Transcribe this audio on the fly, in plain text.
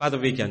Father,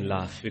 we can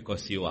laugh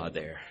because you are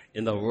there.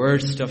 In the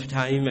worst of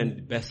time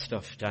and best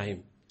of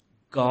time,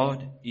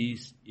 God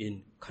is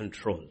in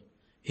control.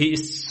 He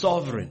is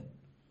sovereign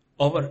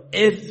over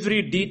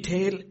every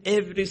detail,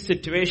 every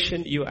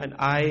situation you and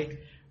I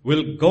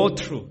will go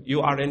through.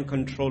 You are in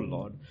control,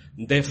 Lord.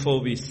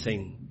 Therefore we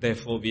sing.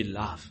 Therefore we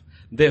laugh.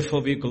 Therefore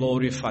we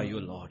glorify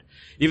you, Lord.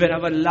 Even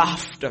our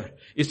laughter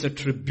is a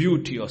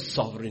tribute to your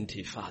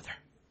sovereignty, Father.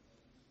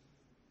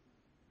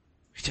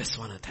 We just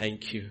want to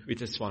thank you. We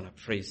just want to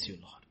praise you,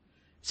 Lord.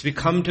 As we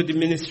come to the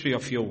ministry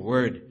of your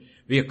word,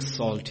 we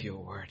exalt your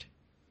word.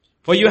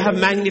 For you have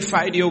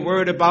magnified your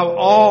word above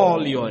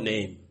all your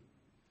name.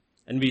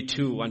 And we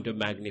too want to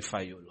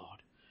magnify you,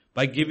 Lord,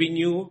 by giving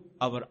you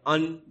our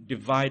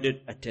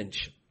undivided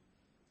attention.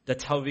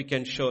 That's how we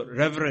can show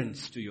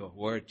reverence to your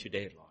word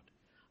today, Lord.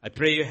 I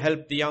pray you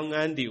help the young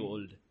and the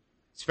old,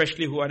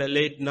 especially who had a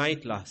late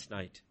night last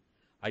night.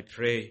 I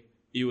pray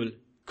you will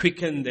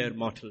quicken their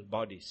mortal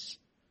bodies,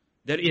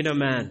 their inner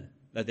man,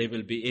 that they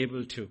will be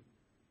able to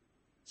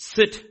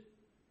sit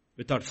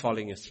without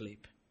falling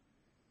asleep.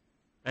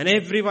 And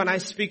everyone, I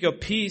speak your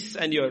peace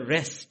and your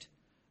rest,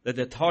 that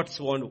their thoughts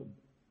won't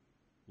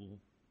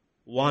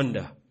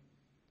wander.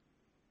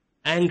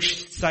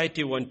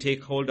 Anxiety won't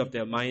take hold of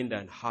their mind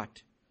and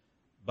heart,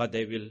 but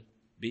they will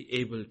be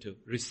able to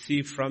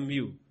receive from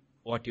you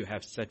what you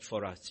have set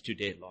for us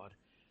today, Lord.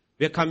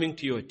 We are coming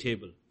to your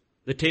table,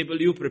 the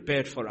table you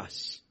prepared for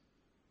us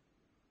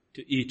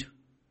to eat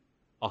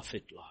of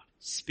it, Lord.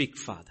 Speak,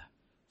 Father,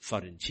 for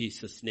in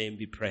Jesus' name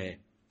we pray.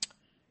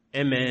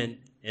 Amen,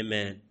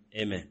 amen,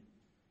 amen.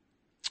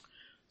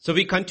 So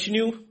we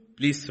continue.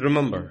 Please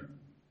remember,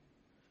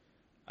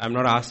 I'm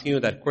not asking you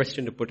that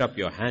question to put up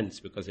your hands,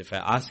 because if I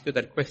ask you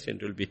that question,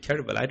 it will be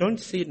terrible. I don't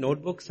see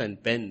notebooks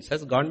and pens.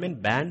 Has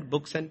government banned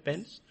books and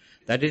pens?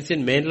 That is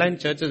in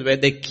mainline churches where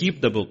they keep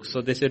the books,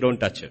 so they say don't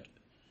touch it.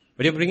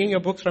 But you're bringing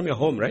your books from your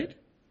home, right?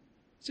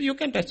 So you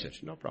can touch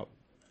it, no problem.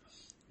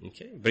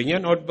 Okay, bring your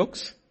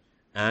notebooks.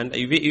 And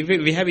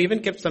we have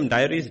even kept some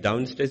diaries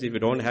downstairs. If you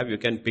don't have, you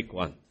can pick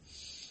one.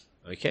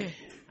 Okay,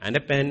 and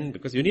a pen,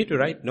 because you need to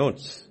write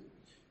notes.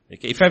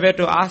 Okay, if I were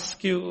to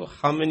ask you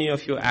how many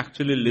of you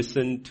actually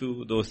listened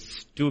to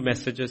those 2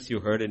 messages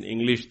you heard in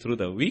English through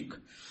the week,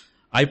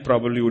 I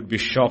probably would be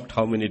shocked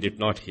how many did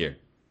not hear.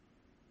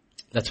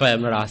 That's why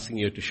I'm not asking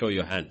you to show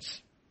your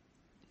hands.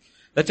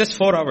 That's just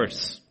 4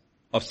 hours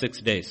of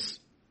 6 days.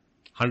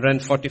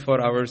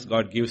 144 hours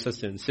God gives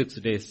us in 6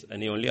 days,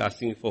 and He only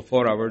asking for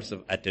 4 hours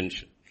of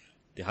attention.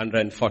 The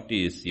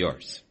 140 is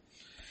yours.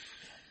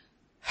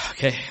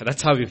 Okay,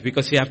 that's how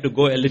because you have to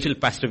go a little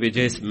Pastor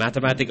Vijay's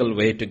mathematical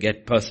way to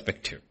get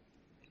perspective.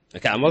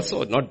 Okay, I'm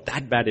also not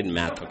that bad in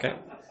math, okay?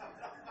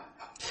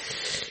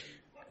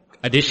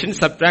 Addition,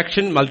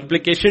 subtraction,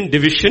 multiplication,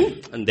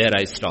 division, and there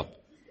I stop.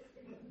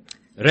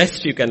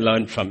 Rest you can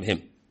learn from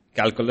him.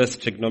 Calculus,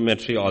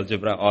 trigonometry,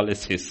 algebra, all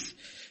is his.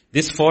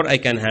 This 4 I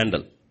can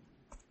handle.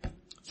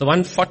 So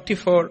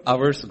 144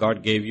 hours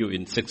God gave you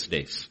in 6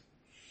 days.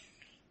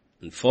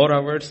 And 4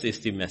 hours is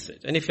the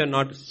message. And if you're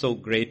not so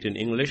great in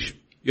English,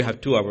 you have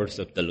 2 hours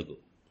of Telugu.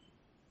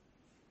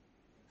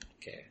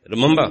 Okay.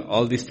 Remember,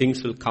 all these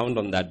things will count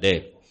on that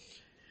day.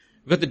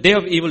 Because the day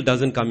of evil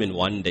doesn't come in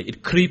one day.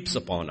 It creeps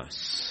upon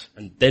us.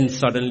 And then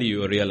suddenly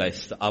you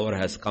realize the hour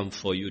has come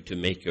for you to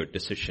make your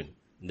decision.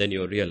 And then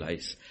you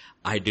realize,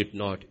 I did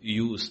not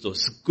use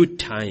those good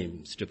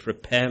times to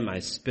prepare my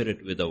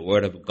spirit with the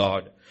word of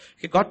God.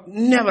 Okay, God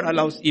never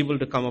allows evil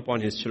to come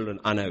upon His children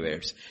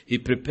unawares. He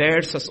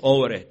prepares us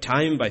over a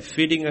time by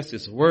feeding us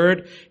His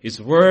word,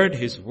 His word,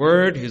 His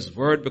word, His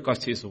word,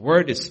 because His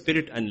word is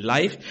spirit and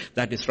life.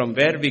 That is from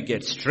where we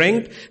get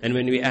strength. And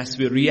as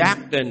we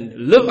react and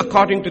live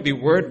according to the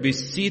word, we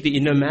see the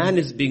inner man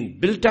is being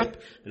built up.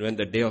 And when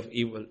the day of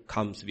evil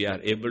comes, we are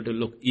able to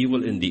look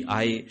evil in the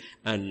eye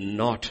and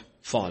not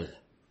fall.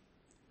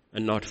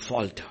 And not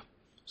falter.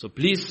 So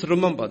please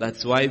remember,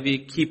 that's why we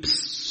keep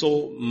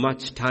so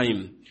much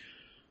time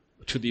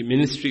to the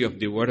ministry of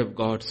the Word of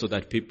God, so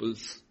that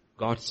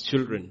God's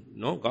children,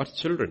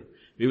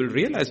 we will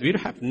realize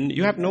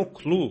you have no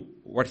clue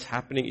what's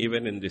happening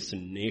even in this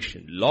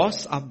nation.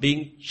 Laws are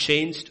being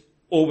changed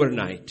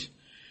overnight.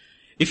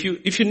 If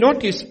you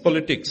notice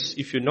politics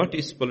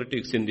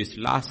in these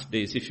last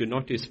days,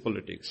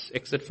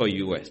 except for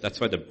US,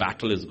 that's why the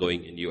battle is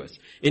going in US.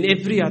 In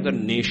every other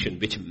nation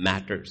which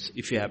matters,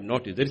 if you have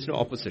noticed, there is no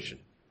opposition.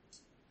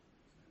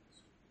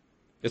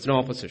 There's no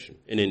opposition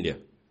in India.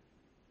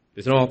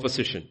 There's no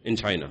opposition in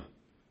China.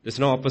 There's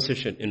no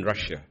opposition in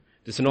Russia.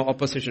 There's no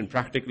opposition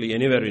practically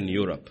anywhere in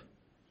Europe.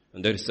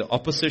 And there is the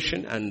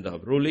opposition, and the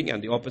ruling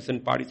and the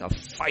opposition parties are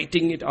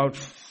fighting it out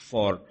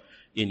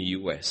in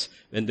US.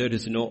 When there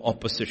is no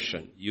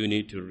opposition, you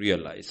need to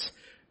realize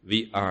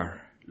we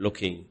are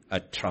looking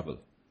at trouble.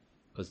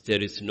 Because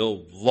there is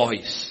no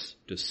voice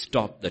to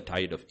stop the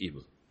tide of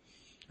evil.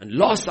 And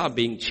laws are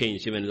being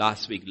changed. Even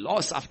last week,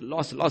 laws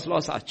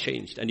are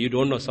changed. And you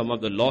don't know, some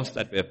of the laws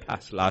that were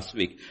passed last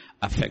week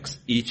affects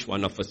each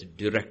one of us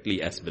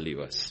directly as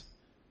believers.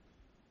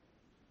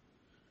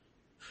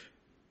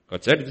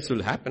 God said this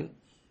will happen.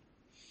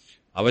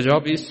 Our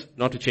job is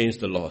not to change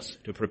the laws,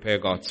 to prepare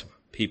God's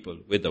people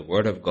with the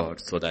word of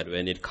God so that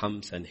when it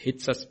comes and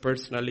hits us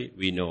personally,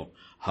 we know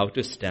how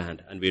to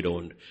stand and we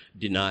don't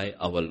deny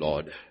our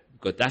Lord.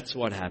 Because that's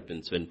what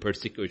happens when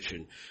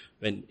persecution,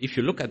 if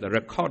you look at the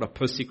record of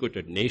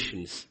persecuted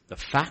nations, the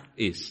fact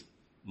is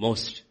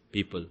most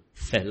people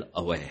fell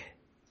away.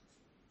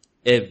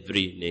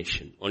 Every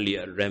nation, only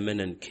a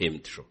remnant came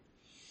through.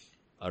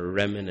 A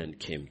remnant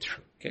came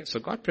through. Okay,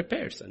 so God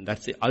prepares, and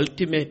that's the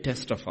ultimate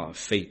test of our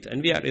faith,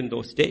 and we are in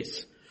those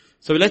days.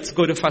 So let's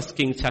go to 1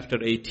 Kings chapter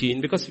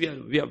 18, because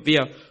we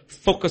are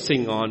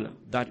focusing on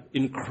that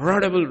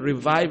incredible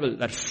revival,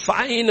 that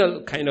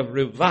final kind of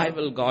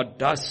revival God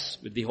does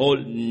with the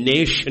whole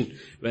nation,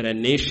 where a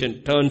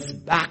nation turns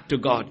back to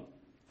God.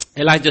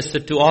 Elijah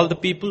said to all the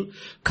people,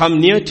 come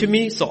near to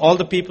me. So all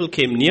the people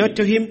came near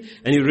to him,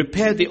 and he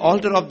repaired the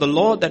altar of the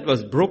Lord that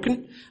was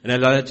broken. And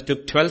Elijah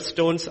took 12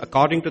 stones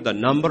according to the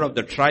number of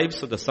the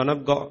tribes of the son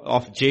of God,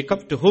 of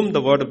Jacob, to whom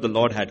the word of the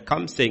Lord had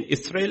come, saying,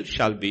 Israel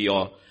shall be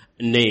your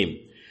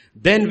name.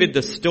 Then with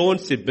the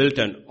stones he built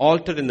an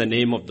altar in the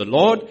name of the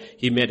Lord.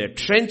 He made a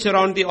trench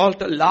around the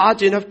altar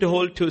large enough to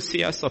hold 2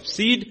 seahs of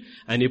seed,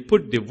 and he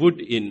put the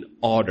wood in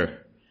order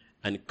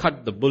and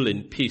cut the bull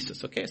in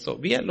pieces. Okay, so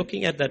we are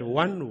looking at that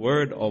one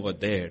word over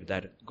there,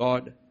 that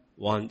God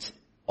wants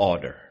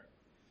order.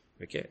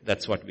 Okay,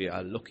 that's what we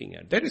are looking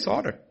at. There is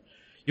order.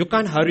 You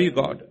can't hurry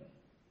God.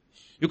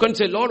 You can't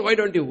say, Lord, why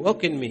don't you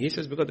work in me? He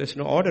says, because there's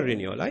no order in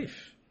your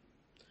life.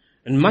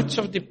 And much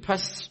of the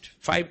past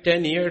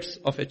 5-10 years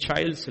of a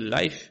child's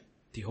life,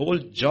 the whole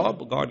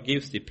job God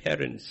gives the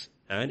parents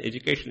and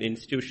educational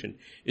institution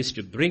is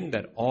to bring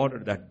that order,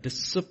 that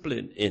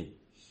discipline in.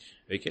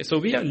 Okay, so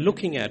we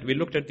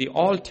looked at the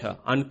altar,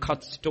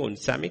 uncut stone.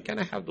 Sammy, can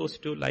I have those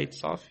 2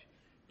 lights off?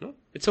 No?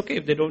 It's okay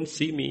if they don't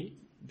see me.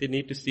 They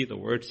need to see the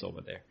words over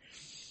there.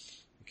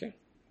 Okay.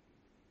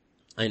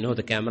 I know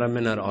the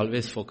cameramen are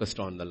always focused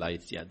on the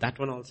lights. Yeah, that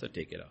one also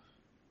take it off.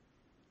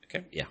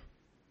 Okay, yeah.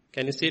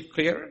 Can you see it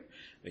clearer?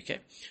 Okay.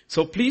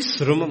 So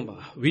please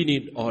remember, we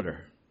need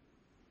order.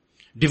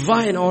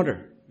 Divine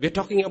order. We're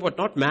talking about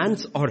not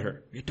man's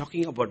order. We're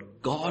talking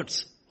about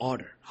God's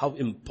order. How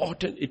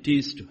important it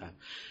is to have.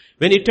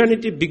 When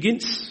eternity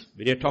begins,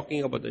 when you're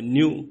talking about the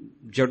new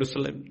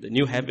Jerusalem, the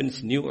new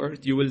heavens, new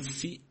earth, you will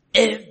see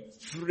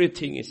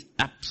everything is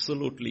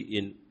absolutely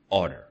in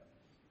order.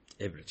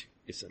 Everything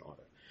is in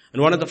order.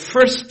 And one of the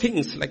first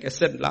things, like I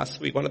said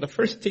last week, one of the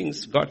first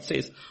things God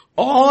says,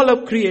 all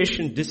of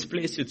creation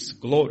displays its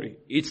glory.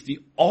 It's the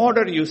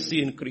order you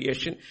see in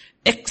creation,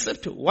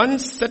 except one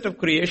set of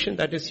creation,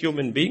 that is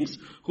human beings,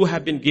 who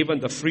have been given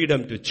the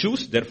freedom to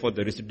choose, therefore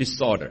there is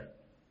disorder.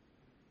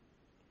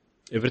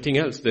 Everything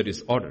else, there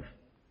is order.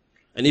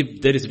 And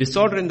if there is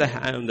disorder in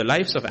the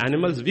lives of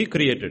animals, we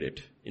created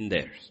it in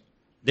theirs.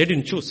 They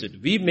didn't choose it.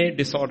 We made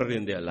disorder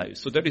in their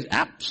lives. So there is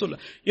absolute.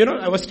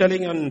 I was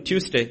telling on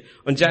Thursday,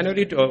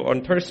 January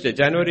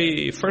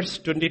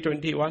 1st,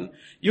 2021,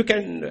 you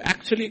can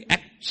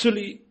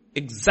actually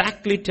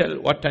exactly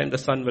tell what time the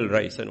sun will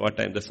rise and what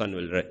time the sun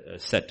will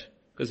set.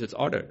 Because it's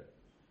ordered.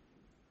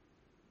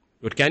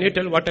 But can you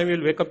tell what time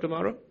you'll wake up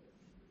tomorrow?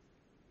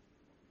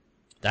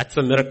 That's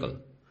a miracle.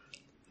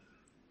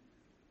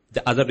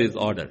 The other is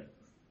order.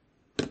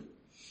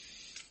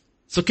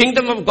 So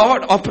kingdom of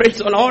God operates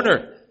on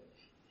order.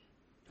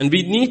 And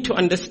we need to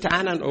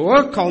understand and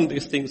work on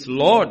these things.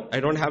 Lord, I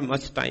don't have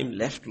much time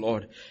left,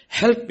 Lord.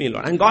 Help me,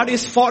 Lord. And God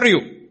is for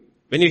you.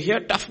 When you hear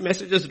tough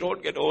messages,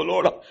 don't get, oh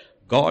Lord.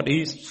 God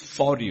is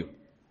for you.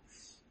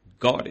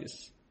 God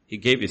is. He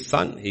gave His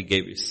Son. He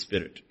gave His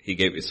Spirit. He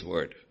gave His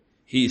Word.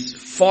 He is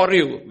for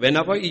you.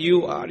 Whenever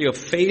you are, your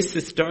face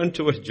is turned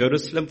towards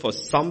Jerusalem for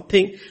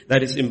something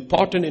that is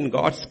important in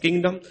God's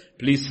kingdom,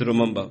 please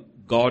remember,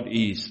 God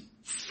is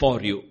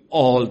for you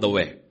all the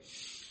way.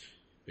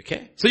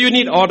 Okay? So you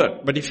need order.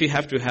 But if you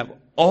have to have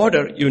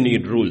order, you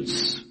need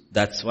rules.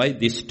 That's why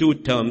these 2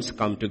 terms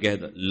come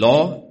together.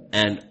 Law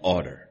and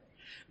order.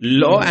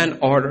 Law and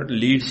order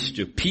leads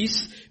to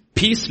peace.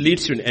 Peace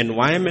leads to an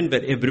environment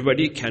where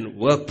everybody can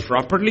work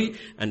properly,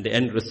 and the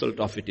end result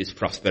of it is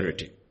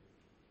prosperity.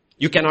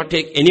 You cannot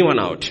take anyone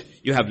out.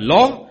 You have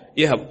law,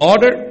 you have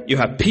order, you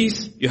have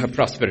peace, you have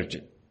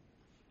prosperity.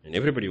 And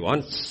everybody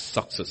wants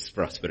success,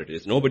 prosperity.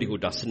 There's nobody who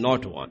does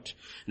not want.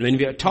 And when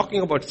we are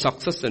talking about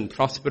success and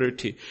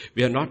prosperity,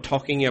 we are not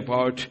talking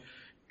about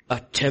a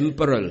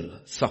temporal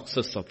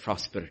success or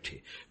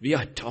prosperity. We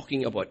are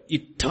talking about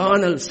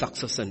eternal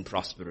success and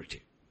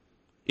prosperity.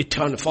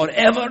 Eternal,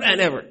 forever and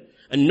ever.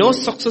 And no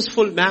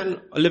successful man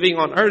living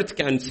on earth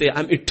can say,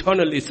 I'm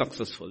eternally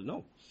successful.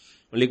 No.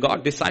 Only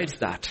God decides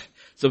that.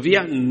 So we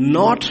are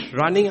not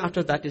running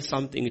after that is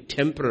something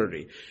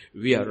temporary.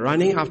 We are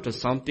running after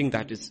something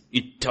that is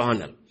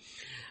eternal.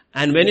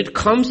 And when it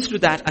comes to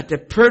that at a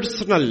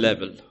personal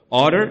level,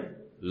 order,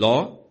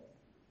 law,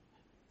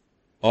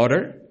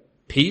 order,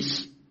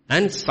 peace,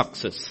 and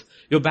success.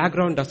 Your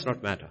background does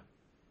not matter.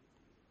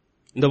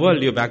 In the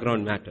world, your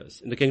background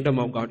matters. In the kingdom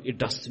of God, it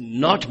does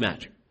not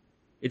matter.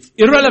 It's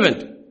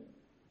irrelevant.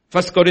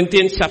 1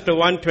 Corinthians chapter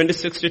 1,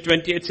 26 to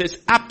 28 says,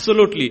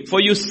 absolutely,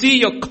 for you see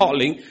your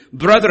calling,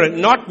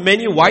 brethren, not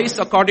many wise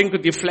according to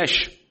the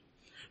flesh,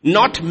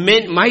 not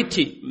men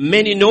mighty,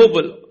 many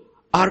noble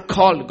are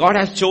called. God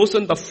has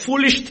chosen the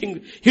foolish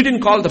thing. He didn't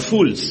call the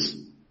fools.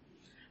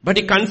 But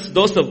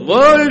those the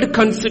world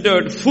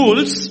considered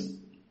fools,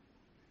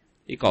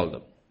 He called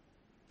them.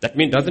 That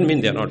doesn't mean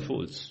they are not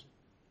fools.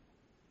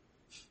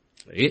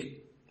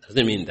 Right?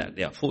 Doesn't mean that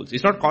they are fools.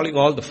 He's not calling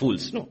all the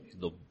fools. No,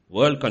 the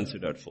world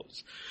considered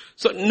fools.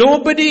 So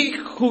nobody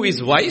who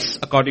is wise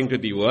according to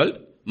the world,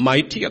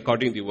 mighty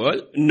according to the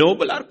world,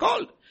 noble are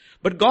called.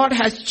 But God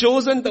has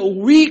chosen the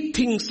weak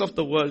things of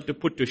the world to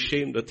put to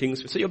shame the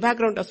things. So your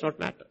background does not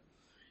matter.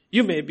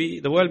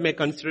 The world may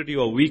consider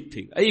you a weak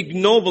thing, a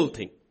ignoble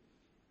thing,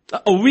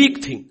 a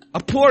weak thing, a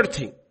poor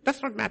thing.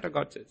 Does not matter,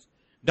 God says.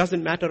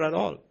 Doesn't matter at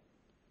all.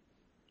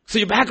 So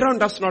your background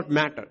does not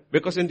matter,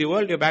 because in the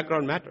world your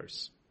background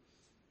matters.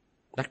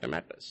 That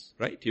matters,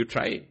 right? You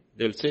try.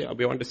 They'll say,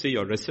 we want to see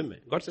your resume.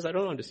 God says, I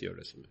don't want to see your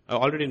resume. I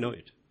already know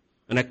it.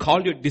 And I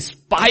called you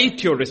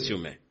despite your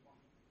resume.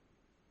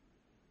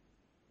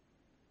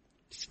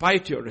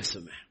 Despite your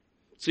resume.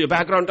 So your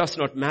background does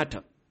not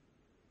matter.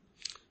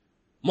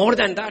 More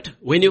than that,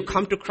 when you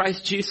come to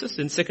Christ Jesus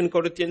in 2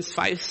 Corinthians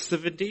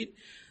 5:17,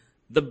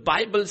 the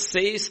Bible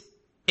says,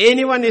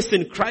 anyone is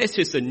in Christ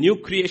is a new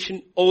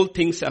creation. All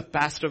things have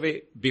passed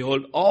away.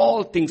 Behold,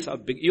 all things are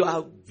big. You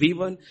are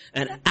given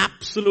an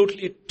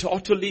absolutely,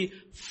 totally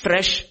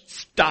fresh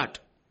start.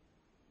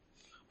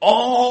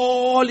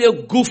 All your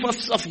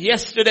goofers of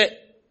yesterday,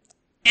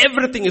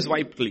 everything is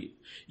wiped clean.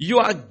 You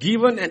are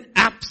given an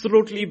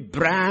absolutely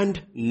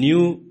brand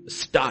new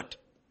start.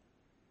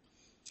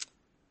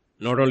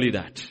 Not only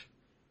that,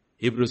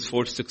 Hebrews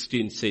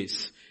 4:16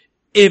 says,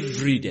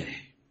 every day,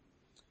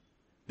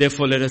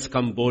 therefore let us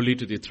come boldly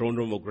to the throne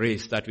room of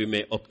grace that we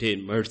may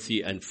obtain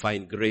mercy and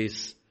find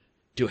grace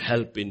to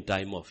help in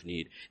time of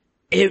need.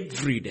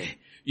 Every day,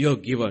 you're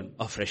given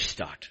a fresh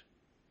start.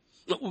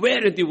 Now,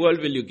 where in the world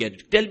will you get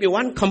it? Tell me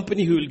one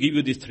company who will give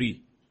you these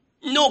three.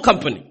 No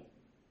company.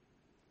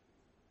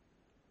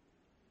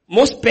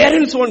 Most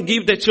parents won't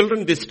give their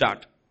children this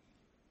start.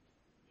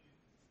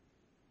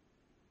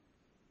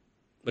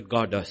 But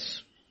God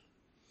does.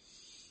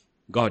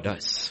 God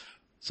does.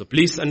 So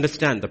please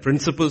understand, the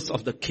principles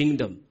of the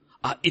kingdom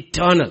are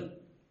eternal.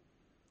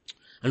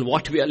 And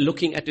what we are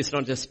looking at is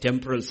not just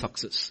temporal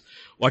success.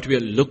 What we are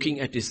looking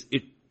at is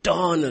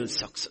eternal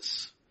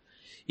success.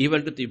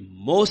 Even to the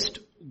most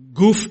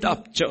goofed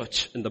up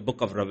church in the book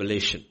of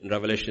Revelation, in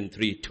Revelation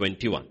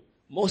 3:21.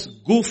 Most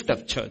goofed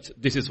up church,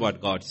 this is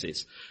what God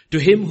says. To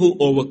him who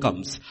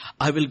overcomes,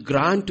 I will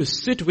grant to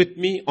sit with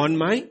me on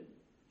my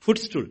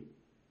footstool.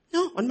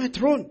 No, on my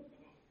throne.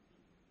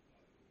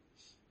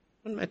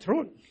 On my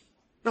throne.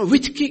 Now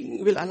which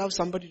king will allow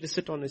somebody to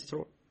sit on his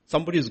throne?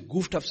 Somebody is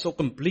goofed up so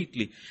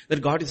completely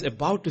that God is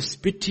about to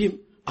spit him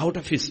out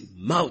of his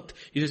mouth.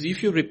 He says,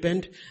 if you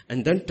repent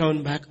and then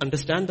turn back,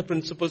 understand the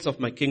principles of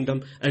my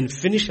kingdom and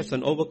finish as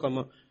an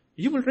overcomer,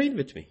 you will reign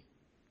with me.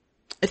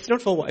 It's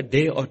not for a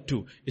day or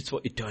two. It's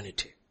for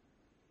eternity.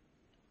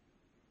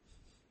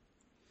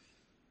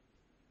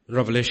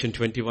 Revelation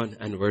 21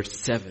 and verse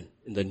 7,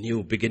 in the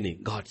new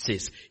beginning, God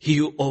says, he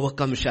who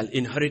overcomes shall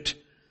inherit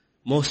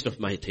most of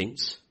my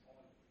things.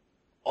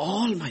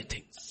 All my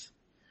things.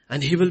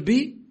 And I will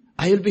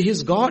be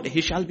his God.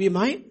 He shall be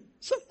my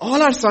son.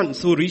 All are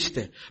sons who reach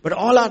there. But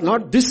all are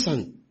not this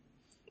son.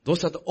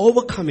 Those are the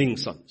overcoming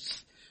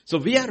sons. So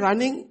we are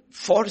running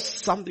for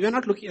something. We are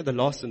not looking at the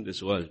loss in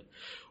this world.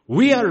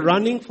 We are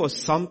running for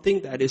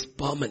something that is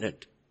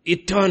permanent,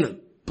 eternal,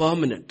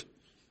 permanent.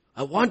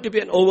 I want to be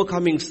an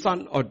overcoming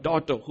son or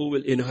daughter who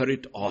will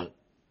inherit all.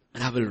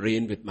 And I will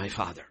reign with my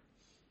Father.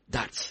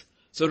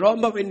 So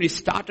remember when we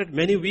started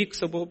many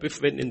weeks ago,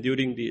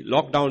 during the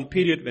lockdown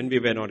period when we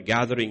were not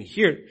gathering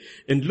here,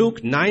 in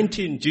Luke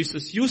 19,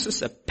 Jesus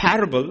uses a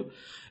parable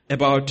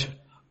about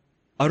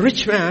a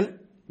rich man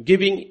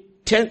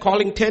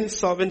calling 10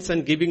 servants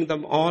and giving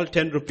them all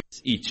 10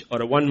 rupees each,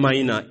 or 1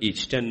 mina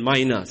each. 10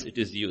 minas it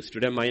is used.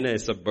 Today mina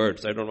is a bird,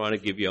 so I don't want to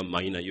give you a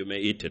mina. You may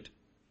eat it.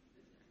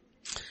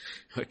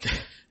 Okay.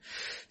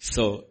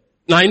 So,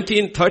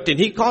 19:13,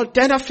 he called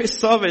 10 of his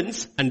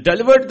servants and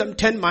delivered them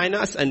 10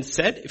 minas and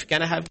said, if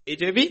can I have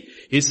KJV?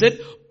 He said,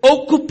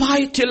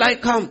 occupy till I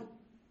come.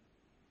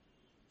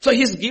 So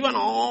he's given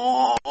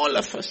all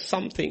of us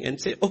something and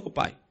say,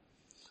 occupy.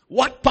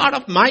 What part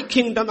of my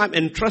kingdom I'm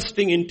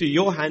entrusting into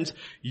your hands?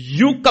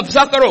 You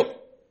kabza karo.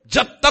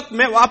 Jab tak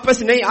main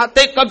wapas nahi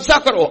aate,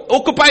 kabza karo.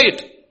 Occupy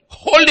it.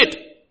 Hold it.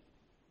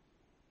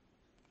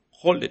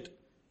 Hold it.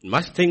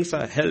 Much things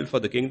are held for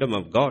the kingdom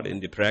of God in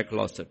the prayer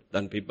closet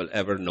than people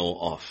ever know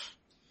of.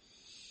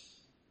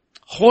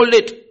 Hold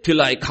it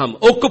till I come.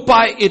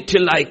 Occupy it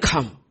till I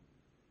come.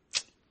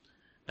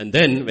 And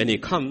then when he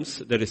comes,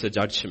 there is a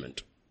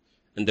judgment.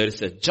 And there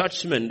is a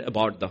judgment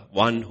about the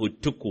one who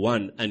took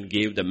 1 and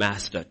gave the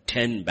master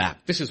 10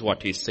 back. This is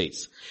what he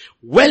says.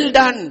 Well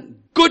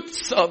done, good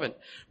servant.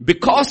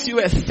 Because you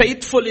were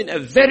faithful in a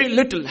very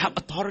little, have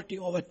authority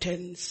over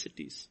 10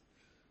 cities.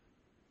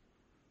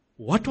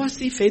 What was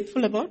he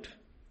faithful about?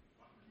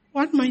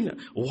 1 mina.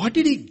 What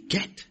did he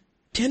get?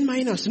 10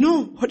 minas?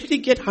 No. What did he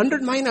get?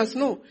 100 minas?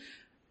 No.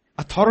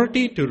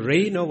 Authority to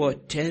reign over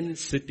 10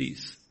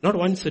 cities. Not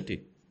one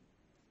city.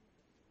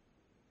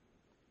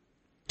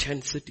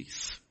 10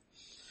 cities.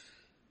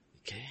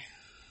 Okay.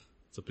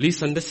 So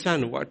please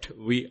understand what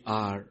we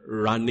are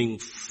running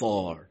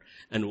for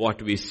and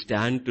what we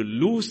stand to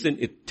lose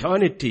in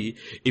eternity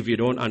if you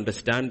don't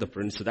understand the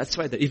principle. That's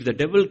why if the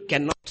devil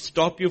cannot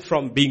stop you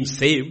from being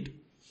saved,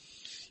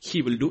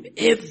 he will do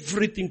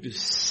everything to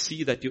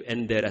see that you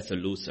end there as a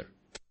loser.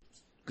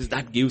 Because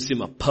that gives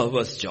him a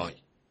perverse joy.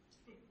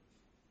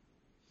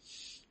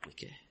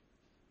 Okay.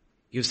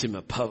 Gives him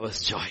a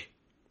perverse joy.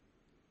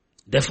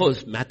 Therefore,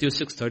 Matthew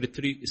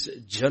 6:33 is a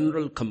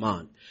general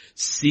command.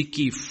 Seek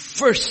ye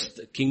first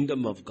the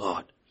kingdom of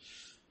God.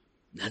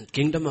 And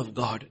kingdom of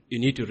God, you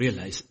need to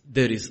realize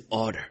there is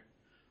order.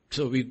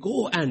 So we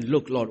go and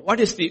look, Lord,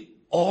 what is the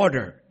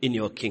order in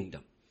your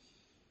kingdom?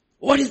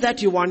 What is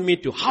that you want me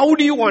to? How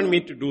do you want me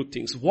to do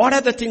things? What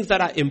are the things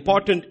that are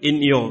important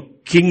in your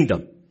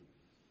kingdom?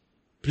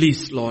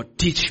 Please, Lord,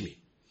 teach me.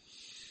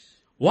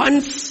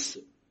 Once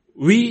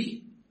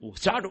we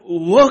start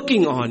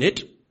working on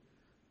it,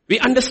 we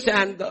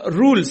understand the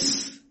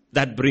rules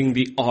that bring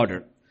the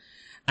order.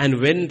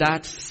 And when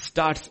that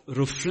starts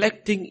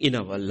reflecting in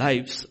our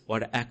lives,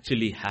 what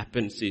actually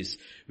happens is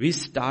we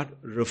start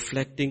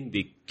reflecting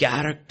the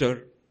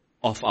character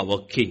of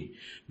our King.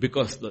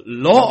 Because the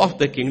law of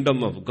the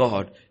kingdom of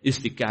God is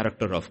the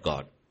character of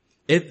God.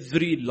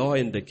 Every law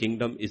in the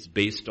kingdom is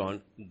based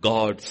on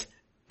God's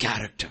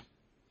character.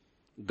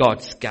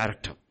 God's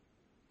character.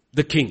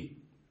 The King.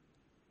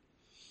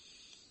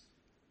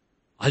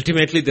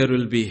 Ultimately, there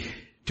will be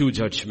 2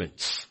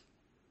 judgments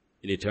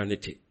in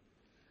eternity.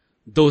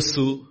 Those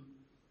who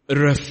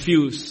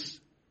refuse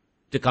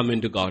to come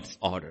into God's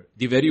order.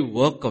 The very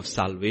work of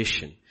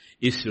salvation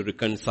is to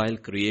reconcile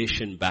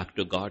creation back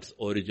to God's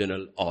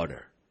original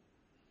order.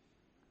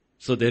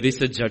 So there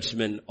is a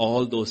judgment.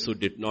 All those who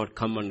did not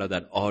come under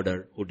that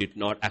order, who did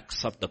not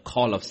accept the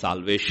call of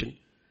salvation,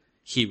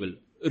 He will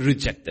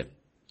reject them.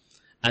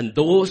 And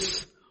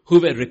those who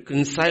were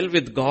reconciled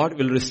with God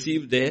will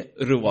receive their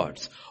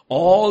rewards.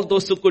 All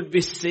those who could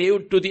be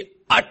saved to the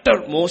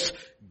uttermost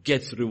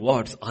gets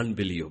rewards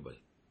unbelievable.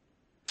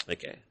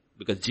 Okay?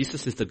 Because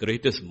Jesus is the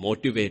greatest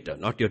motivator,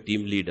 not your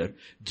team leader.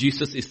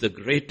 Jesus is the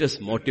greatest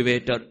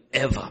motivator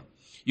ever.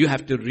 You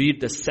have to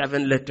read the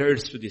 7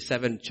 letters to the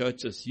 7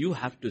 churches. You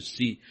have to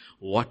see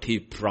what He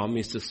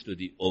promises to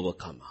the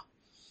overcomer.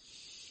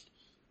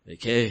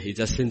 Okay? He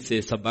doesn't say,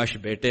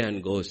 Sabash bete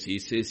and goes. He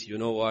says, you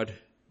know what?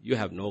 You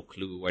have no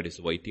clue what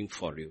is waiting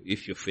for you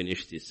if you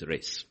finish this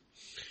race.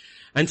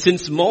 And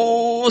since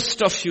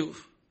most of you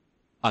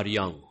are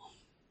young,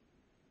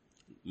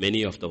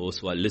 many of those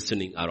who are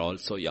listening are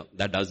also young.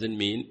 That doesn't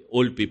mean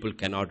old people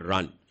cannot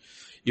run.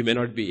 You may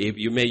not be able,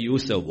 you may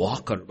use a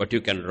walker, but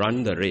you can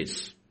run the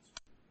race.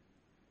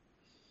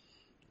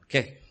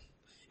 Okay.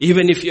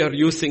 Even if you are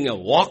using a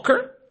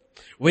walker,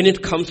 when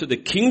it comes to the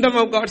kingdom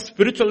of God,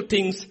 spiritual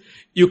things,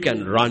 you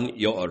can run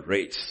your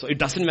race. So it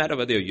doesn't matter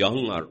whether you're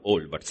young or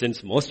old, but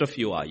since most of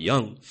you are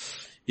young,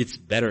 it's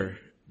better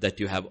that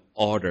you have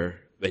order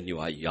when you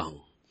are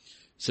young.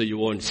 So you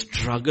won't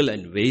struggle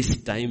and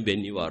waste time when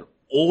you are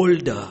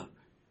older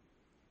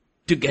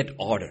to get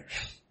order.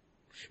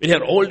 When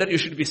you're older, you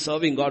should be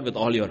serving God with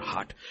all your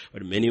heart.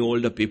 But many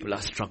older people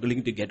are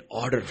struggling to get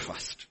order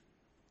first.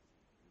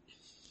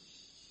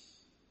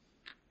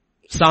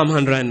 Psalm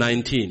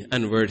 119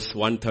 and verse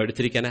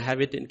 133. Can I have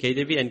it in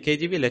KJV? And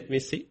KJV, let me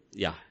see.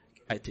 Yeah,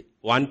 I think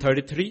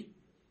 133.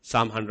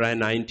 Psalm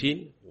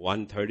 119,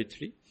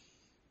 133.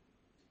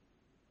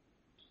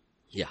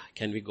 Yeah,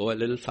 can we go a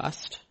little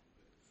fast?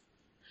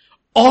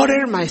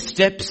 Order my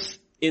steps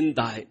in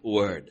thy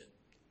word.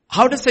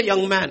 How does a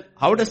young man,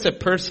 how does a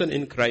person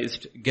in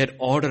Christ get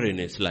order in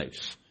his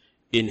life?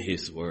 In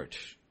his word.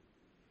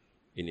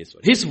 In his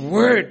word. His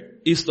word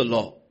is the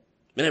law.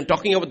 When I'm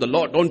talking about the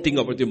law, don't think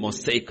about the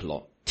Mosaic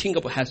law. Think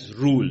about it has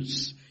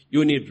rules.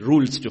 You need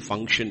rules to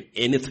function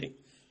anything.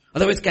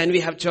 Otherwise, can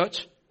we have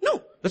church?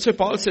 No. That's why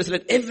Paul says,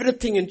 let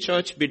everything in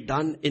church be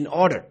done in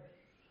order.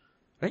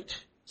 Right?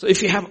 So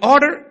if you have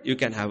order, you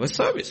can have a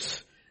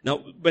service. Now,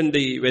 when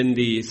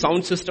the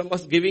sound system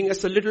was giving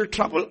us a little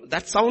trouble,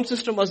 that sound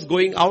system was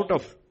going out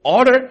of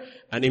order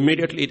and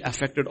immediately it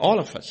affected all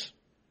of us.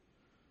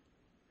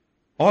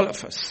 All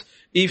of us.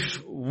 If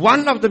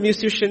one of the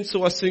musicians who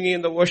was singing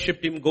in the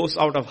worship team goes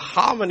out of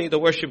harmony, the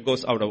worship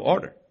goes out of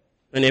order.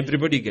 And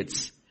everybody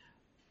gets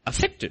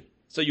affected.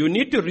 So you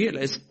need to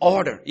realize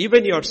order.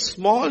 Even your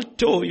small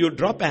toe, you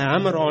drop a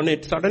hammer on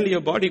it, suddenly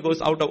your body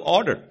goes out of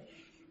order.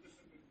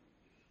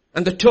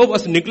 And the toe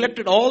was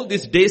neglected all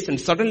these days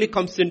and suddenly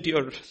comes into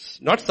your,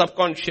 not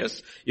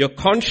subconscious, your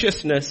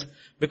consciousness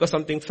because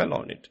something fell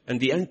on it.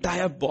 And the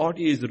entire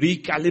body is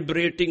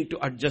recalibrating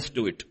to adjust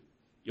to it.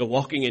 You're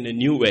walking in a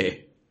new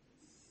way.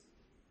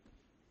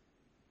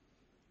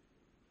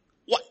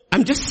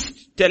 I'm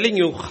just telling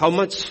you how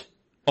much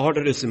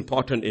order is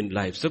important in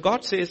life. So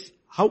God says,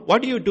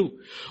 what do you do?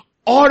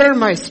 Order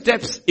my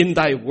steps in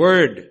thy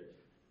word.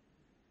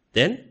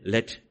 Then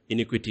let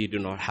iniquity do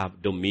not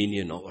have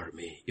dominion over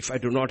me. If I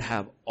do not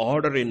have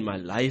order in my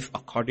life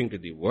according to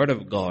the word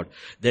of God,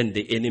 then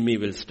the enemy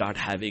will start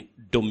having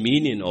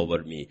dominion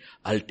over me.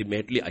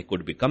 Ultimately, I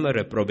could become a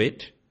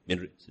reprobate,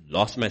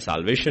 lost my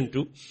salvation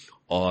too,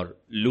 or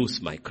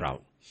lose my crown.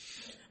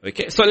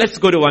 Okay, so let's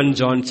go to 1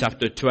 John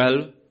chapter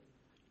 12,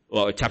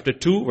 chapter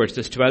 2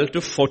 verses 12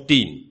 to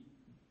 14.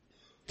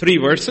 3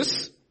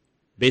 verses,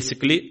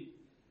 basically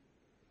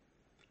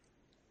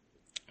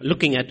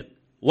looking at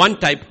one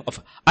type of,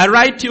 I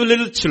write to you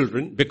little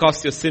children,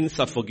 because your sins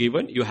are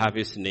forgiven, you have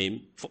his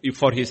name,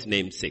 for his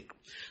name's sake.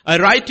 I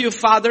write to you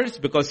fathers,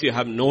 because you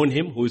have known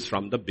him who is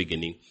from the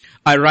beginning.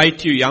 I write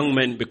to you young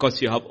men,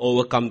 because you have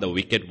overcome the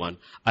wicked one.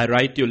 I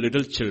write to you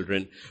little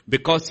children,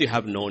 because you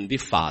have known the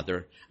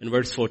Father. And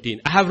verse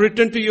 14, I have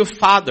written to you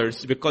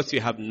fathers, because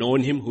you have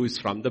known him who is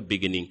from the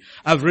beginning.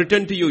 I have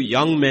written to you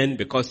young men,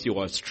 because you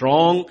are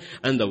strong,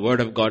 and the word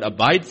of God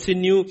abides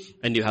in you,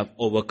 and you have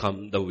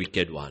overcome the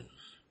wicked one.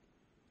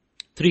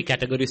 3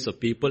 categories of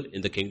people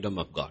in the kingdom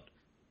of God.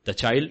 The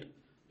child,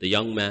 the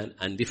young man,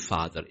 and the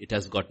father. It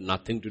has got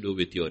nothing to do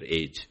with your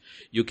age.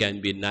 You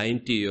can be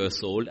 90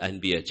 years old and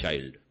be a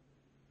child.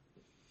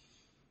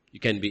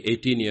 You can be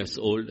 18 years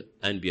old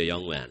and be a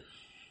young man.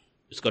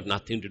 It's got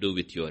nothing to do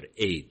with your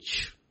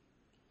age.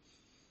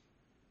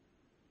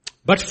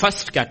 But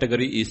first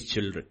category is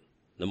children.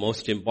 The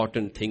most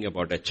important thing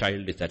about a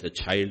child is that a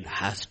child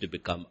has to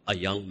become a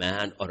young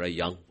man or a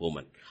young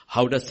woman.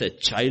 How does a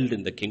child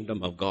in the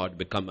kingdom of God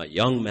become a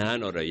young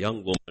man or a young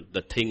woman?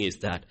 The thing is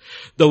that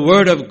the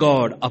word of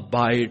God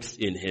abides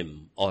in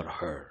him or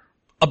her.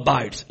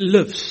 Abides,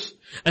 lives.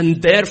 And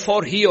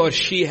therefore he or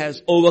she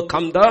has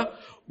overcome the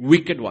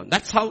wicked one.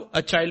 That's how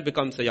a child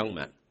becomes a young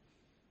man.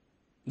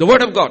 The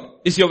word of God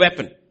is your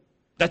weapon.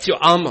 That's your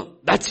armor.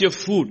 That's your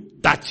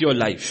food. That's your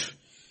life.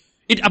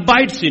 It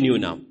abides in you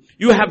now.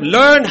 You have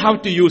learned how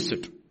to use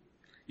it.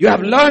 You have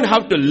learned how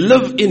to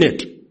live in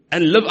it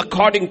and live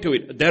according to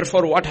it.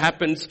 Therefore, what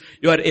happens?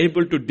 You are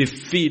able to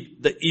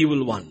defeat the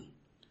evil one.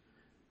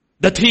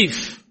 The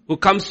thief who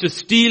comes to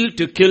steal,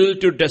 to kill,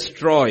 to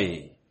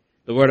destroy.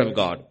 The word of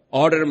God.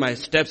 Order my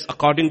steps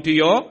according to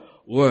your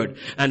word.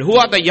 And who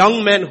are the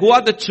young men? Who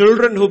are the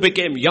children who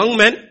became young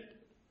men?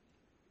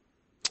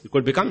 You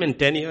could become in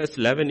 10 years,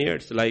 11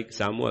 years like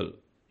Samuel.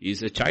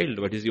 He's a child,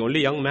 but he's the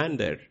only young man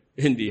there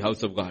in the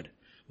house of God.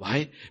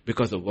 Why?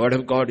 Because the word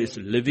of God is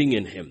living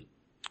in him.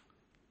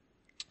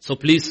 So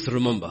please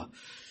remember,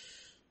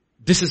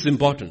 this is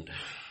important.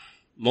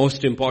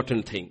 Most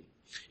important thing.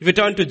 If you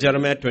turn to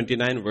Jeremiah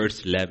 29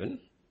 verse 11,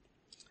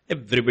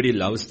 everybody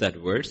loves that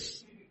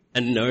verse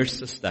and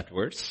nurses that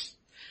verse.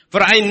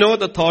 For I know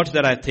the thoughts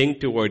that I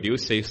think toward you,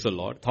 says the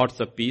Lord, thoughts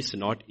of peace,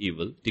 not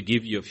evil, to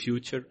give you a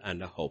future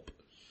and a hope.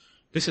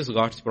 This is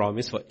God's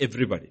promise for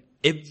everybody.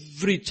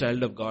 Every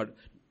child of God,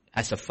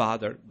 as a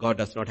father, God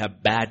does not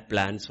have bad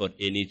plans for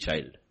any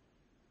child.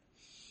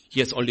 He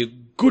has only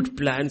good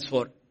plans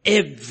for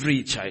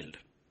every child.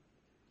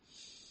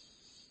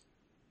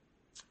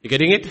 You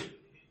getting it?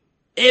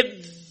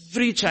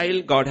 Every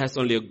child, God has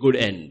only a good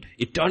end.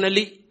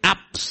 Eternally,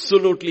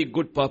 absolutely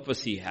good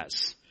purpose He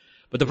has.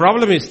 But the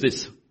problem is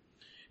this.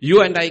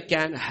 You and I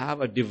can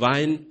have a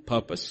divine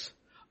purpose,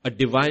 a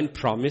divine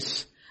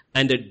promise,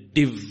 and a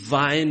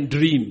divine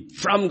dream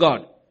from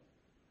God.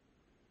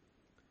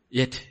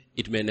 Yet,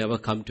 it may never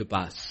come to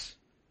pass,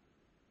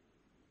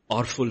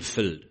 or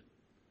fulfilled,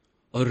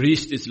 or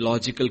reach this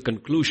logical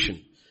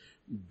conclusion,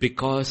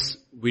 because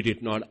we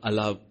did not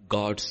allow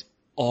God's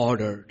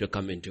order to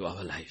come into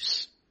our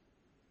lives.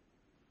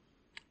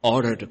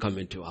 Order to come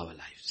into our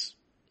lives.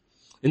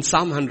 In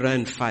Psalm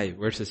 105,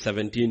 verses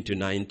 17 to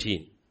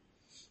 19,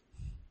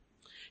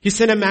 He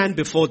sent a man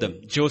before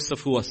them,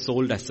 Joseph, who was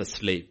sold as a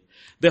slave.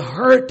 They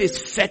hurt his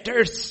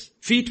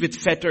feet with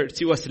fetters.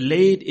 He was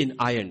laid in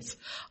irons.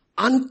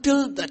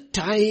 Until the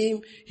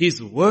time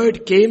his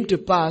word came to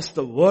pass,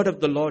 the word of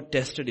the Lord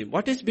tested him.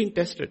 What is being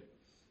tested?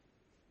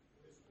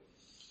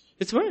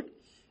 His word.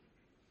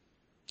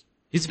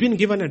 He's been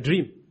given a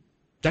dream.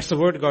 That's the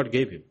word God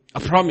gave him. A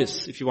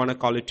promise, if you want to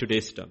call it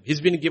today's term.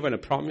 He's been given a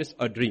promise,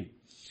 a dream.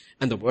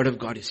 And the word of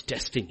God is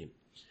testing him.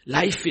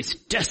 Life is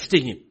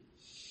testing him.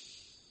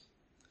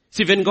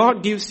 See, when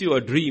God gives you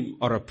a dream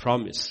or a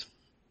promise,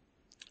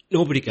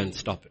 nobody can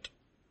stop it.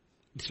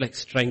 It's like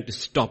trying to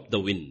stop the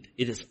wind.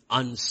 It is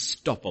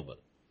unstoppable.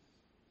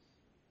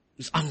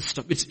 It's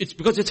unstoppable. It's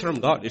because it's from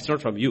God. It's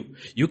not from you.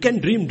 You can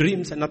dream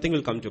dreams and nothing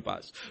will come to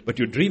pass. But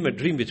you dream a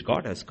dream which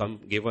God has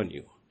given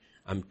you.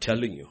 I'm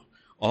telling you,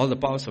 all the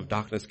powers of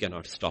darkness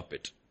cannot stop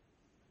it.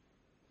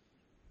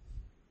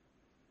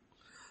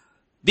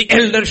 The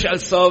elder shall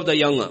serve the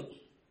younger.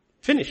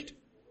 Finished.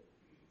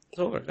 It's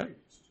over. Done.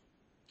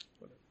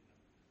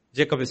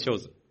 Jacob is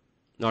chosen,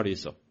 not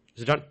Esau.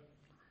 It's done.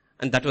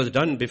 And that was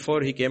done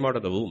before he came out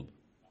of the womb.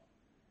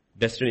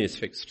 Destiny is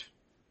fixed.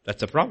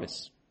 That's a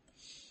promise.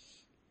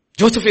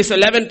 Joseph is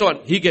 11th one.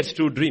 He gets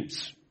 2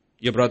 dreams.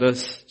 Your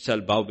brothers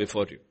shall bow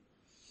before you.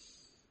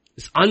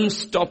 It's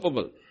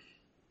unstoppable.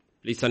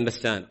 Please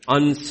understand,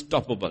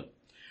 unstoppable.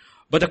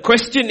 But the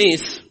question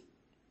is,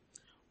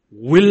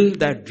 will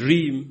that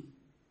dream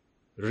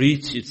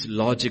reach its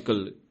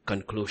logical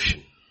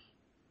conclusion?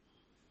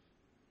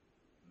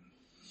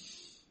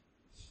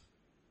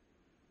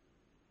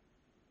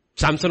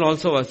 Samson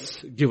also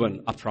was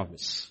given a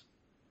promise.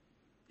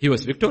 He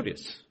was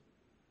victorious.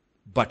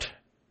 But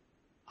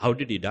how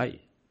did he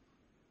die?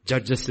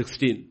 Judges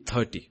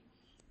 16:30.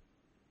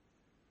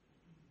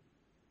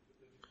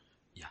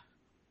 Yeah.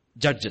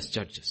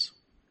 Judges.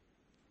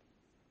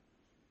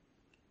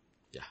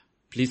 Yeah.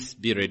 Please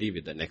be ready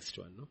with the next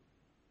one. No?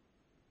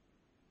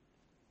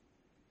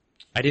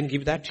 I didn't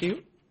give that to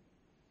you?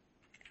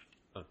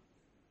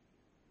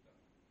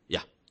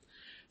 Yeah.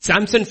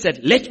 Samson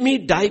said, let me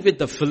die with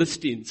the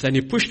Philistines. And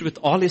he pushed with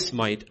all his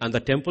might, and the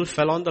temple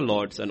fell on the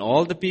lords and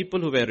all the people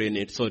who were in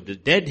it. So the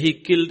dead he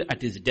killed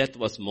at his death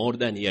was more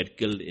than he had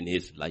killed in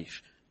his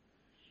life.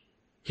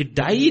 He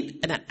died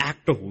in an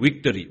act of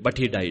victory, but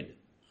he died.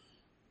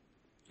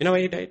 You know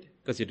why he died?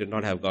 Because he did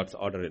not have God's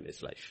order in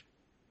his life.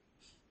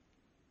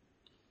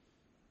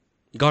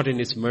 God in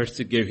His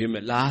mercy gave him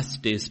a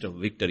last taste of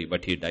victory,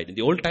 but he died. In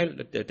the Old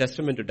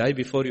Testament, to die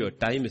before your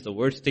time is the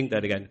worst thing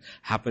that can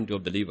happen to a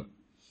believer.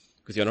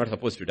 Because you're not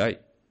supposed to die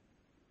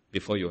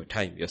before your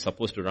time. You're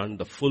supposed to run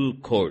the full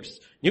course.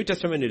 New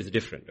Testament is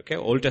different, okay?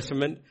 Old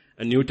Testament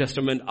and New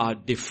Testament are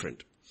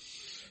different.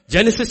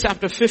 Genesis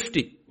chapter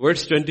 50,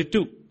 verse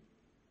 22.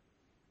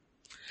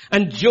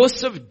 And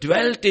Joseph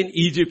dwelt in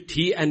Egypt,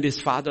 he and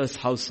his father's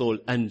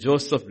household, and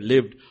Joseph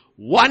lived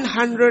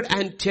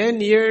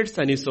 110 years,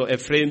 and he saw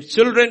Ephraim's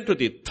children to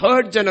the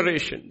third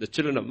generation. The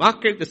children of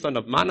Machir, the son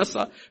of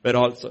Manasseh, were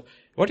also.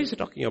 What is he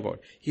talking about?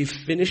 He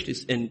finished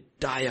his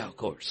entire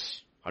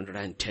course.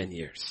 110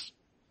 years.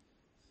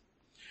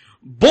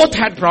 Both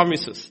had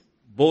promises.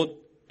 Both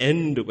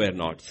end were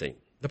not same.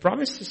 The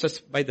promises are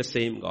by the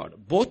same God.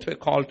 Both were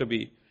called to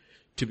be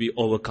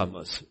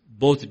overcomers.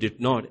 Both did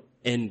not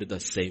end the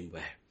same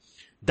way.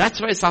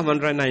 That's why Psalm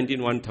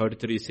 119,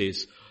 133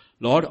 says,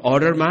 Lord,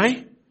 order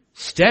my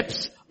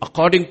steps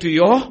according to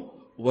your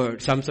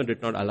word. Samson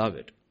did not allow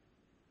it.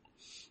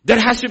 There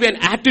has to be an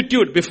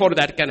attitude before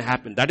that can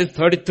happen. That is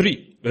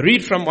 33.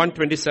 Read from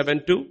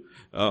 127 to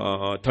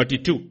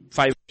 32,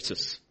 5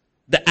 verses.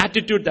 The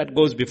attitude that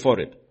goes before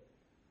it.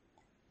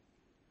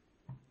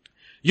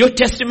 Your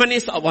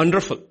testimonies are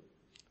wonderful.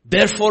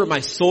 Therefore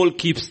my soul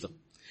keeps them.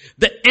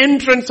 The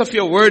entrance of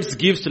your words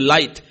gives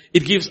light.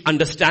 It gives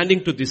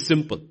understanding to the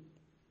simple.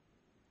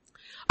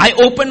 I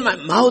opened my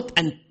mouth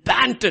and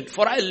panted,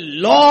 for I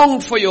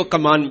longed for your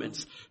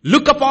commandments.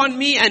 Look upon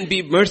me and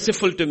be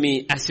merciful to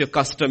me, as your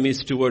custom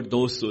is toward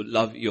those who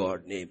love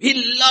your name. He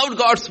loved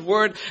God's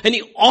word and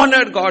he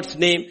honored God's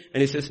name.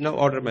 And he says, now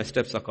order my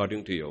steps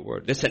according to your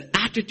word. There's an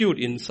attitude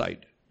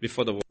inside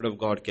before the word of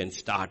God can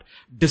start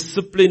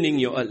disciplining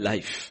your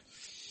life.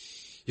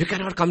 You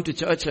cannot come to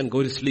church and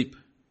go to sleep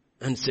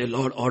and say,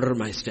 Lord, order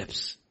my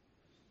steps.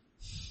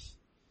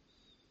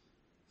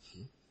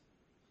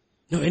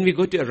 No, when we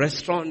go to a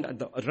restaurant, at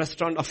the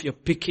restaurant of your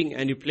picking,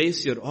 and you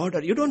place your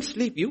order, you don't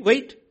sleep, you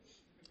wait.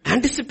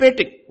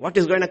 Anticipating what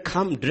is going to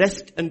come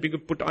dressed and be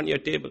put on your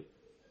table.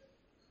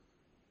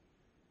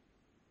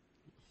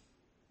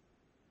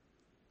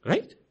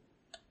 Right?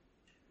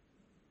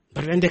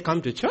 But when they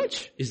come to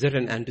church, is there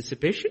an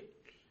anticipation?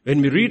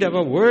 When we read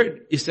our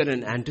word, is there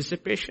an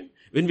anticipation?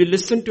 When we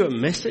listen to a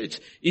message,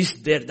 is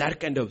there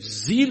that kind of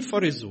zeal for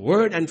His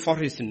word and for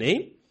His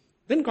name?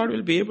 Then God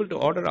will be able to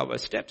order our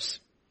steps.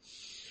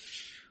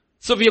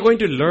 So we are going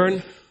to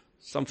learn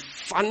some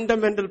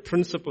fundamental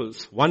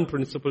principles. One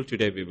principle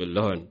today we will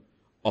learn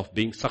of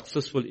being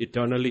successful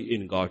eternally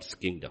in God's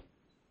kingdom.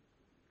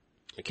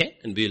 Okay?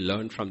 And we'll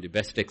learn from the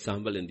best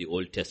example in the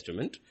Old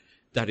Testament.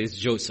 That is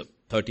Joseph.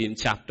 13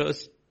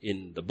 chapters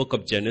in the book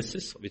of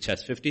Genesis, which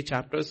has 50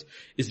 chapters,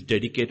 is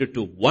dedicated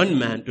to one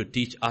man to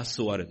teach us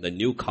who are in the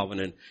new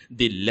covenant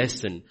the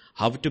lesson,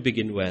 how to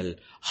begin well,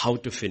 how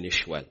to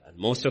finish well. And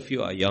most of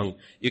you are young.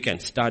 You can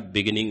start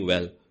beginning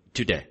well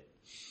today.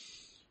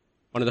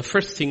 One of the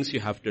first things you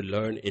have to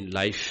learn in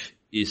life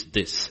is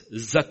this.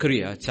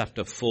 Zechariah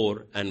chapter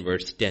 4 and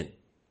verse 10.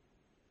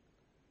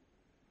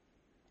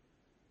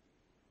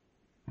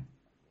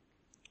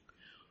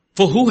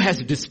 For who has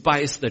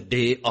despised the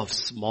day of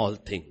small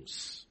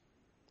things?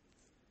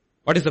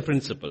 What is the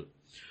principle?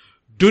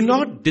 Do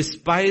not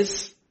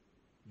despise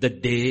the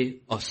day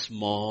of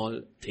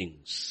small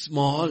things,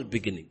 small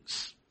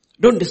beginnings.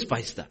 Don't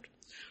despise that.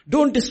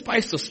 Don't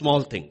despise the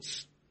small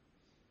things.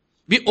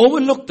 We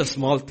overlook the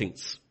small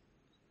things.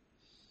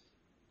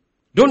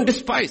 Don't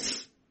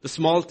despise the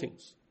small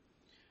things.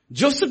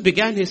 Joseph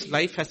began his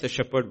life as a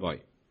shepherd boy.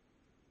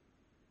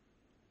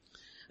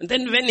 And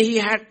then when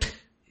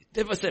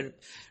there was a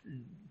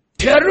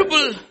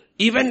terrible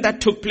event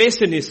that took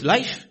place in his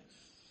life.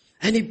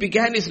 And he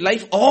began his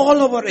life all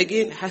over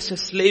again as a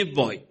slave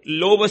boy,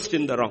 lowest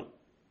in the rung.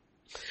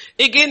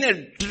 Again,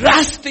 a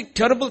drastic,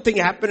 terrible thing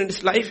happened in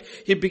his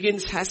life. He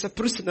begins as a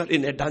prisoner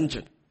in a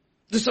dungeon.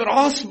 These are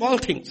all small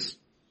things.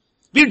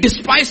 We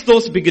despise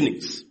those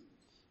beginnings.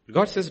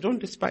 God says, don't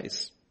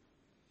despise.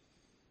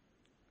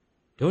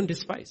 Don't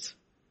despise.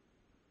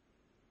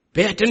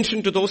 Pay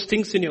attention to those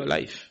things in your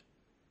life.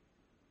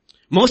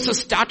 Moses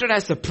started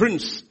as a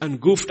prince and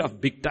goofed up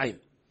big time.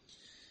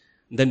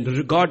 Then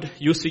God,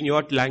 using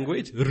your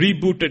language,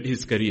 rebooted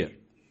his career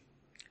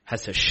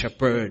as a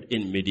shepherd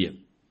in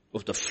Midian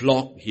of the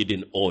flock he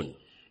didn't own.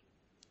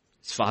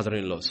 His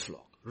father-in-law's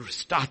flock.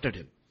 Started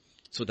him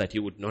so that he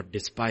would not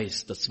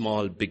despise the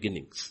small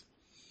beginnings.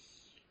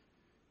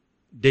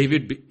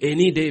 David,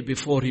 any day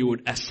before he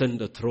would ascend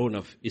the throne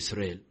of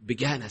Israel,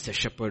 began as a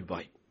shepherd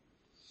boy.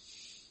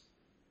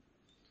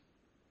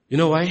 You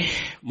know why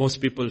most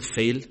people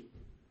fail?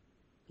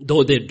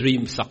 Though they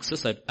dream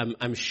success,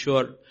 I'm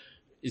sure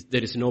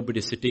there is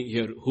nobody sitting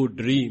here who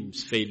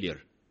dreams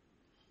failure.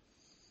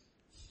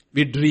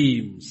 We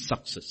dream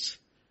success.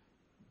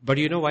 But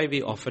you know why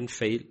we often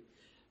fail?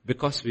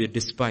 Because we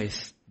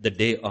despise the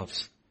day of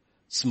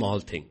small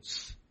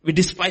things. We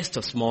despise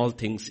the small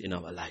things in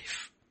our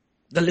life.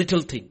 The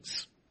little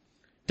things.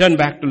 Turn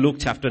back to Luke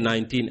chapter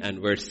 19 and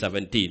verse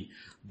 17.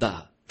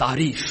 The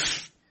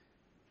tarif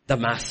the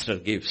master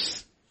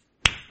gives.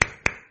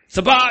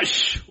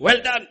 Sabash!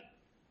 Well done!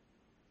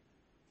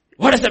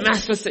 What does the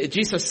master say?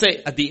 Jesus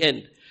say at the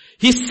end.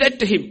 He said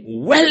to him,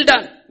 well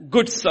done,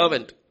 good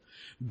servant.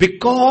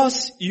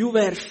 Because you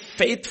were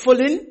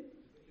faithful in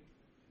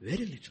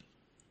very little.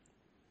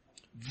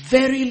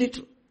 Very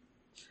little.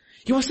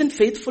 He wasn't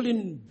faithful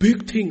in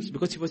big things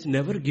because he was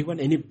never given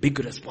any big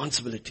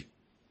responsibility.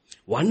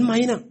 One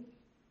minor.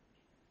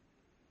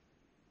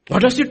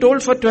 What was he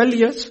told for 12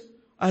 years?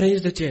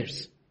 Arrange the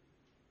chairs.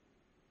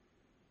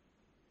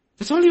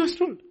 That's all he was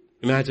told.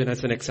 Imagine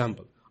as an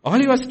example. All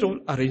he was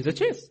told, arrange the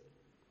chairs.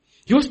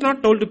 He was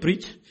not told to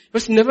preach. He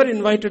was never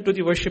invited to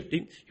the worship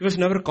team. He was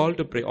never called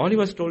to pray. All he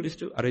was told is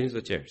to arrange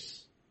the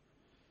chairs.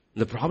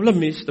 The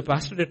problem is the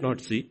pastor did not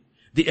see.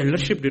 The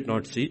eldership did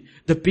not see.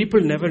 The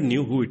people never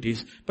knew who it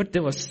is. But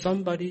there was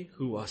somebody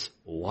who was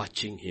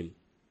watching him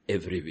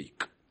every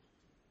week.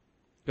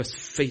 He was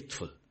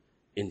faithful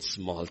in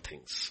small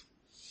things.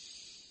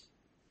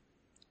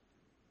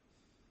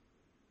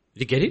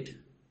 Did you get it?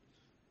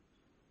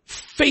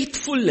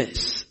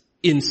 Faithfulness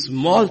in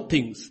small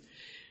things,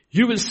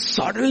 you will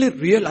suddenly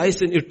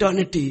realize in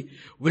eternity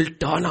will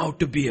turn out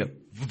to be a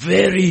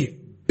very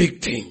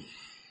big thing.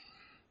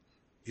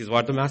 This is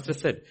what the master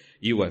said.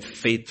 You were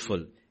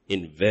faithful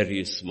in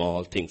very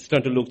small things.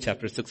 Turn to Luke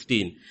chapter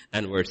 16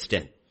 and verse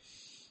 10.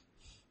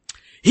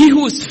 He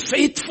who is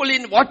faithful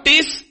in what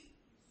is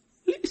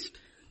least.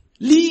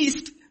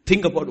 Least.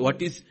 Think about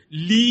what is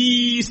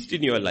least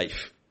in your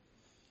life.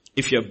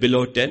 If you're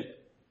below 10,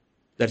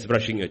 that's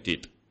brushing your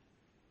teeth.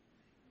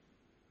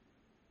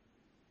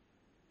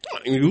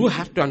 You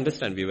have to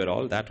understand, we were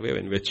all that way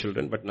when we were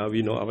children, but now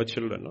we know our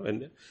children. No?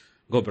 And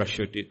go brush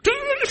your teeth.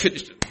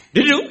 Finished.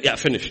 Did you? Yeah,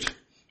 finished.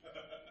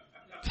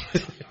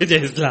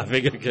 Jay is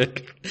laughing again.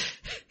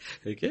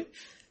 Okay?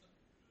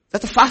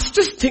 That's the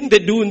fastest thing they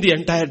do in the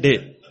entire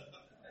day.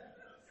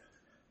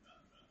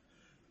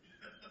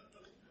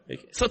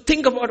 Okay? So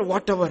think about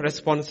whatever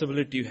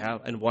responsibility you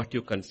have and what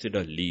you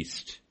consider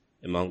least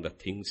among the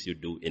things you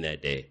do in a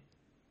day.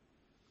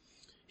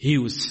 He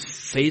was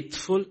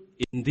faithful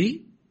in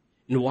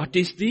what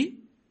is the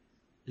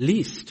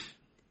least.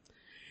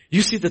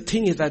 You see, the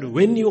thing is that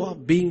when you are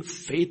being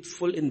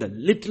faithful in the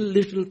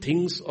little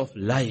things of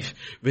life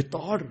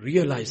without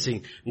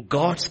realizing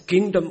God's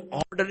kingdom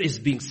order is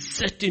being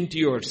set into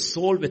your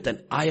soul with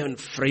an iron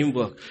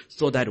framework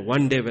so that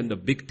one day when the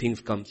big things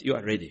comes, you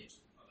are ready.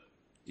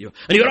 And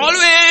you're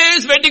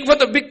always waiting for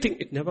the big thing.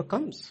 It never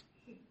comes.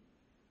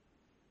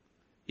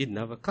 It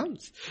never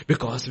comes.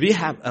 Because we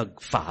have a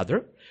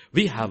Father,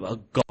 we have a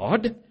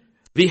God,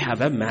 we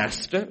have a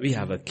master, we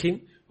have a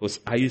king whose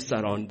eyes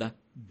are on the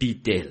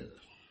detail.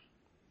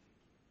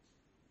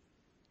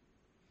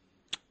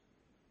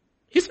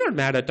 He's not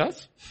mad at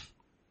us.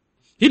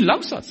 He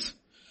loves us.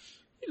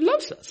 He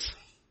loves us.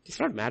 He's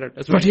not mad at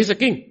us, but he's a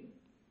king.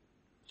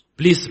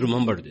 Please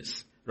remember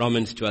this.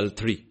 Romans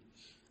 12:3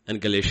 and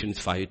Galatians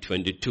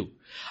 5:22.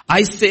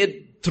 I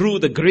said through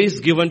the grace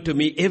given to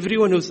me,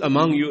 everyone who's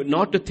among you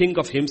not to think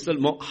of himself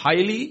more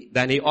highly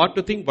than he ought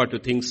to think, but to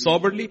think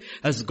soberly,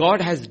 as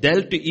God has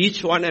dealt to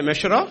each one a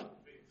measure of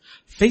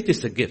faith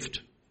is a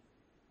gift.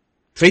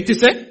 Faith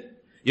is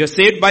you're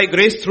saved by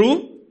grace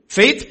through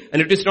faith,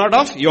 and it is not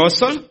of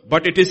yourself,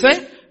 but it is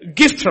a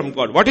gift from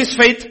God. What is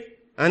faith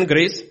and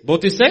grace?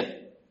 Both is a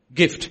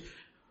gift.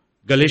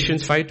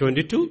 Galatians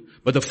 5:22.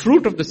 But the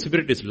fruit of the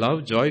Spirit is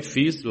love, joy,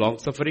 peace,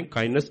 long-suffering,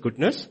 kindness,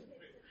 goodness.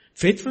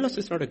 Faithfulness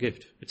is not a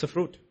gift. It's a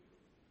fruit.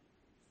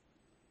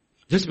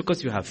 Just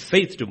because you have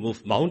faith to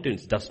move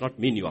mountains does not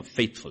mean you are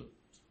faithful.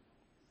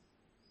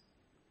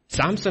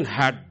 Samson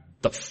had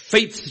the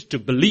faith to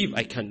believe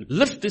I can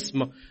lift this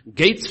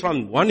gates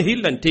from one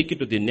hill and take it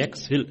to the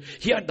next hill.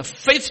 He had the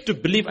faith to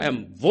believe I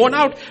am worn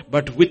out,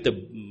 but with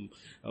the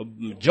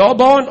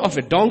jawbone of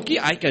a donkey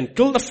I can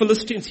kill the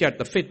Philistines. He had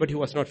the faith, but he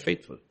was not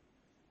faithful.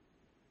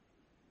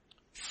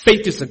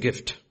 Faith is a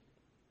gift.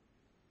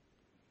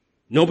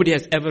 Nobody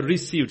has ever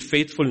received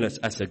faithfulness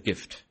as a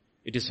gift.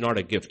 It is not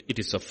a gift. It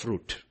is a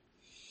fruit.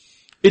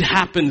 It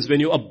happens when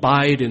you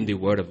abide in the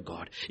Word of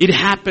God. It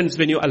happens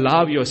when you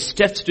allow your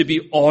steps to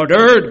be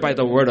ordered by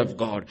the Word of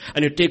God.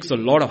 And it takes a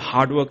lot of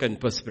hard work and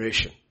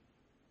perspiration.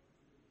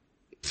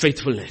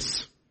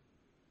 Faithfulness.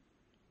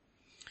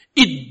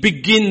 It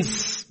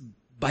begins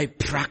by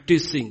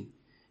practicing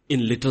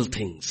in little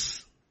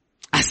things.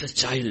 As a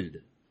child.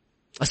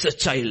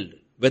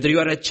 Whether you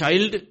are a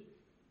child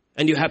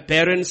and you have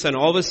parents and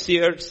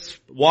overseers,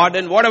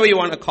 warden, whatever you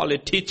want to call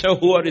it, teacher,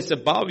 whoever is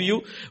above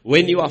you,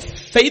 when you are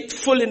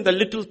faithful in the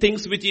little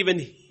things which even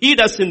he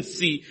doesn't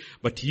see,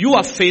 but you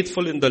are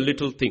faithful in the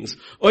little things,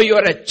 or you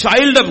are a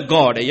child of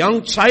God, a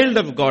young child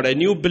of God, a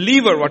new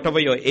believer, whatever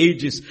your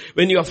age is,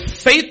 when you are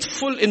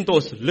faithful in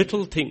those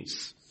little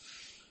things,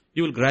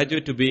 you will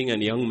graduate to being a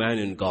young man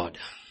in God.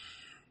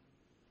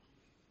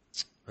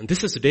 And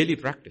this is a daily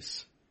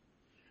practice.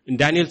 In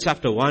Daniel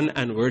chapter 1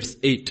 and verse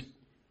 8,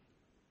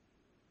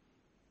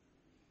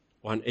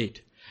 1:8.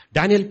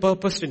 Daniel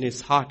purposed in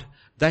his heart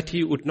that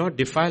he would not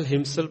defile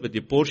himself with the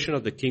portion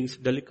of the king's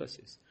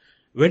delicacies.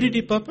 Where did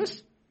he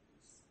purpose?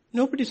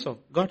 Nobody saw.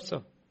 God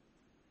saw.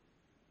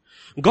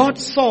 God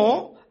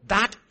saw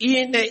that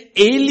in an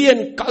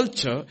alien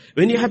culture,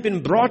 when you have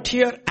been brought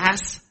here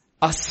as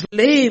a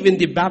slave in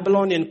the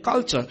Babylonian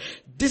culture,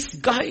 this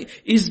guy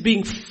is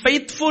being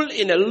faithful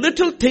in a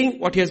little thing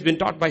what he has been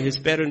taught by his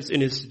parents in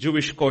his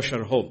Jewish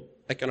kosher home.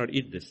 I cannot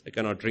eat this. I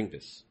cannot drink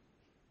this.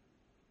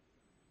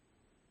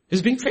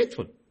 He's being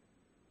faithful.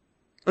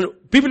 And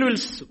people will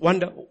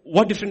wonder,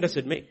 what difference does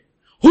it make?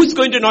 Who's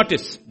going to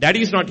notice?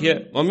 Daddy is not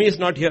here. Mommy is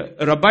not here.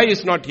 A rabbi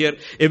is not here.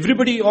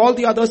 Everybody, all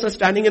the others are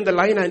standing in the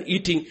line and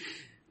eating.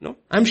 No,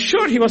 I'm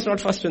sure he was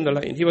not first in the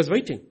line. He was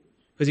waiting.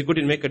 Because he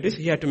couldn't make a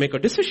decision. He had to make a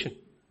decision.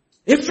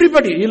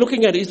 Everybody, you're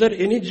looking at, is there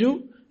any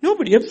Jew?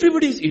 Nobody.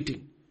 Everybody is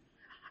eating.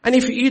 And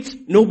if he eats,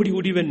 nobody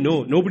would even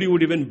know. Nobody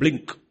would even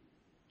blink.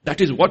 That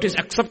is what is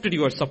accepted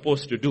you are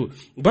supposed to do.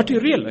 But you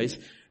realize,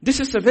 this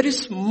is a very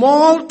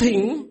small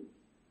thing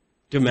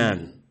to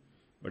man,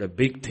 but a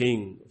big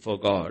thing for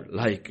God.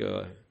 Like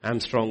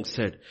Armstrong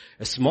said,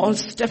 a small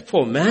step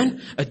for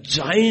man, a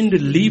giant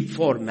leap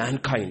for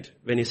mankind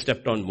when he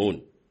stepped on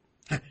moon.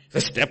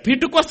 The step he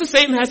took was the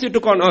same as he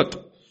took on earth.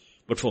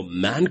 But for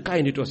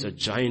mankind it was a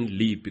giant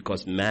leap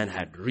because man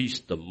had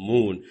reached the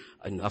moon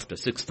and after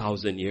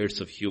 6,000 years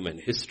of human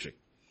history.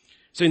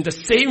 So in the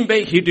same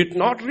way, he did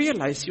not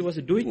realize he was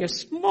doing a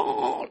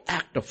small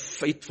act of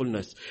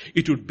faithfulness.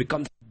 It would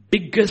become the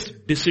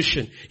biggest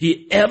decision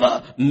he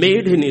ever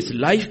made in his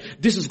life.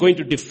 This is going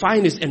to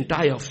define his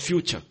entire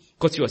future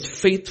because he was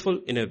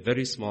faithful in a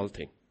very small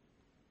thing.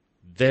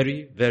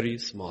 Very, very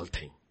small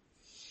thing.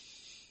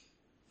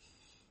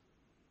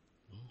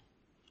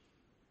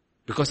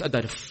 Because at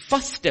the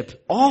first step,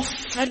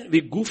 often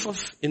we goof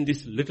off in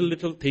these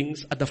little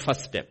things at the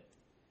first step.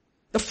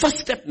 The first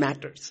step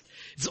matters.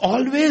 It's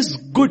always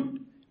good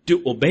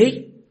to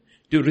obey,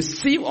 to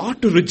receive or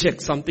to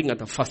reject something at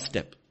the first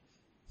step.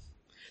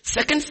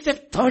 Second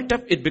step, third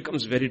step, it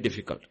becomes very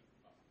difficult.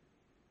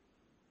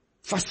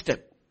 First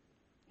step.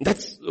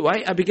 That's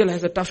why Abigail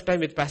has a tough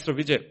time with Pastor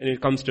Vijay when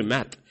it comes to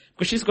math.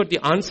 Because she's got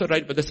the answer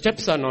right, but the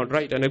steps are not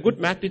right. And a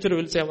good math teacher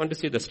will say, I want to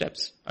see the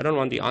steps. I don't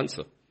want the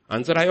answer.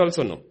 Answer I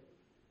also know.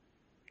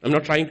 I'm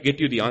not trying to get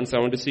you the answer.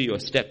 I want to see your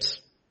steps.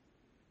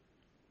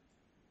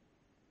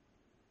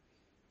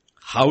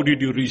 How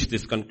did you reach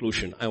this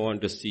conclusion? I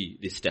want to see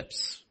the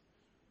steps.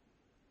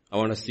 I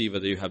want to see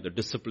whether you have the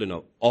discipline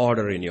of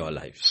order in your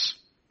lives.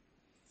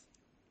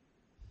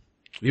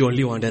 We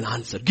only want an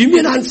answer. Give me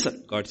an answer.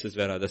 God says,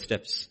 where are the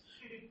steps?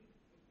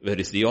 Where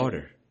is the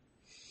order?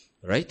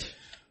 Right?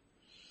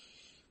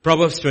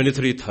 Proverbs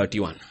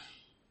 23:31.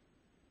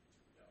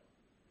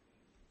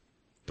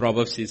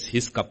 Proverbs is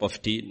his cup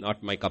of tea,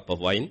 not my cup of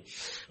wine.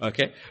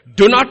 Okay.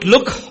 Do not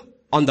look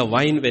on the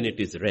wine when it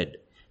is red.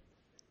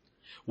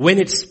 When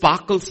it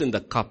sparkles in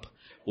the cup,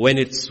 when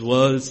it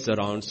swirls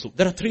around. So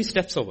there are 3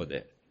 steps over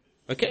there.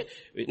 Okay.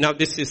 Now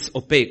this is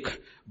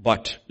opaque,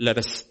 but let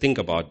us think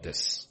about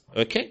this.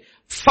 Okay.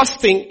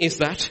 First thing is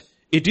that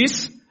it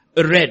is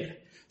red.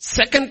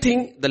 Second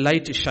thing, the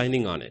light is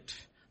shining on it.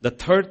 The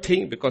third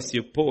thing, because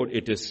you poured,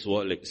 it is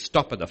swirling.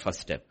 Stop at the first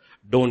step.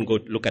 Don't go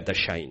look at the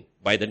shine.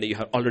 By then you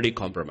have already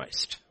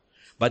compromised.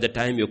 By the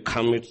time you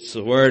come, it's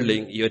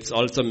swirling. It's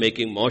also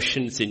making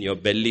motions in your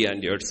belly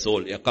and your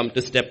soul. You come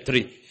to step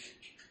 3.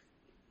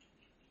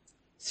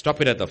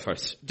 Stop it at the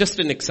first. Just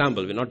an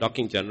example. We're not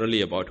talking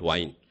generally about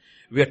wine.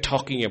 We are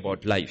talking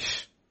about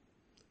life.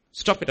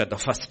 Stop it at the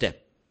first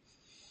step.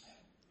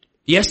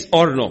 Yes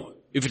or no.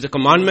 If it's a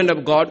commandment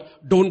of God,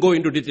 don't go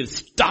into details.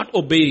 Start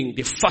obeying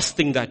the first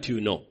thing that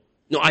you know.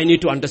 No, I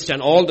need to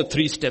understand all the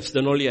 3 steps,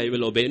 then only I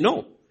will obey.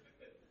 No.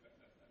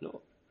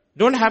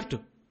 Don't have to.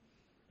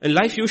 And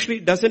life usually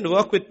doesn't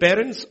work with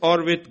parents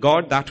or with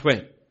God that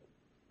way.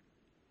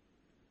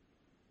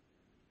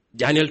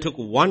 Daniel took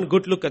one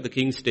good look at the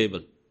king's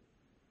table.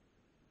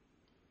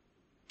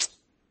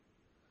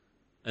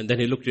 And then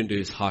he looked into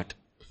his heart.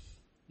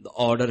 The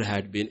order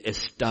had been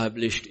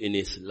established in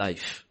his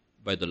life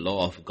by the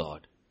law of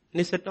God. And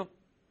he said no.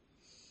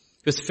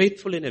 He was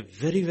faithful in a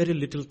very, very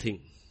little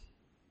thing.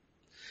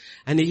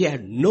 And he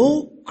had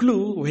no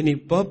clue when he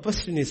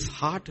purposed in his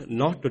heart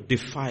not to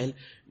defile.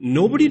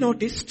 Nobody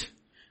noticed.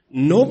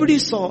 Nobody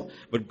saw.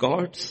 But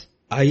God's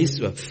eyes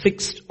were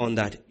fixed on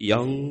that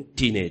young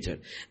teenager.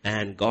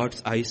 And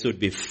God's eyes would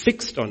be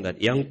fixed on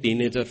that young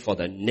teenager for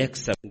the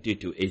next 70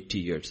 to 80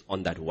 years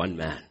on that one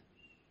man.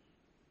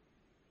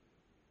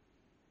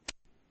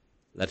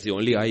 That's the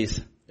only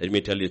eyes, let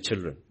me tell you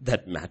children,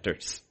 that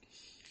matters.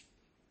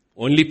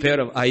 Only pair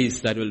of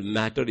eyes that will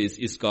matter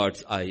is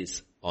God's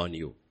eyes on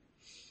you.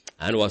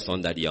 And was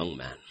on that young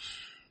man.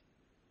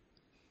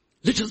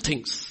 Little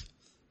things.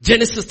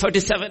 Genesis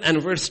 37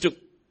 and verse 2.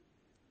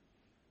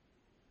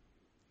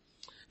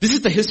 This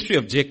is the history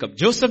of Jacob.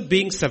 Joseph,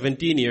 being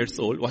 17 years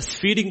old, was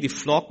feeding the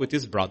flock with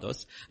his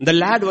brothers. And the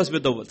lad was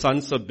with the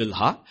sons of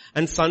Bilhah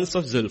and sons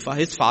of Zilpah,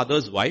 his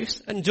father's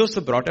wives. And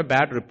Joseph brought a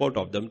bad report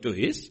of them to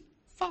his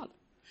father.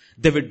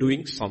 They were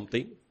doing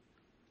something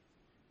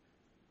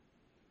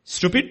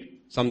stupid,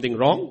 something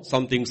wrong,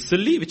 something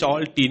silly, which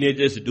all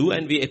teenagers do,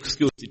 and we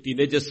excuse the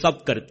teenagers.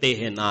 Sab karte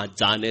hain na,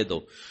 jaane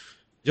do.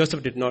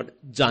 Joseph did not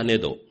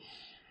jaane do.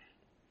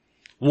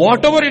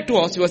 Whatever it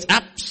was, he was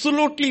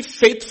absolutely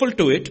faithful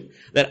to it,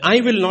 that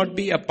I will not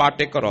be a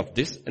partaker of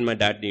this, and my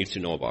dad needs to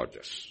know about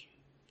this.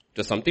 It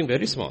was something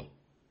very small.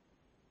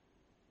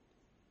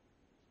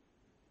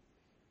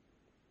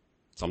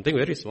 Something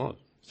very small.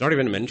 It's not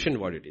even mentioned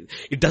what it is.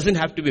 It doesn't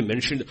have to be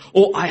mentioned,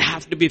 oh, I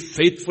have to be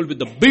faithful with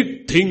the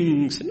big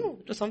things. No,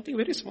 it was something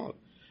very small.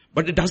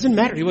 But it doesn't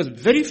matter. He was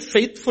very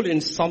faithful in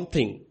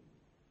something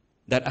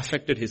that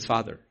affected his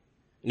father,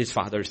 in his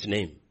father's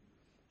name.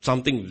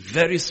 Something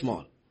very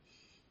small.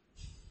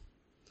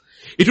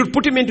 It would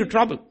put him into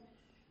trouble.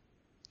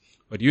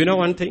 But you know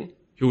one thing?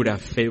 He would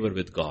have favor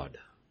with God.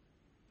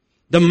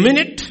 The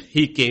minute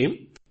he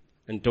came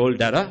and told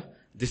Dada,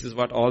 this is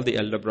what all the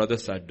elder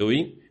brothers are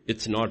doing,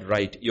 it's not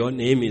right. Your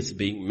name is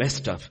being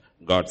messed up.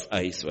 God's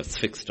eyes was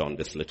fixed on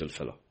this little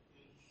fellow.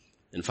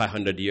 And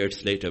 500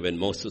 years later, when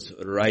Moses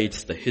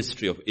writes the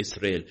history of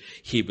Israel,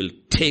 he will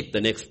take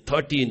the next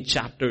 13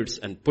 chapters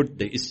and put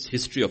the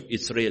history of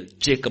Israel,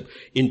 Jacob,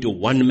 into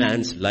one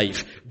man's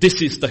life.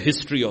 This is the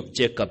history of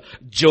Jacob,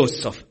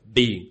 Joseph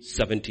being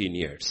 17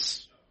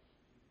 years.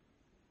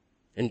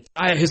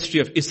 Entire history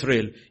of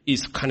Israel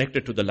is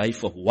connected to the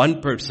life of one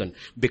person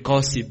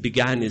because he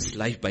began his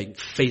life by being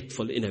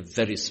faithful in a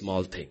very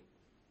small thing.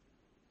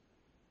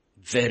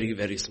 Very,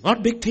 very small.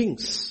 Not big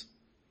things.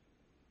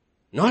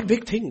 Not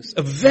big things.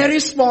 A very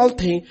small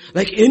thing,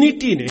 like any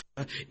teenager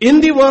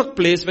in the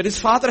workplace where his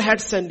father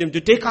had sent him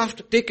to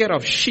take care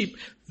of sheep.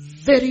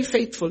 Very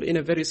faithful in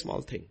a very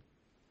small thing.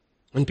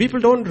 And people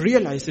don't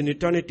realize in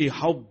eternity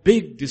how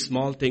big these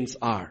small things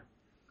are.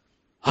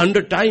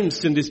 100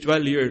 times in these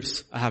 12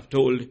 years, I have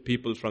told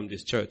people from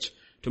this church,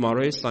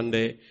 tomorrow is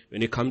Sunday.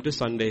 When you come to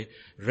Sunday,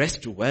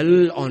 rest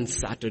well on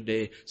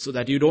Saturday so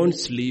that you don't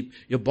sleep.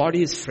 Your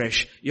body is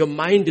fresh. Your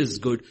mind is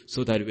good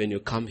so that when you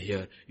come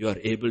here, you are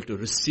able to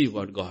receive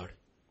what God.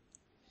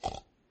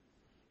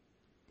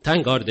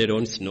 Thank God they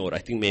don't snore. I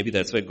think maybe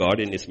that's why God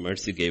in His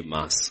mercy gave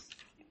mass.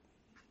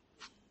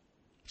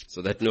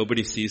 So that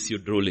nobody sees you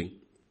drooling.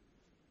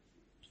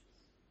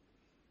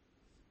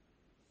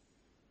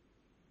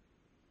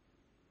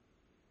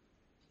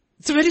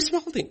 It's a very small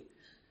thing.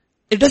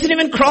 It doesn't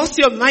even cross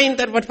your mind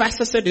that what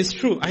pastor said is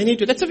true.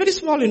 That's a very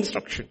small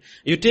instruction.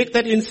 You take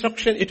that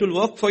instruction, it will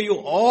work for you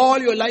all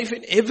your life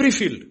in every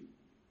field.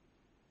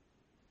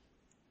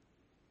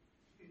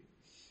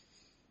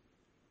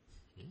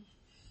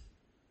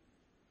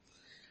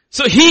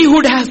 So he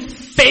would have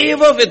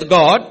favor with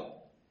God.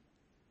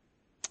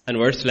 And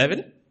verse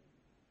 11,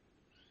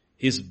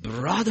 his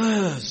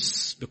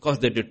brothers, because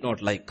they did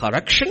not like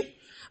correction,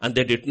 and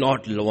they did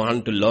not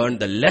want to learn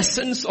the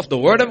lessons of the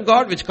word of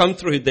God which come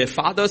through their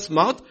father's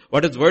mouth.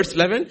 What is verse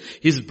 11?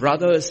 His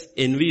brothers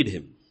envied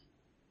him.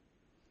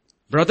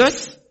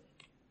 Brothers,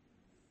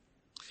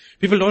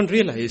 people don't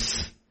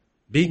realize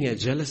being a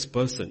jealous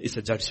person is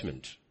a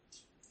judgment.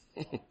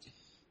 We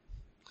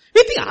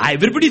think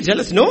everybody is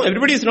jealous. No,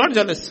 everybody is not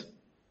jealous.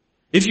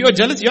 If you are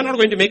jealous, you are not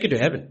going to make it to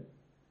heaven.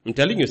 I'm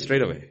telling you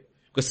straight away.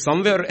 Because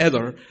somewhere or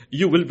other,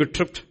 you will be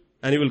tripped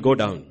and you will go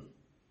down.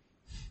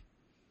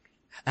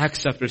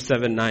 Acts chapter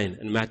 7:9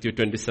 and Matthew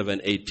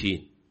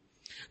 27:18.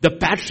 The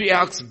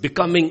patriarchs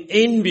becoming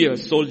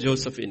envious sold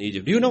Joseph in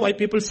Egypt. Do you know why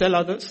people sell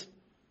others?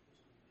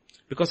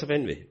 Because of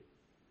envy.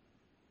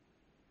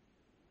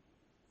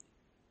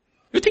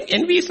 You think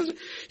envy is...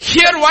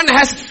 Here one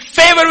has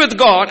favor with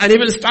God and he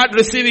will start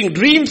receiving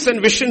dreams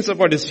and visions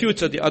about his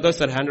future. The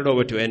others are handed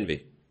over to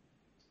envy.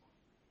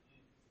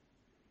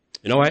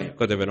 You know why?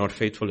 Because they were not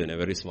faithful in a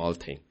very small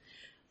thing.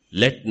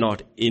 Let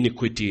not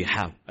iniquity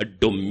have a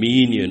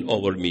dominion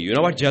over me. You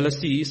know what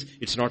jealousy is?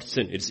 It's not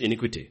sin, it's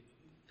iniquity.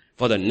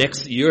 For the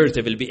next years,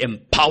 they will be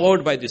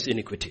empowered by this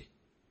iniquity.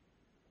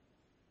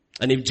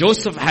 And if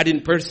Joseph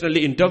hadn't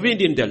personally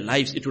intervened in their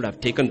lives, it would have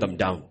taken them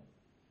down.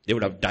 They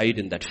would have died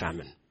in that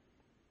famine.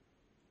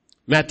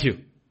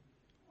 Matthew.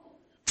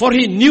 For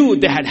he knew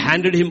they had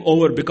handed him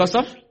over because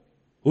of,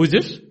 who is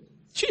this?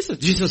 Jesus.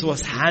 Jesus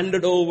was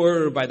handed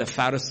over by the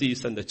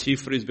Pharisees and the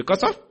chief priests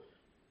because of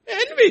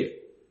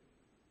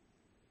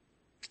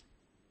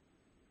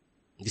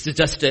This is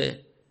just a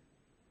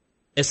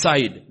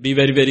aside. Be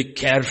very, very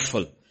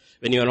careful.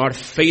 When you are not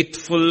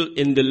faithful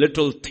in the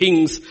little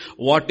things,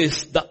 what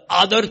is the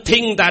other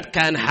thing that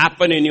can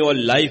happen in your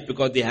life,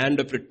 because the hand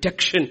of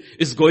protection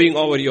is going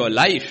over your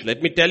life.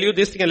 Let me tell you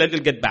this thing and let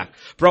it get back.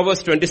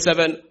 Proverbs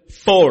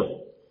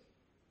 27:4.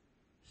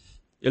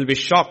 You'll be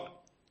shocked.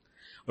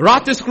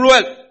 Wrath is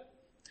cruel.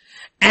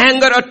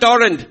 Anger a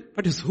torrent.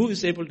 But who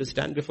is able to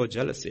stand before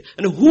jealousy?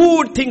 And who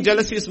would think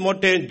jealousy is more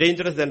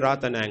dangerous than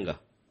wrath and anger?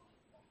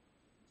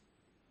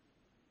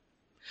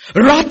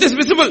 Wrath is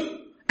visible.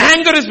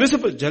 Anger is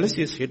visible.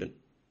 Jealousy is hidden.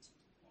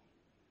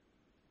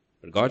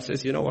 But God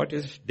says, you know what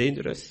is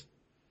dangerous?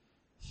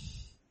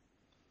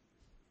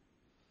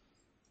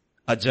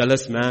 A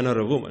jealous man or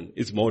a woman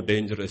is more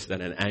dangerous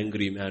than an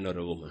angry man or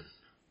a woman.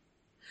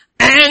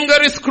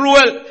 Anger is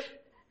cruel.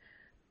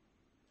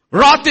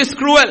 Wrath is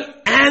cruel.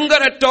 Anger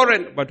a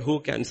torrent. But who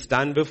can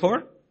stand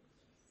before?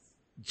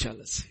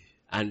 Jealousy.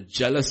 And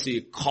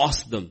jealousy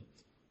caused them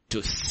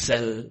to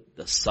sell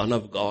the Son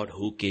of God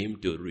who came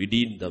to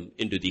redeem them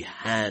into the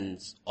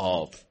hands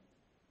of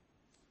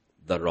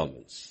the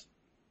Romans.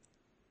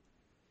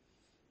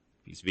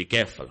 Please be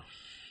careful.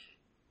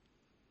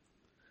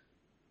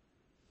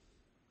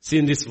 See,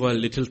 in this world,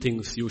 little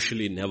things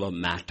usually never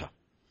matter.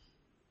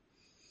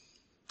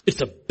 It's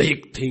the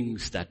big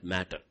things that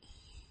matter.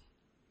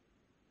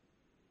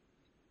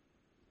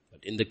 But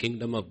in the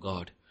kingdom of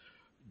God,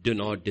 do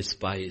not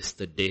despise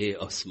the day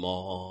of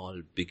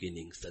small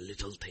beginnings, the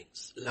little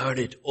things. Learn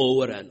it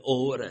over and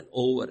over and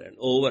over and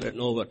over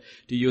and over.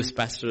 To use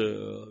Pastor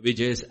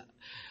Vijay's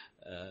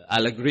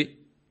allegory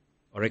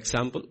or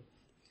example,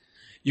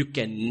 you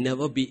can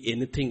never be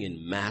anything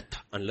in math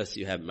unless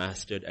you have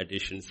mastered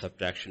addition,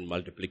 subtraction,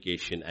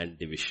 multiplication and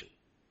division.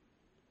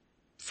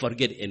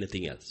 Forget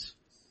anything else.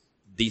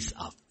 These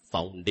are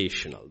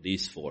foundational,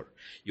 these four.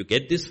 You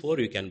get these four,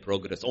 you can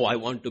progress. Oh, I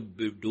want to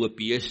do a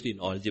PhD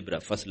in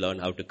algebra. First learn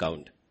how to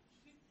count.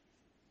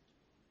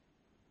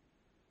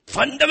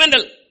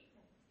 Fundamental.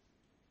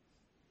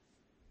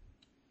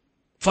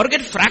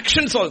 Forget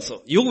fractions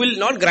also. You will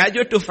not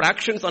graduate to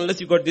fractions unless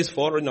you got these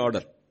four in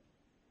order.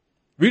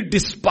 We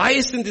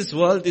despise in this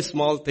world these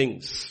small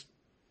things.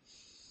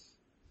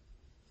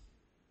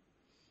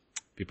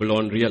 People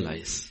don't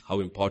realize how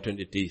important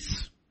it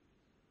is.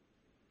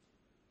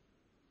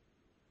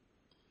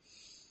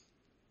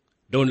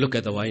 Don't look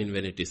at the wine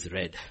when it is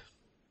red.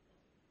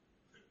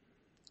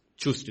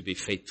 Choose to be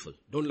faithful.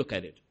 Don't look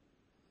at it.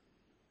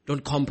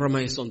 Don't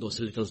compromise on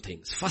those little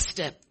things. First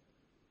step,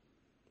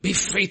 be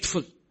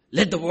faithful.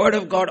 Let the word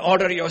of God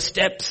order your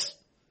steps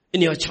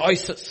in your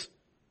choices.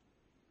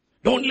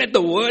 Don't let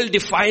the world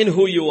define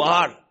who you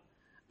are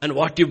and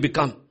what you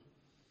become.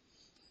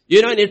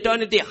 You know, in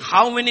eternity,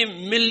 how many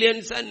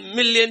millions and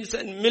millions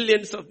and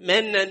millions of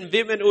men and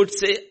women would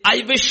say,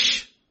 I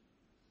wish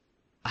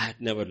I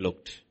had never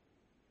looked.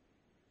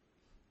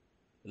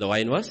 The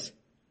wine was?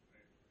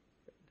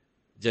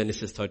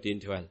 Genesis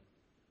 13:12.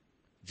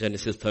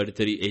 Genesis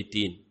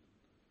 33:18.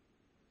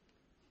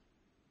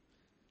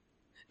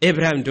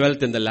 Abraham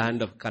dwelt in the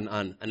land of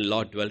Canaan, and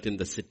Lot dwelt in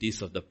the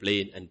cities of the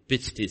plain and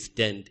pitched his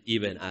tent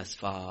even as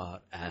far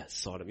as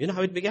Sodom. You know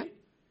how it began?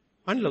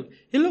 One look.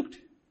 He looked.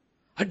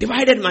 A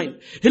divided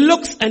mind. He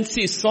looks and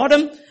sees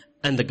Sodom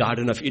and the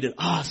Garden of Eden.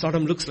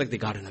 Sodom looks like the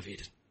Garden of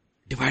Eden.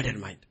 Divided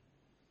mind.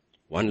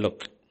 One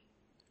look.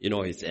 You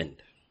know his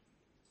end.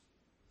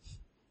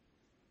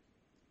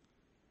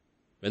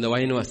 When the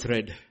wine was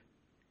red,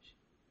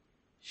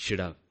 should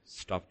have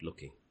stopped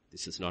looking.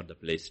 This is not the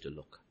place to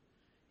look.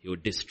 He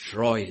would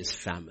destroy his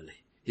family,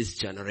 his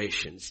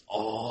generations,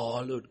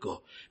 all would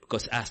go.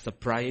 Because as the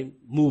prime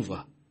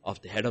mover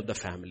of the head of the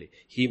family,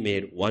 he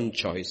made one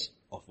choice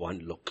of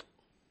one look.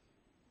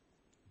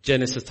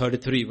 Genesis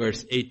 33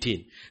 verse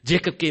 18.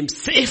 Jacob came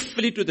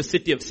safely to the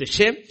city of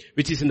Shechem,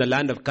 which is in the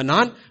land of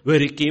Canaan, where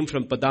he came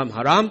from Padam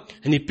Haram,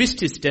 and he pitched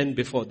his tent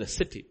before the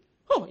city.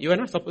 Oh, you are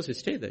not supposed to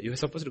stay there. You are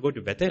supposed to go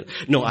to Bethel.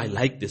 No, I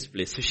like this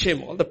place.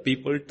 Shechem, all the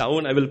people,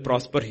 town, I will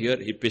prosper here.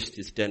 He pitched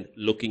his tent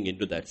looking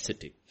into that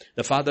city.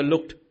 The father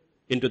looked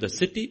into the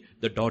city.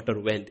 The daughter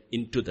went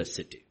into the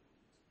city.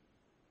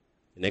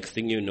 The next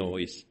thing you know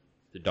is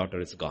the daughter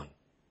is gone.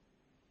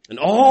 And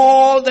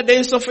all the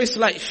days of his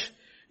life,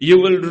 you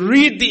will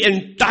read the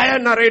entire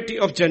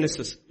narrative of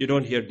Genesis. You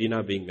don't hear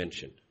Dinah being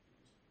mentioned.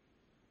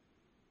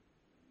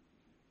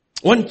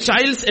 One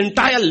child's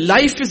entire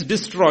life is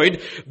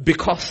destroyed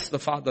because the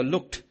father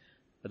looked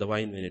at the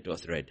wine when it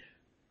was red.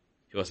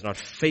 He was not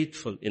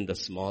faithful in the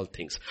small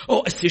things.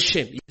 Oh, it's a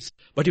shame. Yes.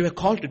 But you were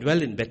called to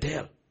dwell in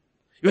Bethel.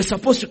 You are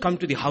supposed to come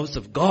to the house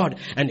of God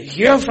and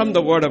hear from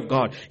the word of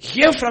God.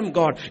 Hear from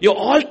God. Your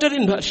altar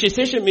in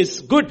Shechem is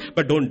good,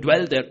 but don't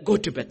dwell there. Go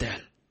to Bethel.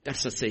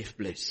 That's a safe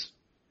place.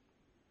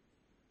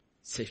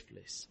 Safe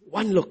place.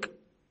 One look.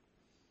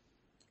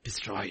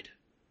 Destroyed.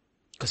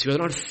 Because we are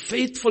not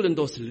faithful in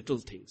those little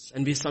things.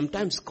 And we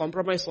sometimes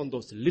compromise on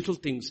those little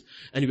things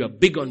and we are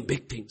big on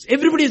big things.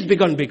 Everybody is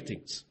big on big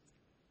things.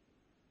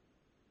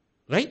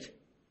 Right?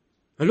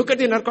 Now look at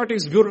the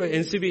Narcotics Bureau,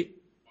 NCB.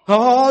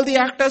 All the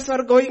actors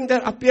are going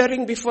there,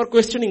 appearing before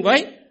questioning.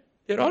 Why?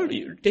 They're all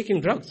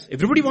taking drugs.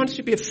 Everybody wants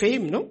to be a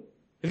fame, no?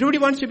 Everybody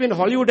wants to be in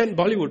Hollywood and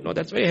Bollywood, no?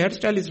 That's why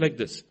hairstyle is like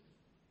this.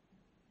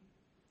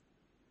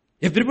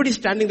 Everybody's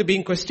standing there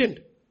being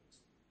questioned.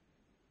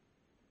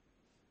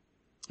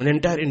 An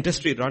entire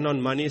industry run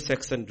on money,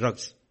 sex and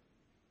drugs.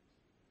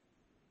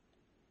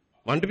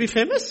 Want to be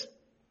famous?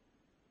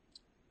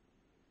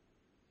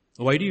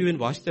 Why do you even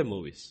watch their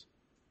movies?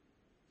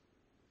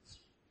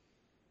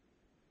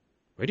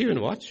 Why do you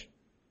even watch?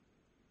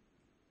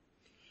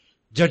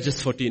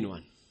 Judges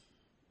 14:1.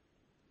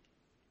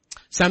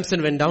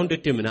 Samson went down to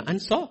Timnah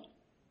and saw.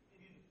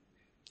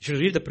 You should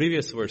read the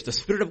previous verse. The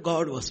Spirit of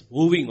God was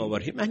moving over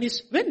him and he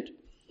went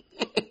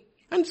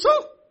and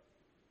saw.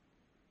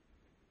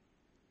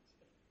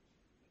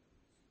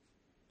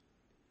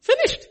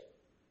 Finished.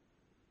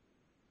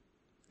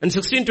 And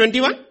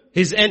 16:21,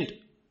 his end.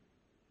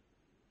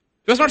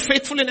 He was not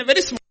faithful in a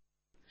very small.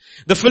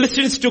 The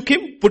Philistines took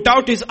him, put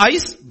out his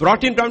eyes,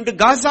 brought him down to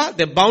Gaza,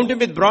 they bound him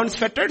with bronze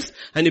fetters,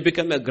 and he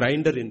became a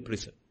grinder in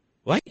prison.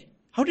 Why?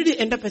 How did he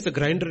end up as a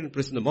grinder in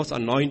prison? The most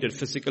anointed,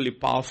 physically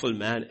powerful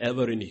man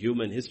ever in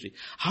human history.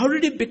 How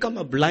did he become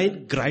a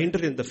blind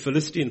grinder in the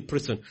Philistine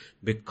prison?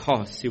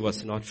 Because he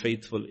was not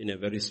faithful in a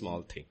very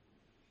small thing.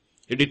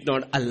 He did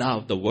not allow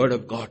the word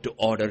of God to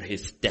order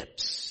his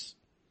steps.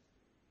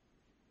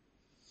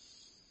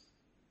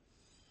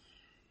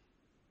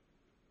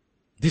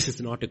 This is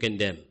not to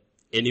condemn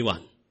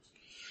anyone,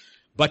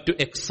 but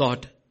to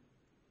exhort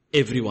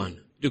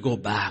everyone to go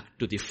back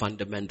to the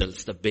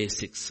fundamentals, the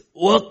basics.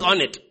 Work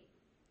on it.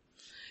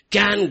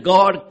 Can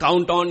God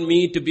count on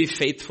me to be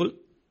faithful?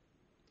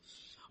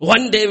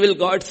 One day will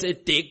God say,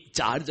 take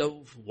charge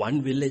of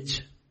one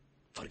village?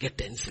 Forget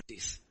 10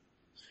 cities.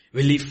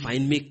 Will he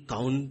find me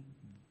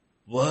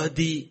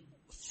worthy,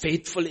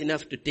 faithful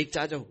enough to take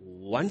charge of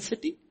one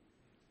city?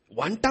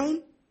 One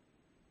town?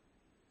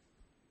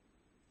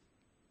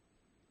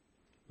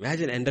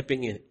 Imagine end up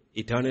in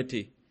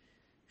eternity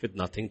with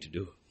nothing to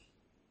do.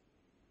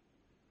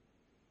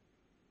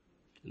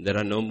 There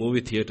are no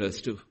movie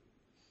theaters too.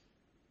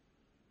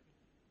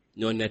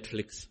 No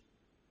Netflix.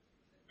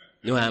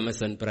 No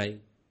Amazon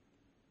Prime.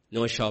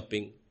 No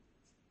shopping.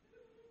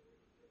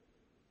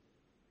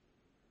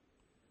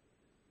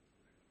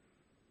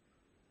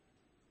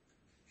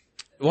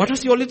 What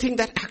is the only thing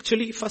that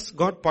actually first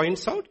God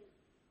points out?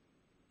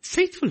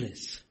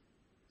 Faithfulness.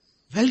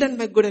 Well done,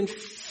 my good and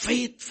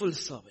faithful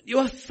servant. You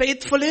are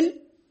faithful in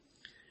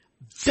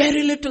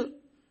very little.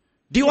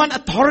 Do you want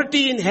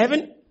authority in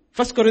heaven?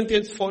 1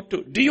 Corinthians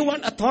 4:2. Do you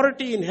want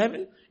authority in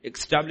heaven?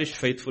 Establish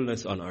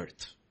faithfulness on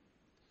earth.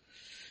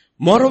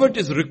 Moreover, it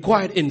is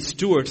required in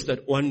stewards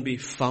that one be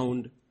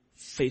found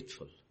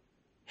faithful.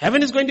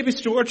 Heaven is going to be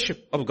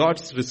stewardship of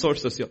God's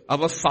resources here.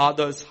 Our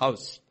Father's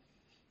house.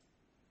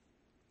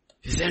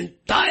 His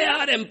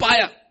entire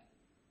empire.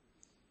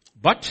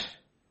 But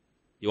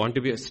you want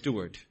to be a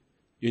steward,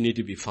 you need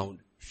to be found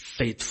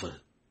faithful.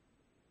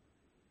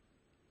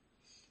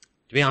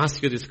 Let me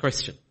ask you this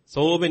question.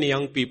 So many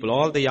young people,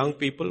 all the young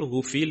people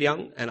who feel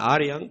young and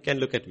are young can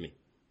look at me.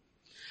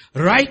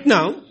 Right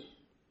now,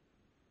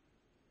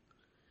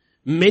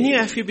 many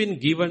of you been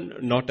given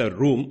not a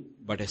room,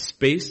 but a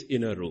space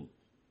in a room.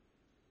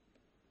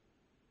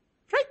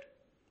 Right?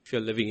 If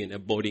you're living in a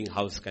boarding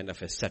house kind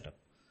of a setup.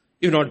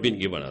 You've not been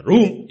given a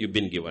room, you've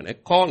been given a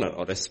corner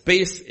or a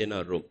space in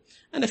a room.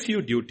 And a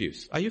few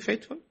duties. Are you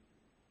faithful?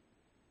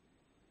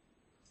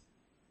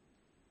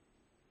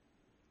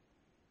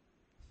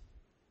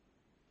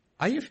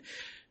 Are you?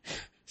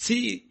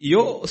 See,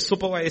 your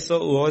supervisor,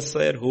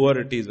 overseer,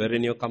 whoever it is, where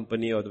in your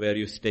company or where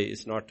you stay,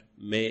 is not,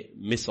 may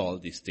miss all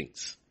these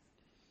things.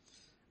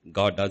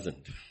 God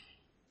doesn't.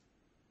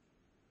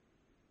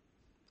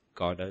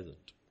 God doesn't.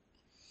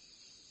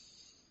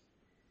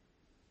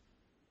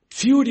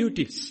 Few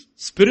duties,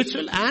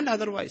 spiritual and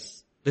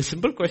otherwise. The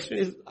simple question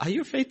is, are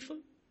you faithful?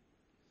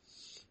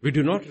 We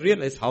do not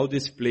realize how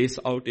this plays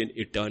out in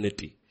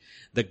eternity.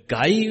 The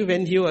guy,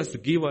 when he was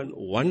given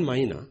one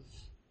mina,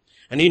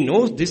 and he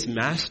knows this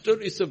master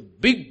is a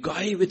big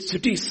guy with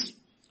cities.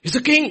 He's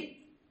a king.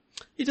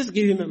 He just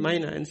gave him a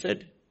mina and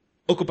said,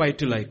 occupy it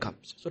till I come.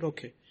 So I said,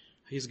 okay.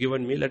 He's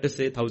given me, let us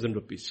say, 1,000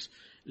 rupees.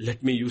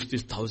 Let me use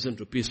this 1,000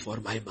 rupees for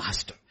my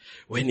master.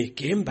 When he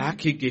came back,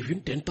 he gave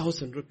him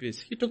 10,000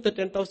 rupees. He took the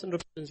 10,000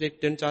 rupees and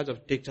said,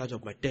 take charge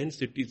of my 10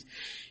 cities.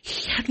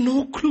 He had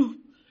no clue.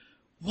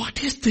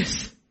 What is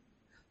this?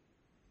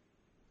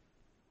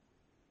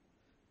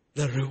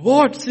 The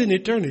rewards in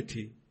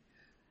eternity.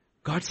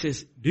 God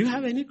says, do you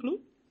have any clue?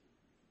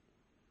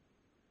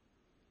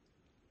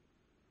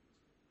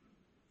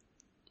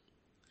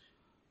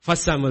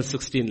 First Samuel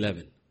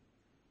 16:11.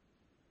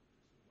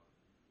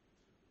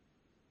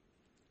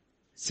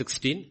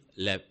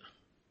 16:11.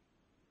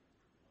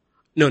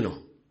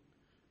 No.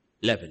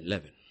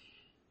 11.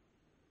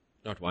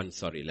 Not 1,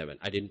 sorry, 11.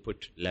 I didn't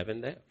put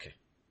 11 there. Okay.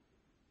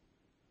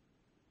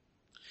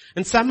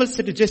 And Samuel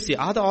said to Jesse,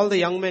 are all the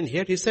young men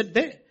here? He said,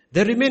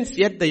 there remains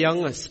yet the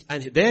youngest.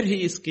 And there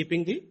he is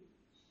keeping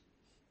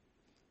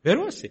where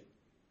was he?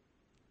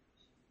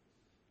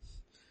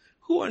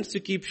 Who wants to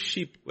keep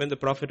sheep when the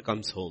prophet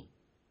comes home?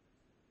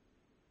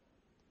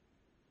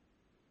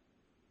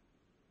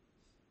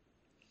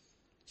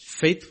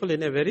 Faithful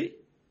in a very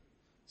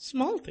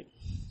small thing.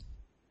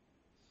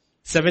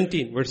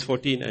 17, verse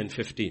 14 and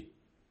 15.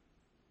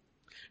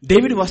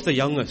 David was the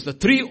youngest. The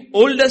three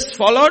oldest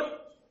followed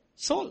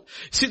Saul.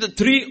 See, the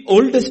three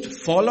oldest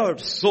followed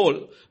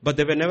Saul, but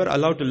they were never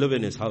allowed to live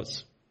in his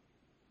house.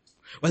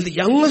 Well, the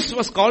youngest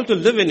was called to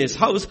live in his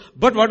house,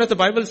 but what does the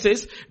Bible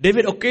says?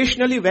 David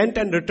occasionally went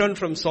and returned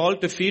from Saul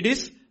to feed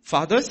his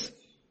fathers.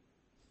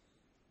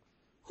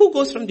 Who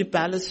goes from the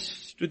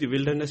palace to the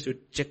wilderness to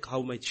check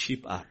how my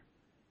sheep are?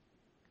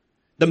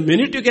 The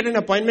minute you get an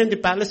appointment in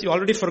the palace, you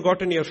already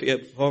forgotten your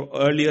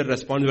earlier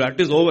responsibility.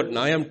 That is over.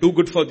 Now I am too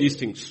good for these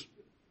things.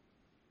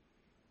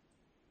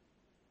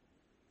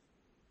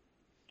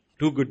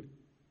 Too good.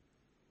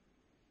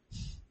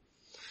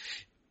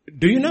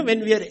 Do you know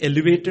when we are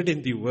elevated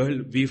in the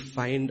world, we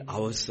find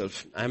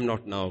ourselves, I am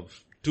not now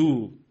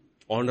too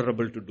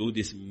honorable to do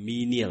these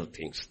menial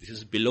things. This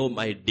is below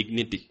my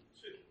dignity.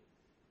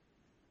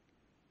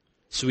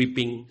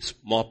 Sweeping,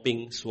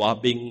 mopping,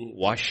 swabbing,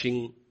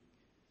 washing.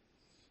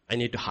 I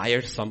need to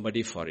hire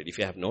somebody for it. If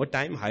you have no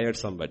time, hire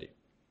somebody.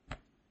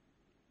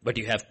 But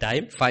you have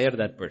time, fire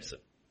that person.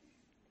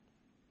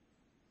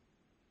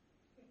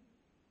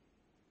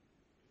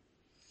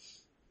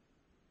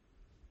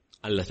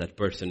 Unless that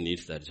person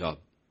needs that job.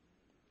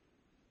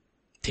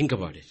 Think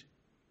about it.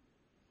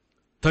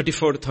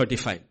 34 to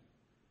 35.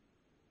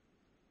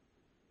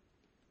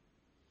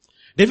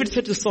 David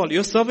said to Saul,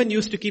 your servant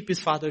used to keep his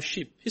father's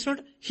sheep. He's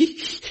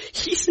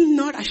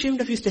not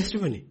ashamed of his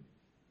testimony.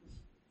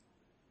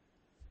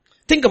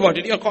 Think about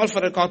it. You're called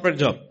for a corporate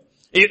job.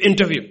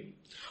 Interview.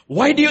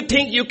 Why do you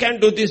think you can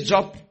do this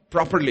job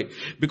properly?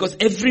 Because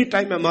every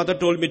time my mother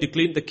told me to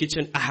clean the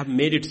kitchen, I have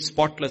made it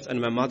spotless,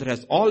 and my mother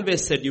has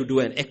always said you do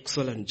an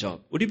excellent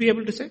job. Would you be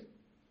able to say?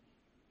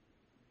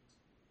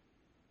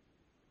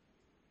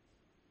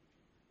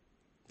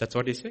 That's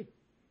what he's saying.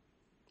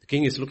 The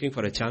king is looking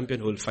for a champion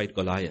who will fight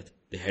Goliath,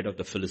 the head of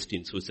the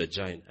Philistines, who is a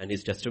giant. And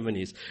his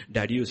testimony is,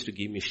 Daddy used to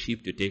give me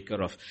sheep to take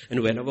care of.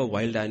 And whenever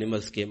wild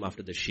animals came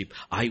after the sheep,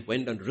 I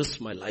went and risked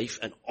my life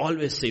and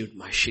always saved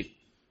my sheep.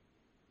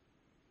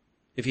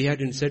 If he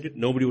hadn't said it,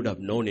 nobody would have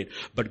known it.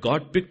 But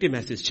God picked him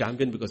as his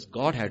champion because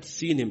God had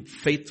seen him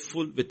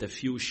faithful with a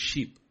few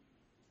sheep.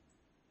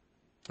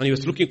 And he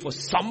was looking for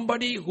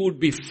somebody who would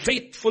be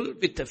faithful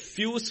with a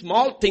few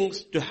small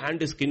things to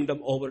hand his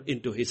kingdom over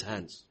into his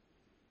hands.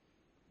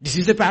 This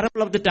is the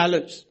parable of the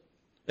talents.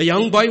 A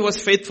young boy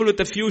was faithful with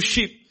a few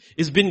sheep.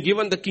 He's been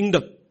given the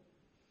kingdom.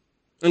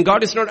 And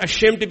God is not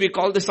ashamed to be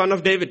called the son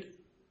of David.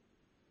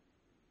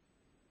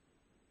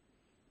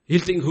 He'll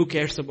think, who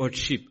cares about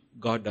sheep?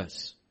 God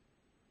does.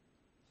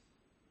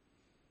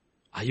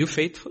 Are you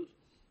faithful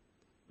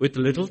with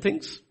little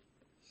things?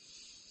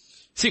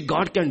 See,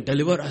 God can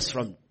deliver us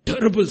from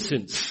terrible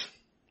sins.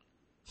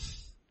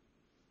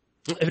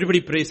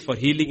 Everybody prays for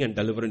healing and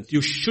deliverance.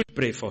 You should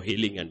pray for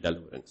healing and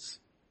deliverance.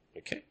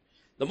 Okay?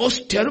 The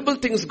most terrible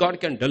things God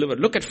can deliver.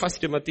 Look at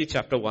 1 Timothy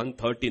chapter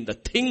 1:13. The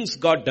things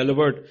God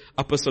delivered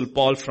Apostle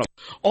Paul from.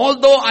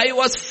 Although I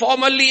was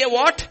formerly a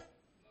what?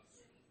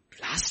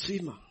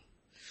 Blasphemer.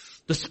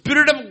 The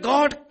Spirit of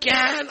God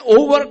can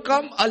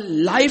overcome a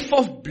life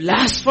of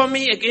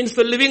blasphemy against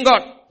the living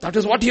God. That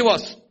is what he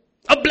was.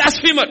 A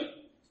blasphemer.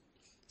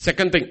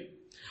 Second thing.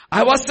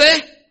 I was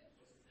a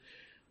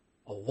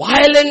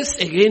violence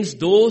against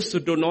those who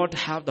do not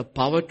have the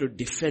power to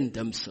defend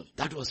themselves.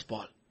 That was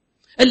Paul.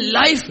 A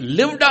life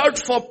lived out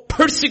for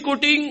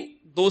persecuting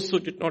those who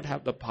did not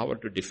have the power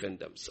to defend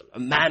themselves. A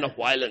man of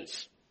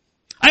violence.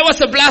 I was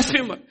a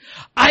blasphemer.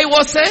 And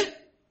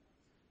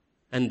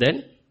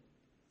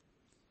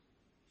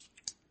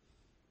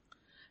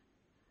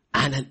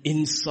an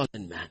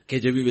insolent man.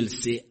 KJV will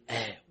say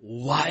a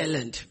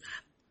violent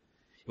man.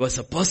 He was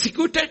a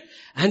persecuted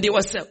and he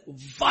was a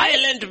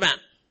violent man.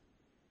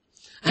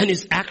 And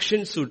his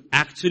actions would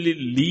actually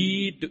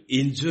lead to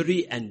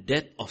injury and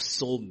death of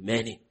so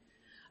many.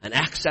 And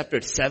Acts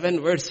chapter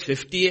 7 verse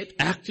 58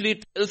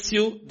 actually tells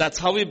you that's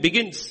how he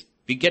begins.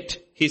 We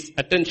get his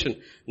attention.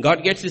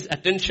 God gets his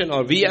attention,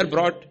 or we are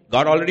brought,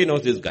 God already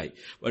knows this guy,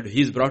 but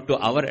he's brought to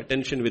our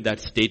attention with that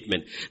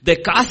statement. They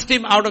cast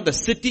him out of the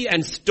city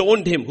and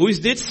stoned him. Who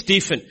is this?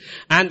 Stephen.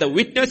 And the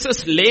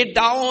witnesses laid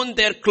down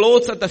their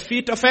clothes at the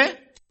feet of a?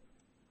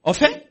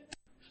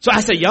 So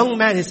as a young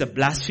man, he's a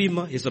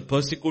blasphemer, he's a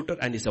persecutor,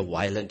 and he's a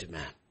violent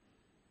man.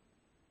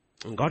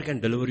 And God can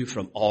deliver you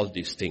from all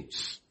these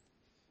things.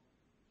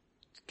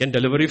 Can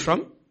deliver you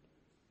from?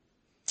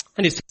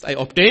 And he says, I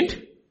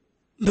obtained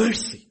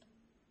mercy.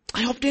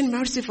 I obtained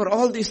mercy for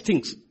all these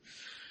things.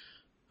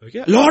 Okay.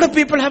 A lot of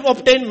people have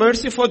obtained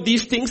mercy for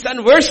these things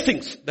and worse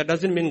things. That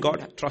doesn't mean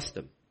God trusts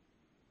them.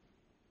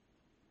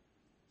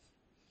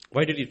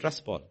 Why did he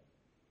trust Paul?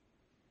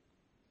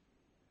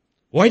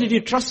 Why did he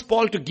trust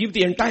Paul to give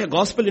the entire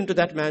gospel into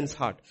that man's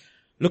heart?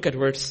 Look at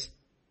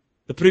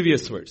the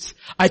previous verse.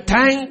 I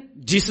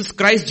thank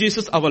Christ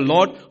Jesus our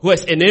Lord, who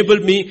has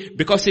enabled me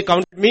because he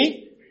counted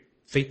me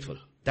faithful.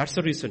 That's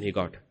the reason he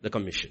got the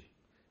commission.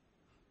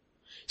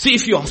 See,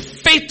 if you are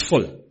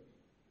faithful,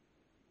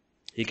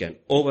 He can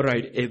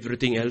override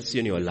everything else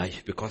in your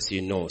life because he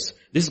knows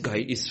this guy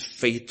is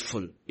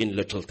faithful in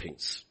little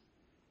things.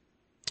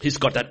 He's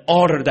got that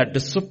order, that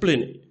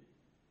discipline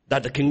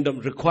that the kingdom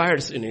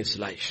requires in his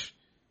life.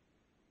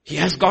 He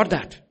has got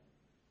that.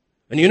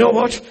 And you know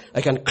what?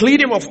 I can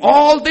clean him of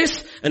all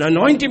this and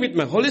anoint him with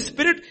my Holy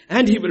Spirit,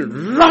 and he will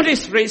run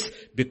his race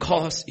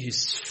because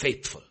he's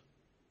faithful.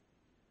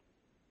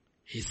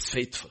 He's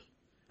faithful.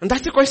 And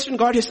that's the question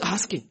God is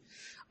asking.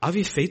 Are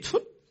we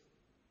faithful?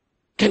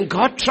 Can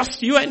God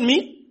trust you and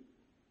me?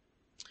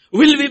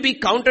 Will we be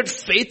counted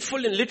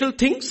faithful in little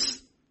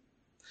things?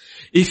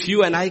 If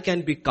you and I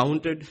can be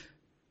counted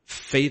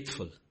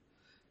faithful,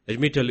 let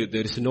me tell you,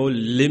 there is no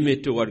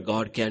limit to what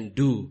God can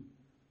do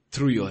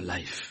through your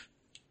life.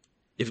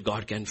 If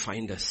God can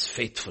find us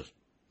faithful,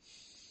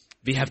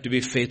 we have to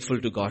be faithful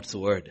to God's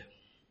word.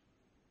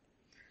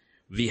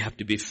 We have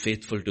to be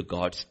faithful to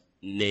God's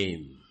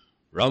name.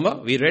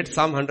 Remember, we read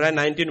Psalm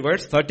 119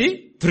 verse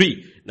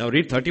 33. Now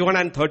read 31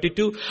 and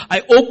 32.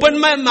 I opened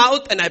my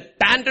mouth and I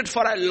panted,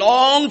 for I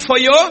longed for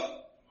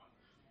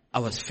I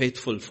was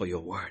faithful for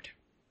your word,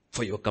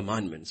 for your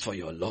commandments, for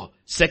your law.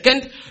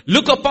 Second,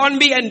 look upon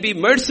me and be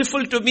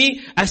merciful to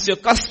me as your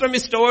custom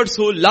is towards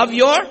who love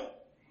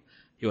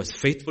He was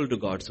faithful to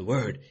God's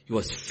word. He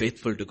was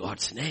faithful to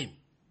God's name.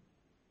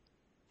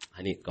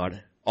 And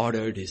God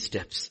ordered his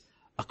steps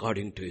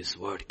according to his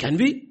word. Can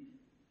we?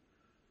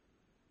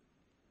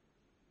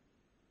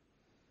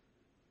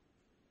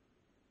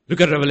 Look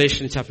at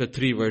Revelation chapter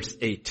 3 verse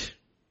 8.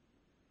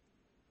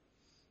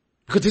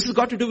 Because this has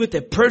got to do with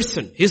a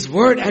person, his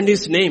word and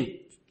his name.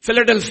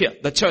 Philadelphia,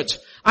 the church.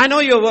 I know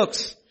your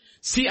works.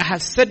 See, I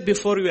have set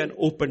before you an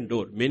open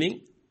door,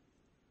 meaning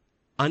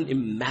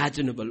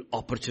unimaginable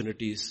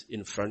opportunities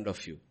in front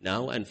of you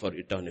now and for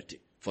eternity,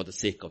 for the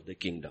sake of the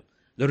kingdom.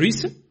 The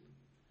reason?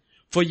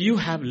 For you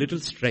have little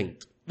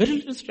strength. Very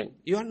little strength.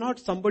 You are not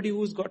somebody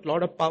who's got a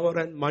lot of power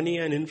and money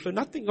and influence.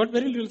 Nothing. Got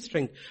very little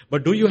strength.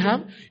 But do you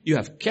have? You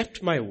have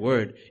kept my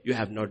word. You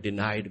have not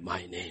denied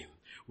my name.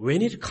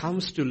 When it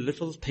comes to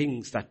little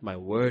things that my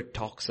word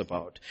talks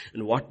about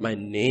and what my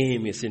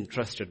name is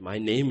interested, my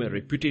name and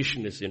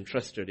reputation is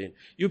interested in,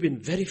 you've been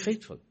very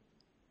faithful.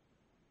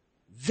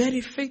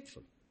 Very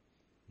faithful.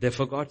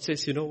 Therefore God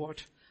says, you know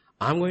what?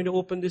 I'm going to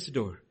open this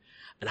door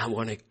and I'm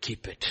going to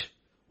keep it.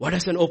 What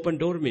does an open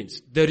door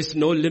means? There is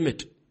no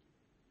limit.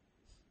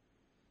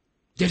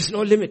 There is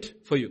no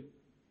limit for you.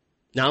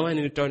 Now and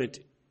in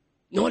eternity.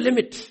 No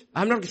limit.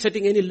 I'm not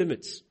setting any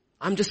limits.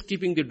 I'm just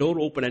keeping the door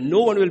open and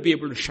no one will be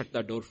able to shut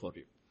that door for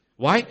you.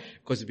 Why?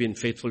 Because you've been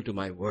faithful to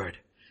my word.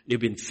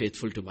 You've been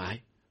faithful to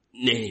my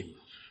name.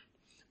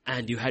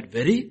 And you had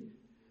very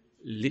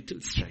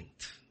little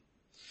strength.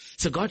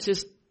 So God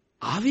says,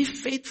 are we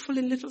faithful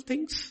in little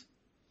things?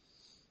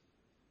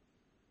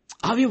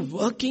 Are we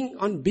working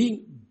on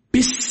being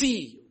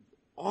busy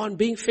on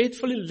being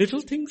faithful in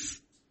little things?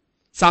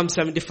 Psalm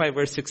 75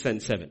 verse 6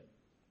 and 7.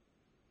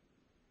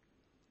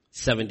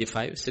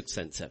 75, 6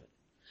 and 7.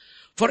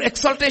 For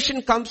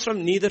exaltation comes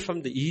from neither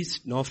from the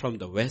east, nor from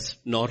the west,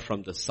 nor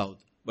from the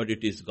south, but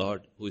it is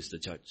God who is the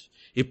judge.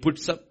 He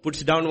puts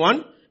down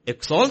one,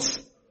 exalts.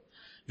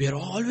 We are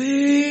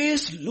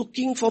always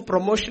looking for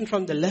promotion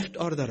from the left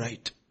or the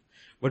right.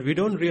 But we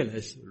don't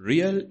realize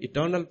real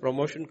eternal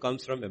promotion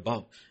comes from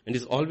above and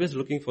is always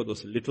looking for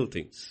those little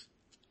things.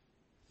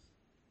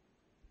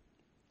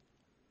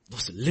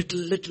 Those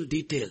little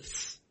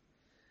details.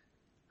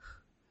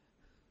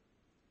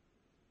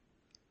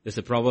 There's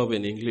a proverb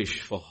in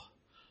English for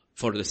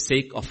the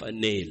sake of a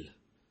nail,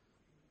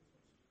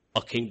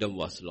 a kingdom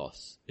was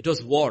lost. It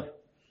was war.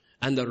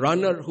 And the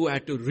runner who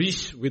had to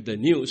reach with the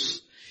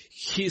news,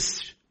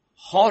 his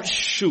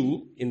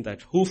horseshoe, in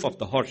that hoof of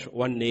the horse,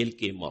 one nail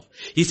came off.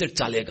 He said,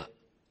 chalega.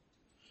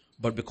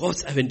 But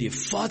because I went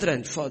further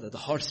and further, the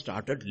horse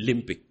started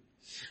limping.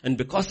 And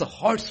because the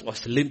horse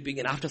was limping,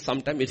 and after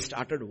some time it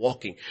started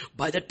walking.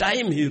 By the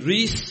time he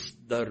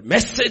reached the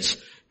message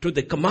to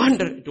the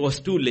commander, it was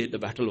too late. The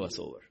battle was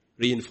over.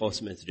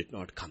 Reinforcements did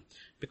not come.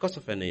 Because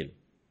of a nail.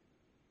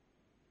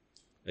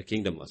 The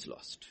kingdom was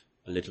lost.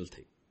 A little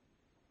thing.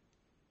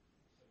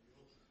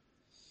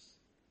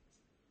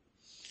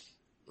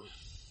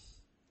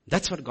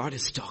 That's what God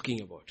is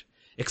talking about.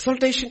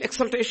 Exaltation,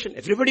 exaltation.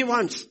 Everybody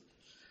wants.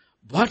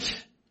 But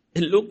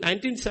in Luke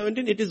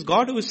 19:17, it is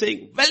God who is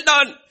saying, well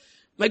done,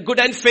 my good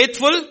and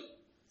faithful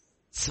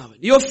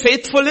servant. You are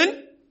faithful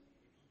in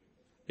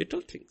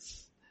little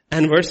things.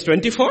 And verse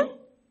 24.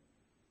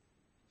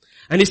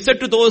 And he said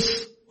to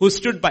those who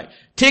stood by,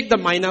 take the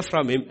mina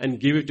from him and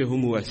give it to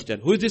whom who has 10.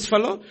 Who is this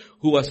fellow?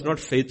 Who was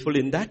not faithful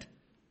in that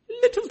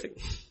little thing.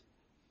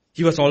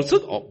 He was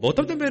also, both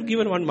of them were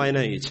given one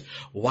mina each.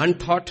 One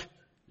thought,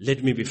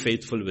 let me be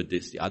faithful with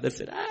this. The other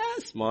said,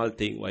 small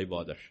thing, why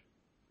bother?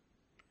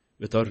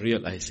 Without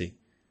realizing,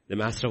 the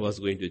master was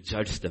going to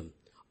judge them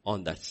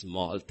on that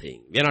small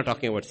thing. We are not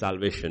talking about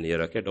salvation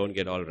here, okay? Don't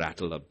get all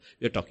rattled up.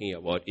 We are talking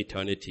about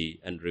eternity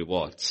and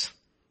rewards.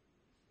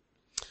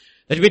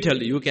 Let me tell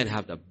you, you can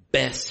have the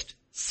best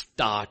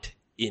start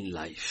in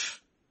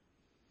life.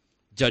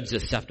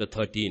 Judges chapter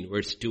 13,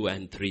 verse 2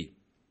 and 3.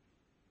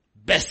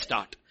 Best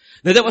start.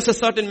 Now there was a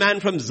certain man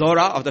from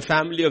Zorah of the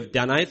family of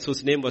Danites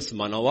whose name was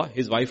Manoah.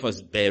 His wife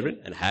was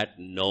barren and had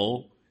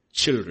no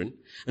children.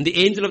 And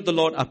the angel of the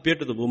Lord appeared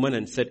to the woman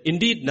and said,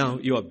 indeed now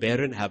you are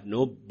barren, have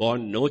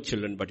born no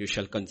children, but you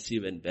shall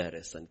conceive and bear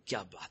a son. Kya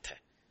baat hai?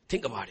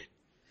 Think about it.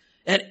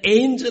 An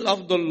angel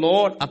of the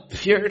Lord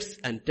appears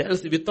and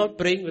tells you without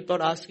praying,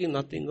 without asking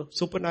nothing,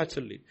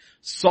 supernaturally.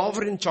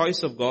 Sovereign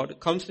choice of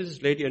God comes to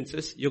this lady and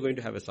says, you're going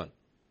to have a son.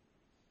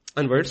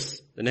 And verse,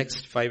 the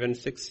next 5 and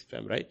 6, if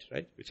I'm right,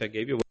 which I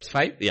gave you, verse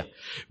 5, yeah.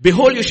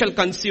 Behold, you shall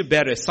conceive,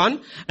 bear a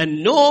son,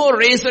 and no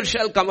razor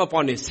shall come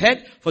upon his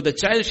head, for the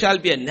child shall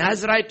be a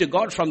Nazarite to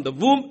God from the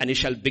womb, and he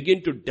shall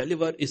begin to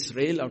deliver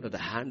Israel out of the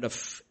hand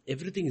of,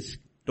 everything is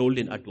told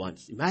in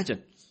advance.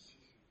 Imagine.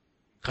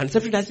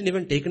 Concept hasn't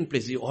even taken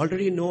place. You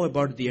already know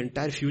about the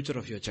entire future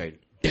of your child,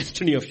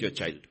 destiny of your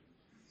child.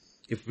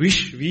 If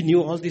we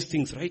knew all these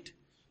things, right?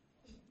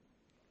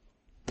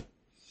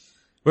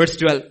 Verse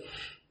 12.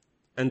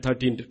 And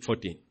 13 to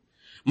 14.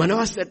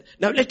 Manoah said,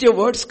 now let your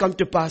words come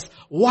to pass.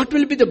 What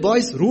will be the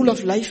boy's rule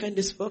of life and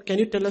his work? Can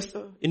you tell us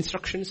the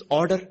instructions,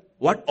 order?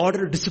 What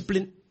order,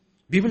 discipline?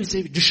 We will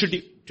say,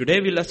 today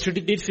should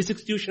he need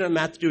physics tuition or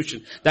math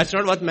tuition? That's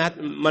not what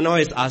Manoah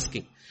is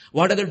asking.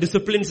 What are the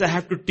disciplines I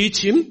have to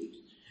teach him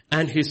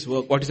and his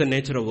work? What is the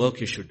nature of work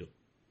he should do?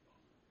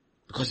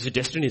 Because the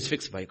destiny is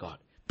fixed by God.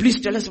 Please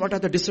tell us what are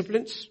the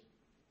disciplines?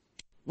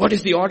 What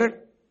is the order?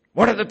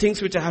 What are the things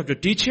which I have to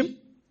teach him?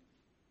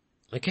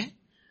 Okay?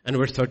 And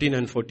verse 13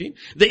 and 14.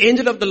 The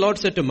angel of the Lord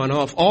said to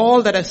Manoah, of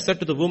all that I said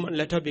to the woman,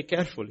 let her be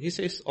careful. He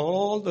says,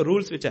 all the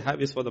rules which I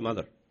have is for the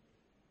mother.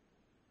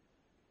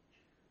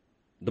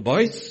 The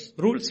boy's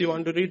rules, you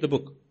want to read the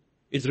book.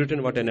 It's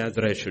written what a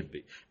Nazarite should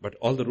be. But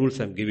all the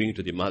rules I'm giving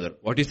to the mother.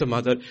 What is the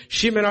mother?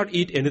 She may not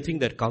eat anything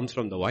that comes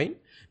from the wine,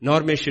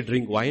 nor may she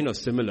drink wine or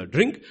similar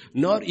drink,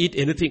 nor eat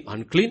anything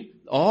unclean.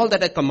 All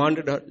that I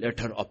commanded her, let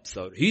her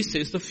observe. He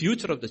says the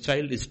future of the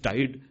child is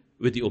tied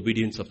with the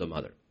obedience of the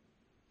mother.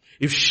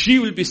 If she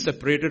will be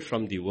separated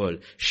from the world,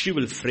 she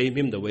will frame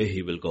him the way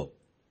he will go.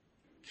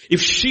 If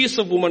she is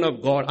a woman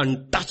of God,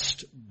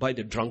 untouched by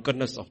the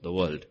drunkenness of the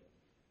world,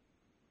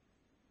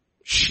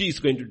 she is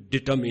going to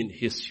determine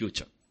his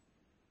future.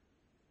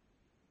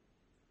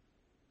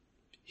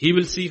 He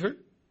will see her.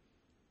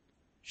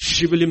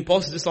 She will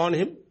impose this on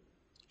him.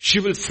 She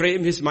will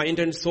frame his mind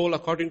and soul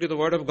according to the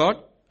word of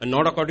God and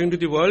not according to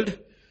the world.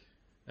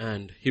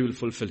 And he will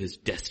fulfill his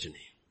destiny.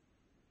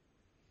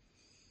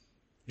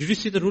 Did you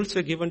see the rules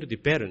were given to the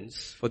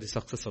parents for the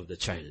success of the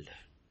child?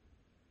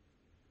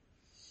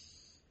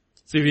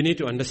 See, we need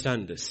to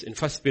understand this. In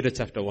 1 Peter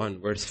chapter 1,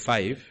 verse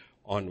 5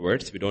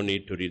 onwards, we don't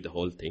need to read the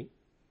whole thing.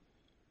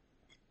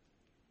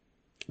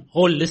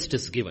 Whole list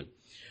is given.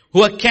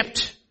 Who are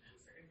kept,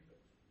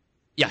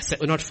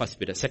 not 1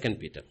 Peter, 2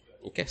 Peter.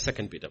 Okay, 2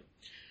 Peter.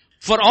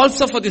 For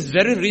also for this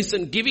very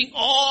reason, giving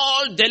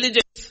all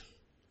diligence,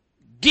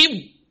 give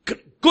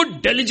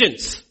good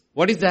diligence.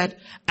 What is that?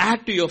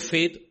 Add to your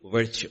faith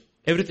virtue.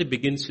 Everything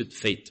begins with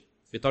faith.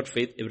 Without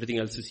faith, everything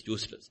else is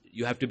useless.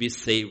 You have to be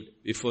saved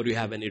before you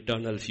have an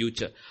eternal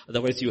future.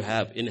 Otherwise you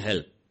have in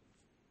hell.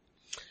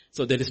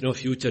 So there is no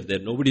future there.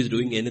 Nobody is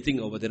doing anything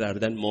over there other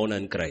than moan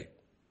and cry.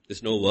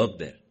 There's no work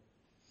there.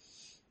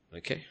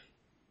 Okay?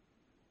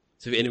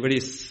 So if anybody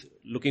is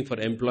looking for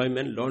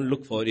employment, don't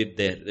look for it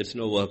there. There's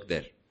no work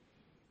there.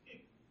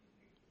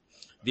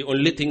 The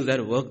only things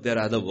that work there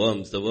are the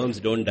worms. The worms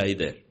don't die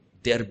there.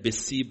 They are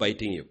busy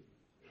biting you.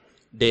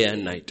 Day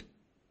and night.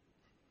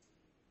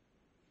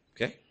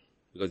 Okay?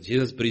 Because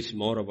Jesus preached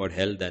more about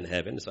hell than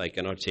heaven, so I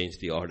cannot change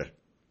the order.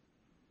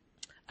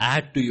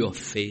 Add to your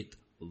faith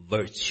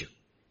virtue.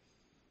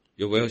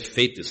 Your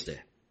faith is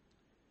there.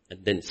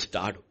 And then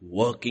start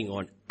working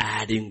on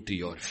adding to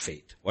your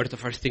faith. What is the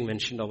first thing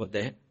mentioned over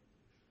there?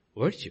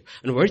 Virtue.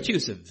 And virtue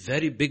is a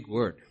very big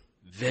word.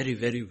 Very,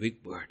 very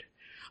big word.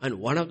 And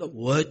one of the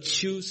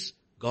virtues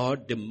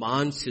God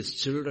demands His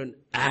children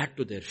add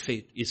to their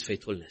faith is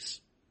faithfulness.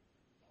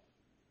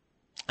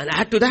 And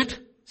add to that,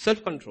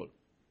 self-control.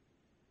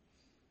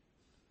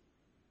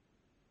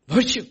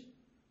 Virtue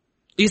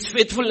is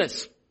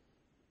faithfulness.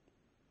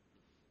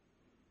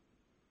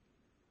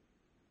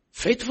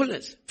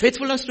 Faithfulness.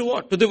 Faithfulness to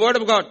what? To the Word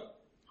of God.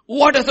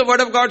 What does the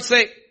Word of God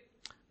say?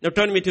 Now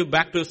turn me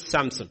back to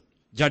Samson.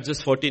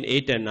 Judges 14,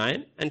 8 and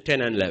 9 and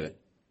 10 and 11.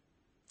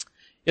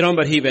 You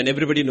remember when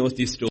everybody knows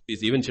these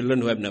stories, even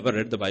children who have never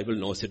read the Bible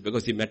knows it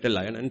because he met a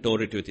lion and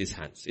tore it with his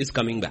hands. He's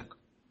coming back.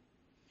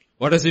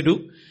 What does he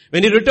do?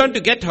 When he returned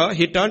to get her,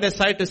 he turned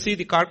aside to see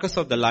the carcass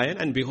of the lion,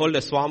 and behold,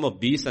 a swarm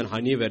of bees and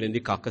honey were in the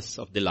carcass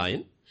of the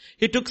lion.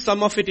 He took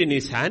some of it in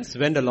his hands,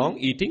 went along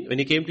eating. When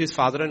he came to his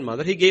father and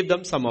mother, he gave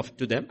them some of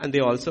to them, and they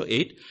also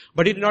ate.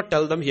 But he did not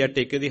tell them he had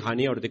taken the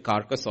honey out of the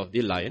carcass of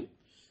the lion.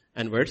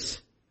 And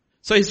words.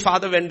 So his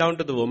father went down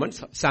to the woman.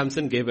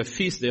 Samson gave a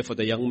feast there for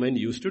the young men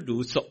used to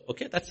do so.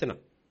 Okay, that's enough.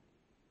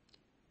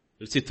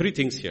 You'll see three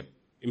things here.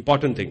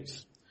 Important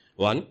things.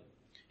 One,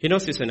 he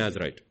knows he's a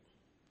Nazarite.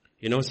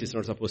 He knows he's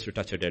not supposed to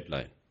touch a dead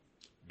lion,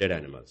 dead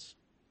animals.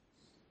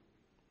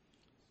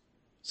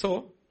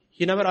 So,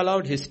 he never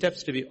allowed his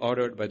steps to be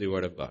ordered by the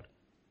Word of God.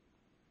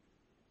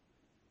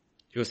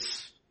 He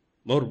was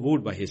more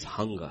moved by his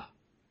hunger,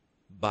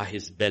 by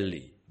his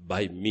belly,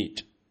 by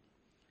meat.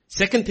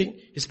 Second thing,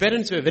 his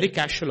parents were very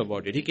casual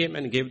about it. He came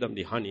and gave them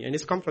the honey, and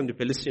it's come from the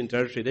Palestinian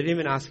territory. They didn't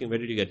even ask him, where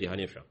did you get the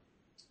honey from?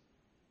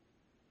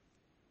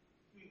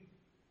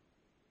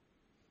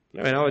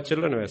 When our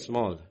children were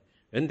small,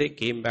 when they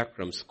came back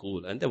from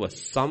school and there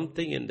was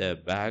something in their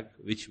bag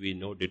which we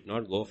know did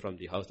not go from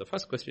the house, the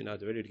first question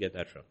was, where did you get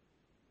that from?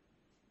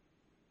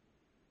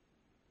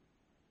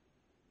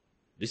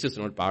 This is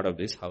not part of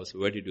this house.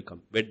 Where did you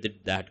come? Where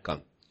did that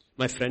come?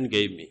 My friend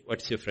gave me.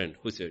 What's your friend?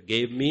 Who's your?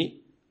 Gave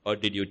me or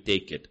did you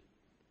take it?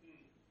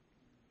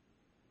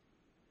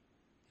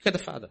 Look at the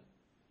father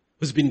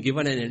who's been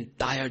given an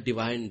entire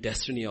divine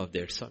destiny of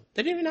their son.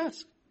 They didn't even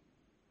ask.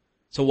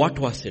 So what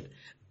was it?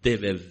 They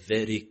were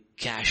very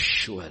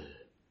casual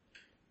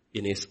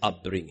in his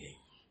upbringing.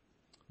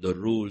 The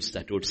rules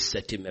that would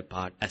set him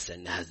apart as a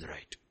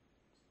Nazirite.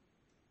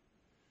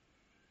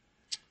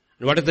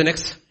 And what is the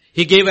next?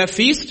 He gave a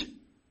feast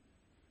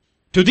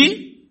to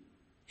the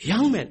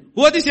young men.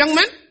 Who are these young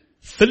men?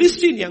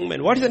 Philistine young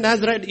men. What is a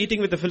Nazirite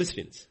eating with the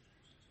Philistines?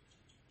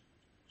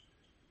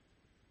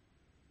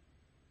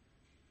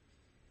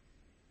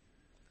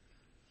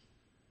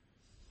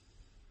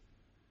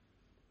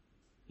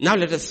 Now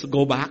let us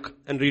go back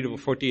and read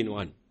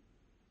 14:1.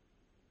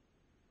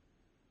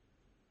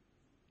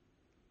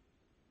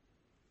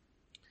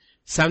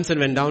 Samson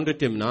went down to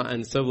Timnah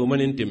and saw a woman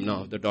in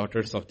Timnah of the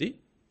daughters of the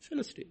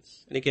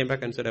Philistines. And he came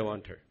back and said, I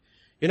want her.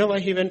 You know why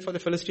he went for the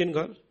Philistine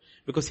girl?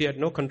 Because he had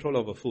no control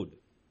over food.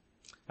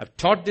 I've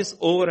taught this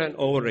over and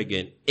over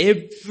again.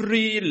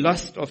 Every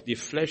lust of the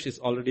flesh is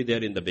already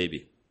there in the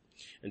baby.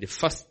 And the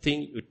first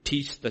thing you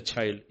teach the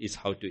child is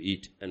how to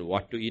eat and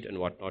what to eat and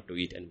what not to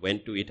eat and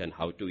when to eat and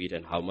how to eat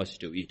and how much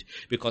to eat.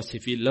 Because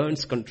if he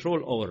learns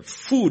control over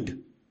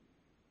food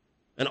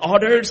and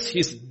orders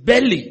his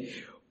belly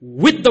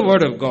with the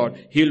word of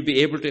God, he will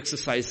be able to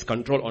exercise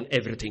control on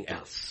everything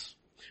else.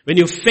 When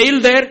you fail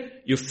there,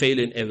 you fail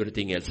in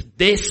everything else.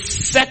 They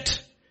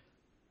set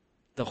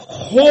the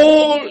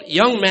whole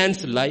young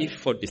man's life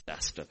for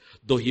disaster,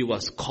 though he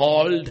was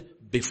called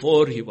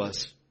before he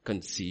was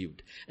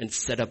conceived and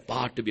set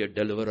apart to be a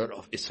deliverer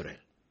of Israel.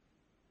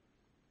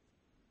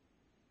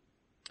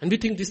 And we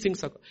think these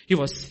things are,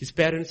 his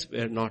parents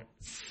were not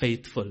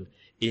faithful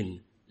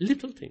in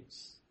little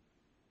things.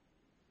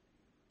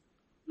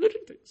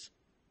 Little things.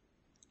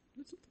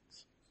 Little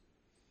things.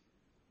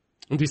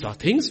 And these are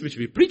things which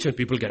we preach and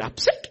people get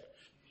upset.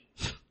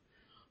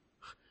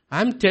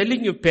 I'm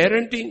telling you,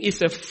 parenting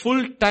is a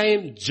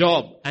full-time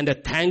job and a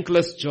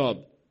thankless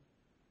job.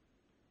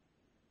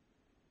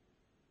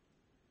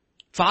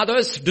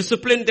 Fathers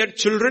discipline their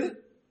children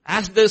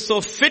as they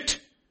so fit.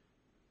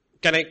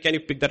 Can you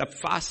pick that up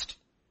fast?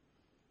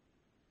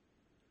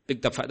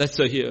 Pick that fast. That's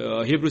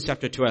Hebrews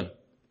chapter 12.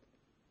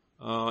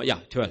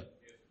 12.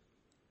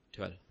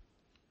 12.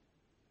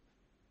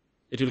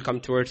 It will come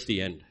towards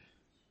the end.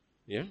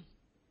 Yeah?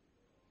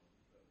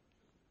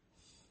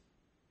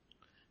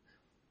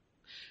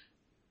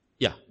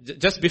 Yeah,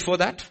 just before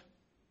that.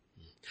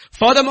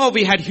 Furthermore,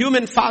 we had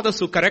human fathers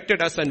who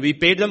corrected us and we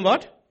paid them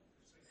what?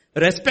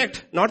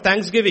 Respect, not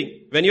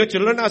thanksgiving. When your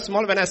children are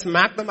small, when I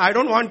smack them, I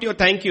don't want your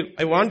thank you.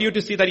 I want you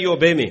to see that you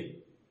obey me.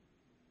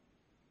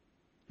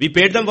 We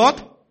paid them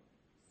what?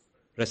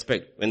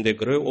 Respect. When they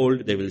grow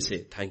old, they will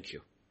say thank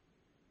you.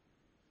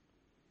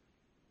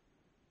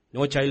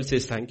 No child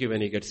says thank you when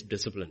he gets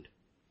disciplined.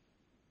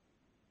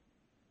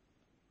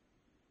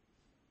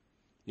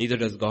 Neither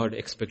does God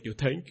expect you,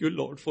 thank you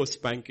Lord for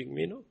spanking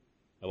me. No.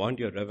 I want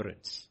your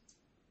reverence.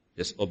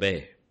 Just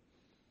obey.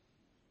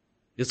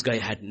 This guy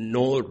had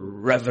no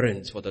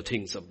reverence for the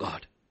things of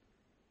God.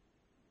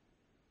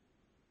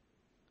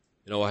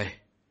 You know why?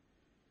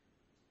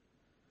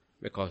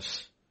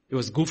 Because he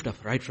was goofed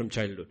up right from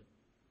childhood.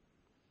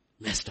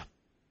 Messed up.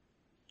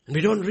 And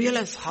we don't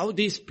realize how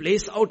this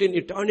plays out in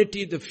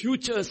eternity. The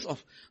futures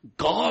of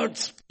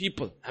God's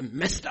people are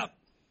messed up.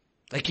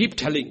 I keep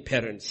telling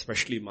parents,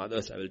 especially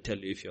mothers, I will tell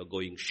you, if you're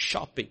going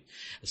shopping,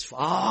 as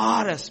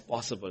far as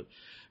possible,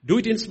 do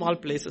it in small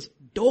places.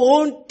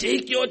 Don't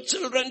take your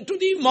children to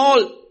the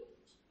mall.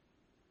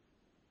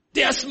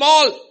 They are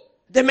small.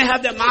 They may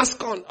have their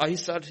mask on. I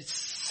start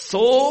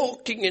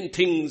soaking in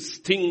things.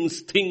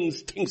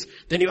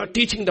 Then you are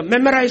teaching them,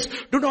 memorize,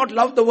 do not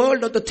love the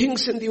world or the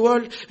things in the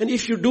world. And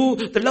if you do,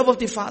 the love of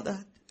the Father.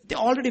 They're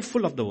already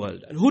full of the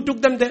world. And who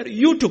took them there?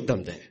 You took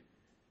them there.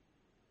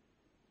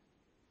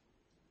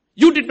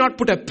 You did not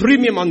put a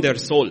premium on their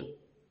soul.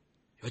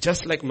 You're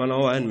just like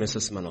Manoah and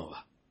Mrs.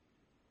 Manoah.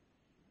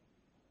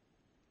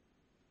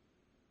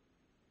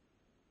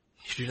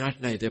 You do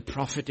not know their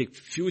prophetic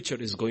future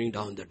is going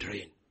down the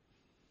drain.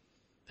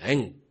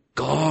 Thank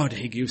God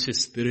He gives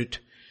His Spirit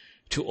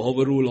to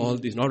overrule all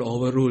these, not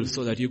overrule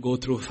so that you go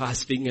through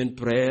fasting and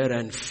prayer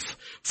and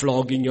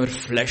flogging your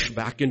flesh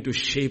back into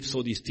shape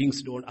so these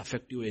things don't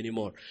affect you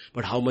anymore.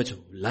 But how much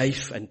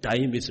life and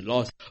time is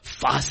lost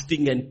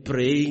fasting and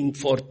praying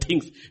for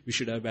things we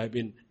should have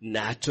been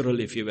natural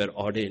if you were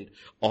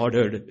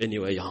ordered when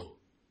you were young.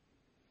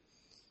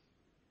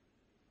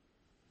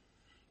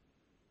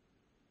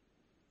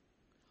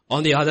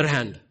 On the other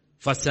hand,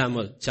 1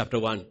 Samuel chapter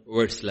 1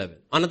 verse 11.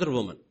 Another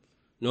woman.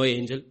 No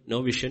angel,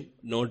 no vision,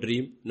 no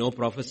dream, no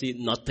prophecy,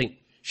 nothing.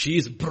 She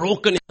is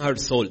broken in her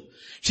soul.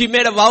 She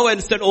made a vow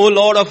and said, O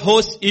Lord of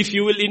hosts, if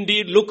you will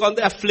indeed look on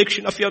the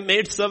affliction of your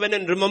maidservant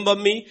and remember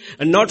me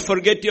and not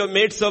forget your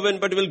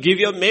maidservant, but will give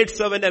your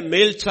maidservant a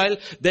male child,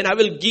 then I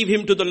will give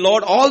him to the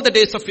Lord all the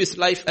days of his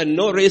life and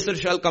no razor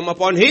shall come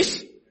upon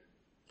his.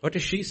 What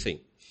is she saying?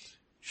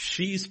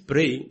 She is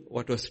praying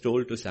what was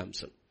told to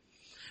Samson.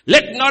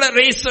 Let not a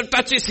razor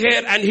touch his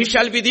hair and he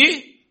shall be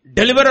the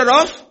deliverer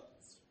of.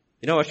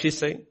 You know what she's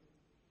saying?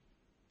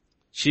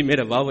 She made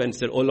a vow and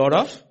said, O Lord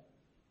of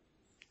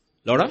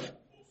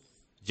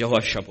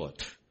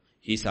Jehoshaphat,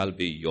 he shall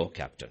be your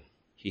captain.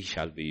 He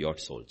shall be your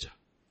soldier.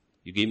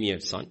 You give me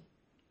a son,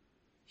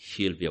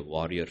 he'll be a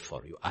warrior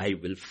for you. I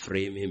will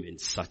frame him in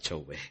such a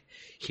way,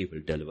 he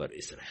will deliver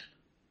Israel.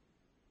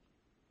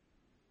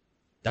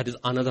 That is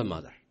another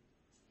mother.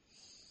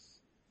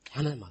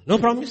 Another mother. No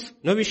promise,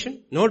 no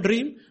vision, no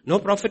dream, no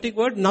prophetic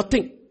word,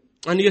 nothing.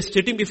 And he is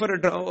sitting before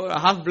a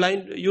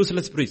half-blind,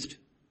 useless priest.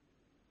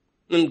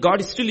 And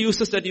God still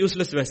uses that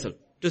useless vessel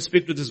to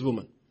speak to this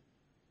woman.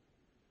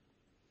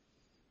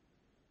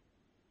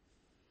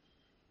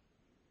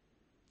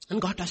 And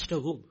God touched her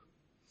womb.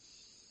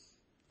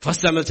 1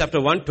 Samuel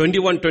chapter 1,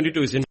 21-22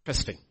 is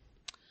interesting.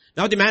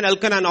 Now the man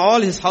Elkanah and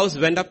all his house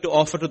went up to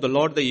offer to the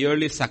Lord the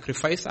yearly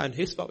sacrifice, and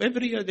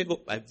every year they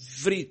go.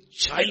 Every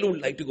child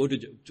would like to go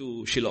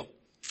to Shiloh.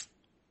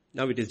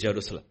 Now it is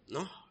Jerusalem.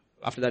 No.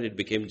 After that it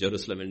became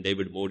Jerusalem and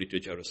David moved it to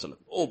Jerusalem.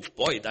 Oh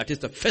boy, that is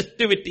the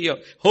festivity.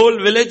 Whole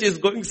village is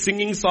going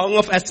singing song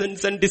of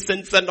ascents and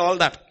descents and all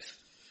that.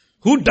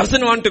 Who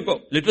doesn't want to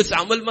go? Little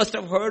Samuel must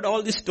have heard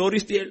all these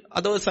stories, the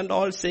others and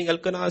all saying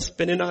Elkanah's,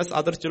 Peninnah's,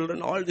 other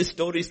children, all these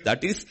stories.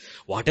 That is,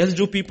 what else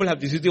do people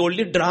have? This is the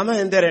only drama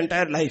in their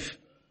entire life.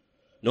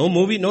 No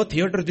movie, no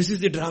theater, this is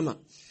the drama.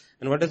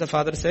 And what does the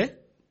father say?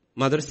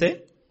 Mother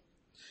say?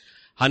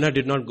 Hannah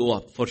did not go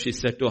up, for she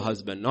said to her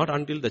husband, not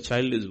until the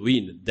child is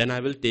weaned, then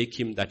I will take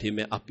him that he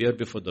may appear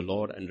before the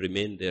Lord and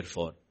remain there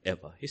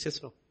forever. He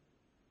says no.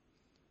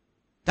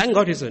 Thank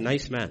God he's a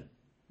nice man.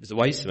 He's a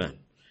wise man.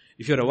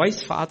 If you're a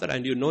wise father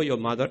and you know your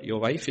mother, your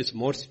wife is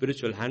more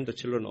spiritual, hand the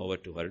children over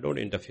to her. Don't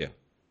interfere.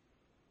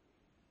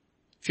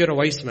 If you're a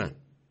wise man.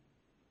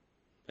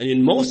 And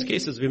in most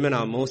cases, women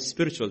are more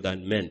spiritual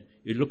than men.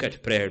 You look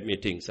at prayer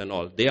meetings and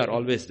all. They are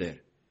always there.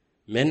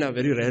 Men are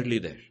very rarely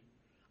there.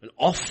 And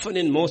often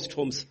in most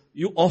homes,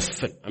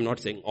 I'm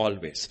not saying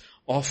always,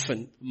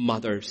 often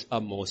mothers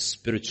are more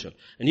spiritual.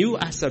 And you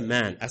as a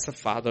man, as a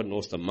father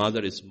knows the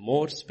mother is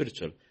more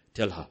spiritual,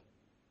 tell her.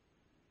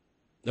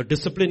 The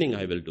disciplining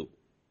I will do.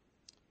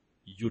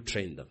 You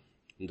train them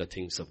in the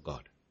things of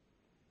God.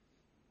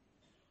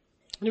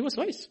 And he was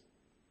wise.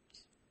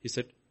 He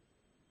said,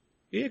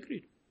 he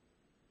agreed.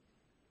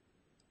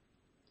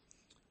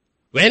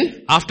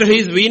 When? After he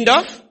is weaned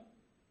of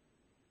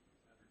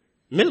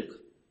milk.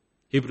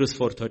 Hebrews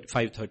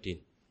 5:13.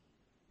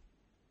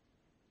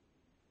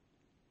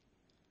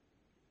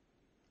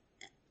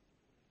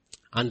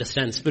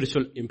 Understand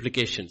spiritual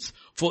implications.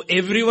 For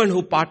everyone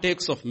who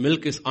partakes of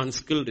milk is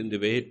unskilled in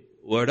the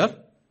word of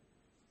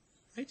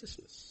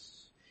righteousness.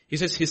 He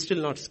says he's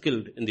still not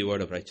skilled in the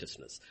word of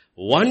righteousness.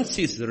 Once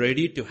he's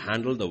ready to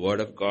handle the word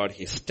of God,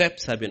 his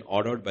steps have been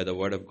ordered by the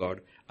word of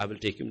God. I will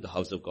take him to the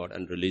house of God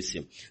and release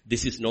him.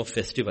 This is no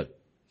festival.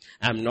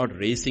 I'm not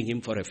raising him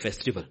for a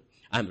festival.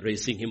 I'm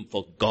raising him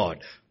for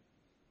God.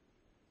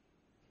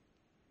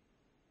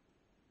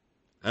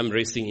 I'm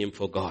raising him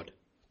for God.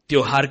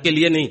 त्योहार के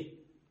लिए नहीं,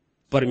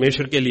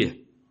 परमेश्वर के लिए.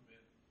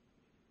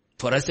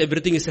 For us,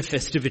 everything is a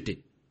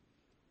festivity.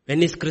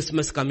 When is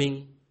Christmas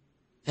coming?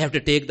 I have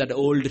to take that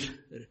old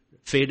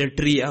faded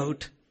tree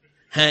out,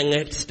 hang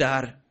it,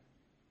 star.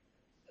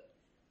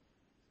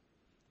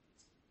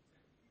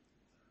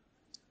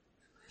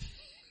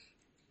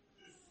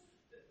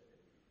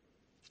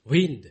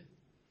 Wind.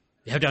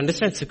 You have to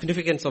understand the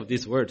significance of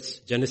these words.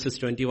 Genesis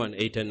 21,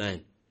 8 and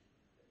 9.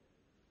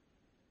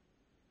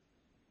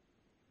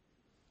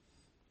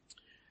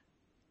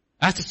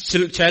 As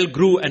the child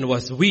grew and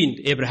was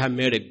weaned, Abraham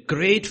made a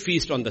great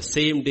feast on the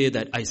same day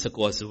that Isaac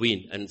was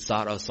weaned. And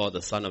Sarah saw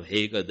the son of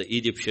Hagar, the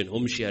Egyptian,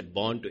 whom she had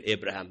borne to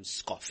Abraham,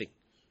 scoffing.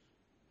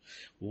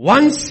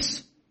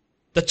 Once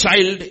the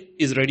child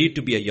is ready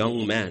to be a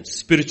young man,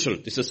 spiritual,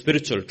 this is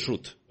spiritual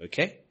truth,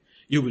 okay?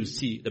 You will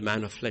see the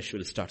man of flesh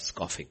will start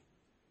scoffing.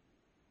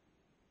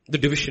 The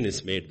division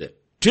is made there.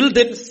 Till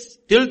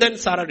then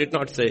Sarah did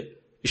not say,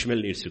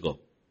 Ishmael needs to go.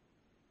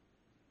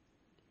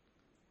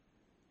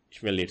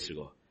 Ishmael needs to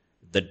go.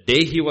 The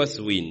day he was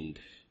weaned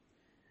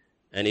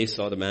and he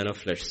saw the man of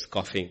flesh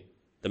scoffing,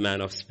 the man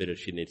of spirit,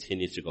 he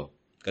needs to go.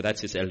 Because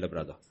that's his elder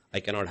brother.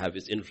 I cannot have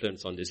his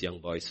influence on this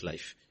young boy's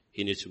life.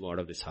 He needs to go out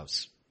of this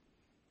house.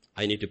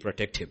 I need to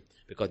protect him.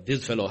 Because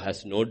this fellow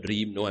has no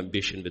dream, no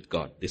ambition with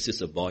God. This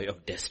is a boy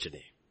of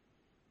destiny.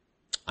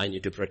 I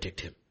need to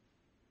protect him.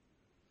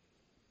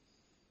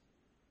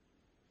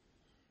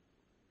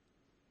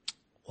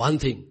 One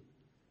thing,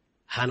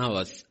 Hannah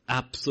was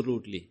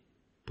absolutely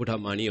put our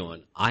money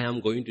on. I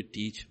am going to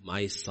teach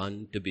my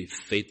son to be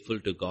faithful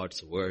to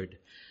God's word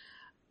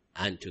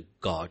and to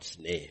God's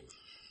name.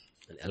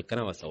 And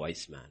Elkanah was a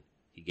wise man.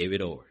 He gave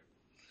it over.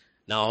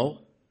 Now,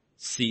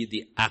 see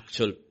the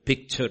actual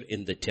picture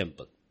in the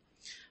temple.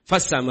 1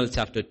 Samuel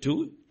chapter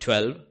 2,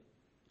 12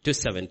 to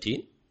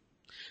 17.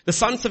 The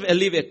sons of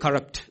Eli were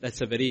corrupt.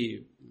 That's a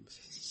very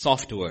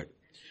soft word.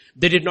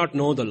 They did not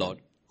know the Lord.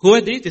 Who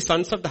are they? The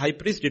sons of the high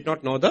priest did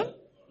not know the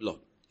Lord.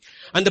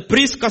 And the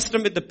priest's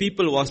custom with the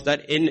people was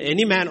that in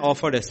any man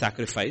offered a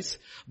sacrifice,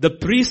 the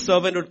priest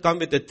servant would come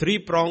with a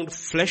 3-pronged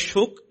flesh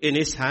hook in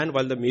his hand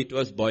while the meat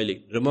was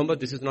boiling. Remember,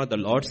 this is not the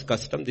Lord's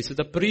custom. This is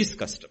the priest's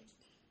custom.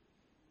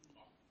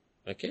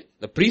 Okay?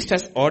 The priest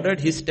has ordered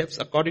his steps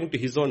according to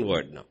his own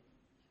word now.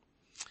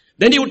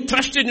 Then he would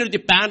thrust it into the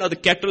pan or the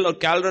kettle or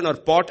cauldron or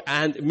pot,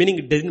 and meaning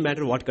it didn't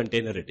matter what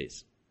container it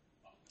is.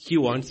 He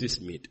wants this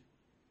meat.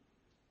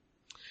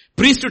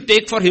 Priest would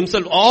take for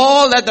himself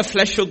all that the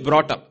flesh hook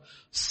brought up.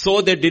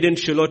 So they did in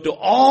Shiloh to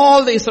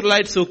all the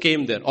Israelites who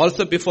came there.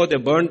 Also before they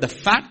burned the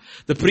fat,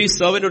 the priest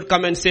servant would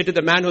come and say to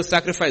the man who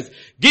sacrificed,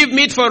 give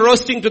meat for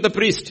roasting to the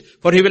priest,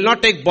 for he will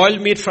not take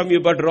boiled meat from you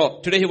but raw.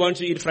 Today he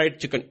wants to eat fried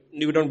chicken.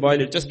 You don't boil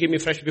it. Just give me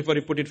fresh before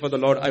you put it for the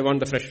Lord. I want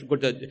the fresh.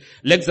 Good.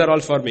 Legs are all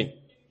for me.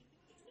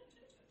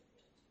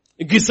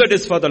 Gizzard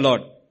is for the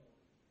Lord.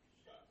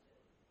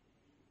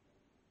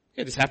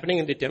 It is happening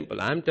in the temple.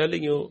 I am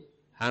telling you,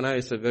 Hannah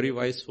is a very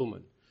wise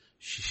woman.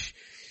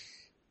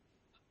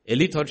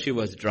 Eli thought she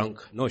was drunk.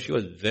 No, she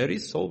was very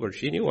sober.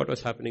 She knew what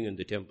was happening in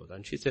the temple.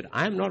 And she said,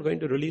 I am not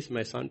going to release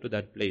my son to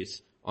that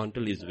place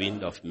until he's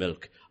weaned of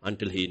milk,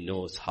 until he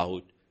knows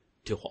how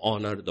to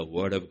honor the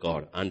word of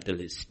God, until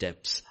his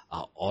steps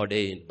are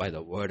ordained by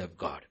the word of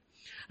God.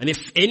 And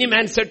if any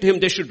man said to him,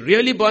 they should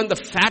really burn the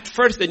fat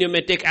first, then you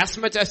may take as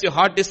much as your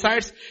heart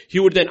desires, he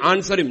would then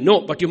answer him,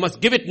 no, but you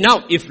must give it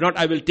now. If not,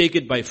 I will take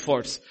it by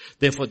force.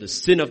 Therefore the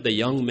sin of the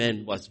young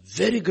men was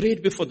very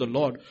great before the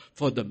Lord,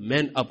 for the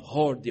men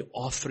abhorred the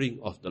offering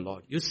of the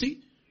Lord. You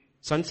see,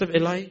 sons of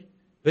Eli,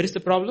 where is the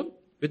problem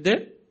with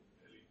their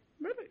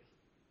marriage?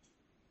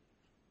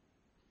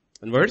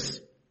 And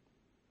verse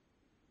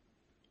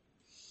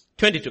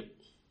 22.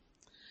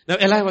 Now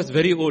Eli was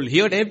very old. He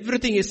heard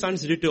everything his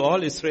sons did to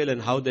all Israel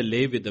and how they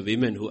lay with the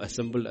women who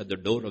assembled at the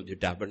door of the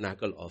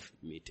tabernacle of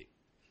meeting.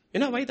 You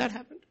know why that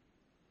happened?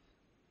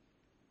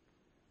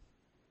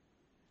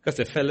 Because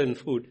they fell in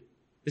food.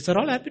 These are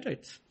all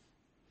appetites.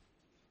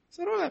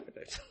 These are all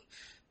appetites.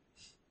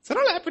 These are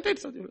all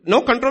appetites.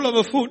 No control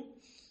over food.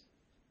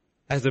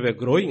 As they were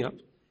growing up.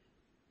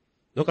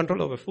 No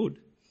control over food.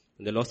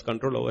 And they lost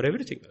control over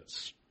everything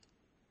else.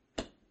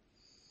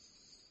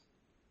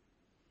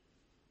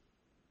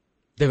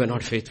 They were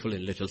not faithful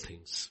in little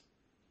things.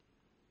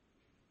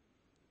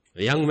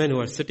 The young men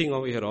who are sitting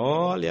over here,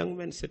 all young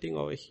men sitting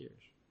over here.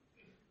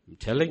 I'm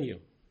telling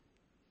you,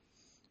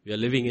 we are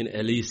living in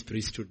Eli's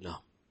priesthood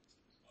now.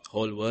 The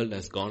whole world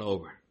has gone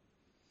over.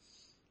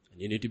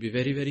 And you need to be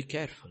very, very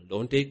careful.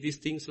 Don't take these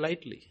things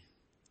lightly.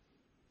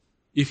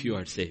 If you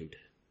are saved.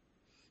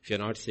 If you are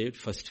not saved,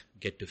 first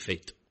get to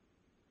faith.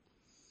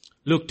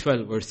 Luke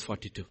 12 verse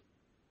 42.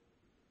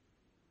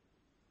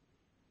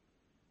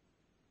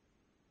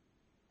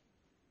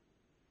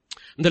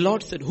 And the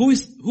Lord said,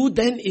 who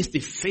then is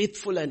the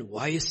faithful and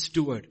wise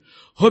steward,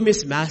 whom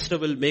his master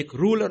will make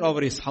ruler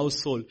over his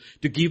household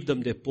to give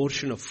them their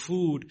portion of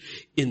food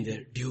in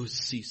their due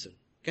season?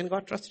 Can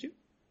God trust you?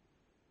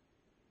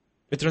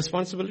 With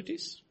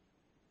responsibilities?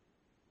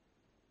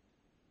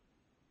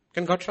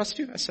 Can God trust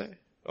you? As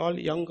all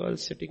young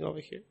girls sitting over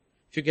here.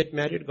 If you get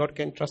married, God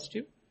can trust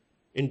you.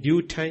 In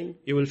due time,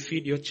 you will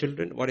feed your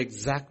children what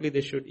exactly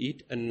they should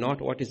eat and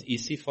not what is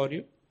easy for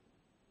you.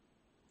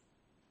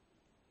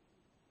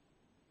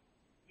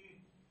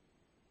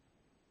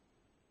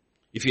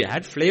 If you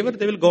add flavor,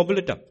 they will gobble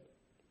it up.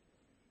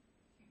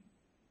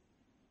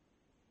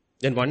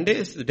 Then one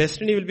day, the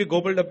destiny will be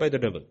gobbled up by the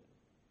devil.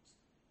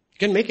 You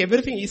can make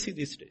everything easy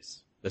these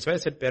days. That's why I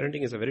said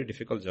parenting is a very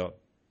difficult job.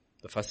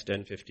 The first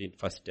 10,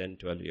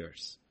 12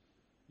 years.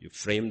 You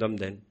frame them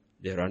then,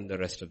 they run the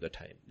rest of the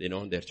time. They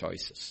know their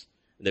choices.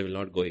 They will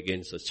not go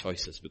against those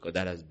choices because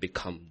that has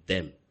become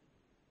them.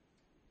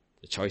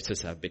 The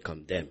choices have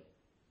become them.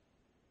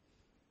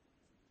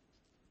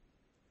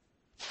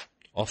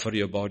 Offer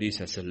your bodies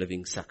as a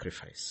living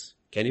sacrifice.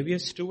 Can you be a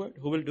steward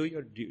who will do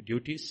your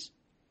duties?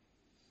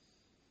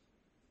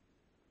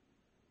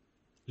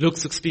 Luke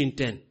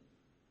 16:10.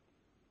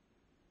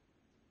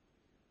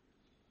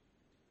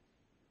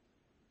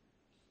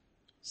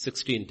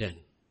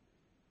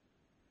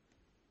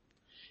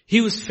 He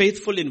who is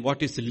faithful in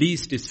what is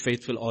least is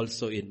faithful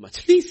also in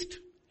much. Least.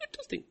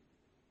 Interesting.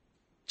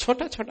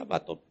 Chota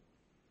baton.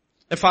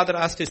 A father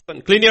asked his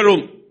son, clean your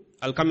room.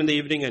 I'll come in the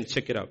evening and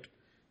check it out.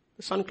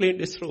 The son cleaned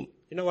his room.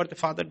 You know what the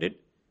father did?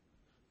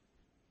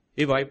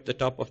 He wiped the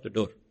top of the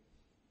door.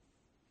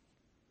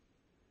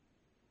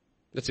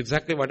 That's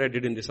exactly what I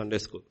did in the Sunday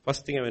school.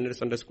 First thing I went to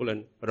Sunday school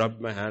and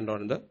rubbed my hand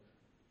on the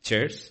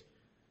chairs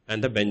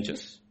and the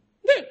benches.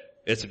 There.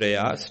 Yesterday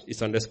I asked, is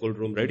Sunday school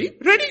room ready?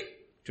 Ready.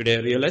 Today I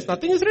realized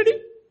nothing is ready.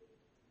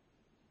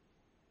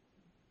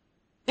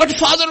 But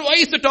Father, why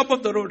is the top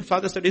of the road?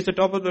 Father said, is the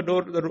top of the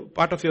door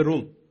part of your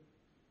room?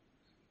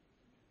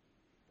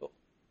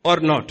 Or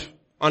not?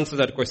 Answer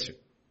that question.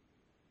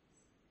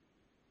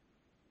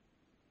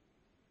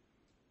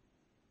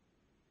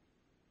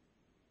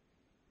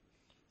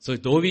 So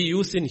though we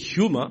use in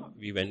humor,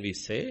 when we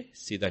say,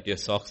 see that your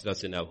socks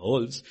doesn't have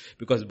holes,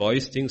 because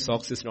boys think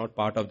socks is not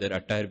part of their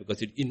attire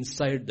because it's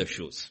inside the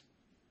shoes.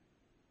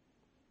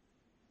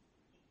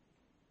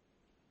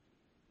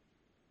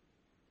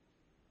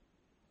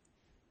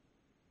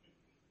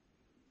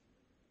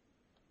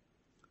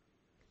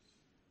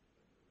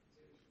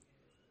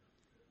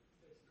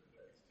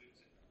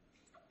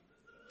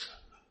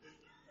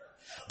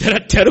 There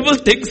are terrible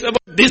things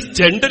about this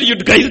gender you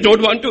guys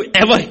don't want to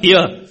ever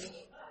hear.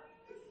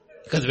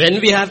 Because when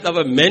we have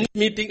our men's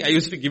meeting, I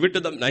used to give it to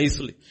them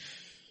nicely.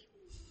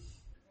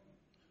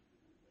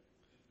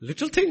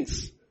 Little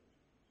things.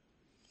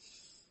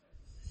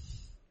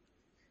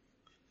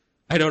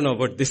 I don't know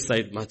about this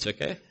side much,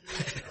 okay?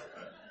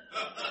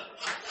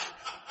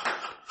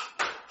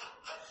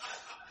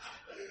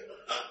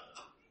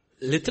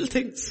 Little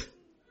things.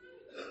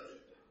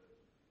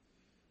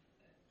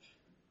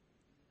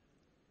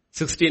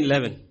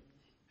 16:11.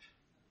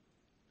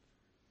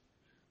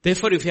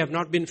 Therefore, if you have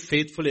not been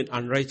faithful in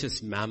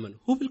unrighteous mammon,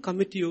 who will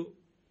commit you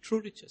true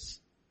riches?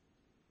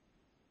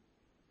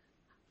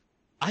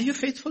 Are you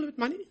faithful with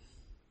money?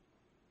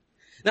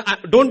 Now,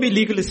 don't be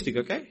legalistic,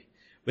 okay?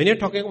 When you're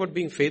talking about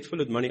being faithful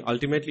with money,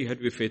 ultimately you have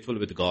to be faithful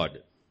with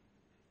God.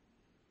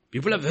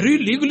 People are very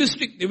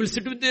legalistic. They will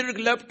sit with their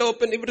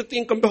laptop and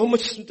everything, come to how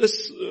much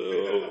this,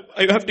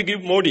 I have to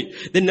give Modi.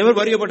 They never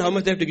worry about how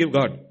much they have to give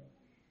God.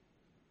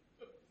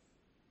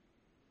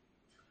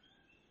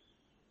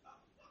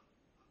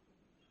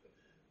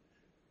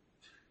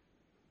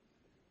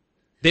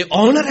 They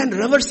honor and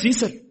revere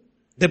Caesar.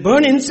 They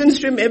burn incense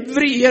to him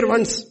every year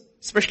once,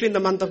 especially in the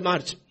month of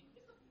March.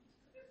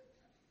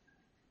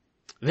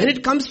 When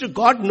it comes to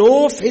God,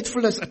 no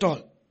faithfulness at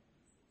all.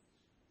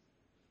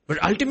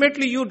 But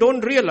ultimately you don't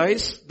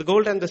realize the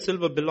gold and the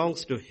silver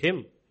belongs to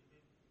Him.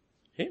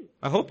 Him.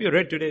 I hope you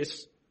read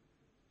today's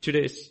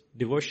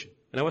devotion.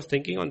 And I was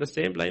thinking on the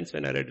same lines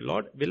when I read,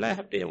 Lord, will I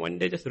have to one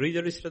day just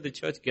re-register the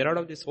church, get out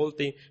of this whole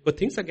thing? But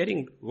things are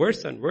getting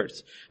worse and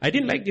worse. I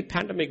didn't like the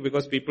pandemic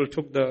because people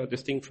took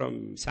this thing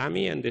from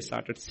Sammy and they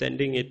started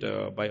sending it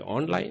by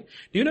online.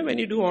 Do you know when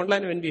you do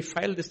online, when we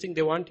file this thing,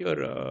 they want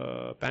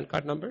your PAN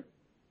card number?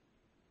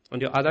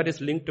 And your Aadhaar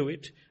is linked to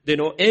it. They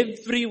know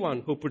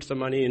everyone who puts the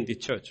money in the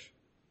church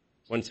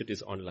once it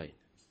is online.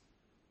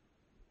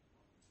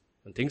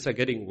 And things are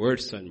getting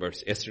worse and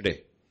worse.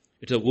 Yesterday,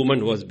 it's a woman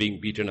who was being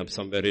beaten up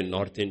somewhere in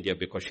North India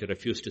because she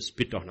refused to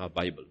spit on her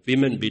Bible.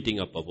 Women beating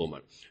up a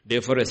woman.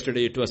 Therefore,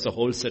 yesterday it was a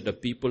whole set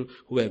of people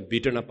who have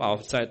beaten up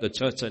outside the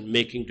church and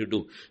making to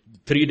do.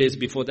 3 days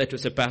before that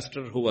was a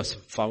pastor who was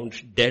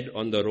found dead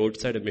on the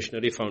roadside, a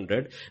missionary found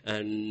dead,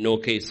 and no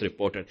case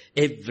reported.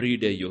 Every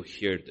day you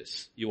hear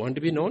this. You want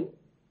to be known?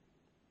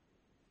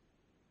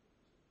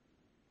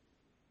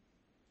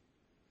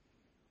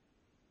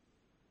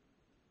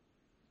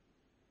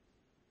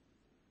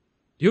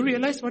 Do you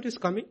realize what is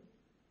coming?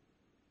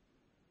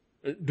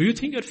 Do you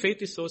think your faith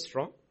is so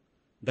strong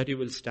that you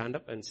will stand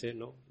up and say,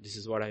 no, this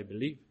is what I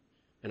believe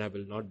and I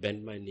will not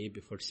bend my knee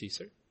before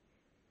Caesar?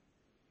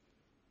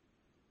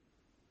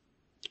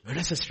 Where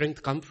does the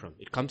strength come from?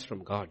 It comes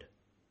from God.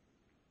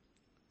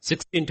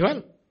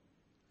 16:12.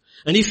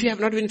 And if you have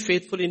not been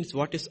faithful in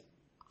what is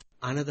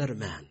another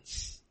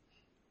man's.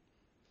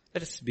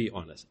 Let us be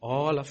honest.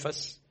 All of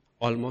us,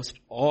 almost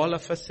all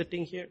of us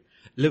sitting here,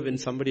 live in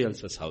somebody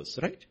else's house,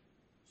 right?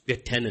 We are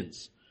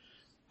tenants.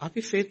 Are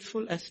we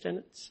faithful as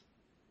tenants?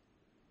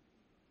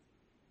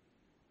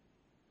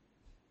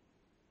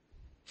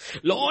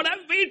 Lord,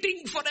 I'm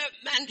waiting for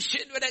a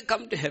mansion when I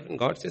come to heaven.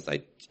 God says,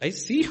 I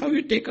see how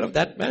you take care of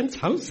that man's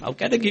house. How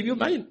can I give you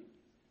mine?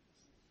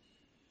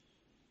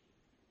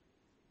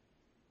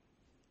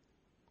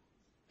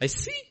 I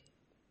see.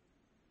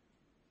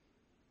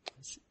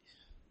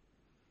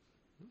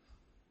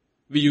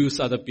 We use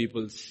other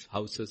people's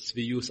houses.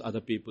 We use other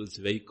people's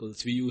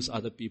vehicles. We use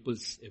other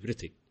people's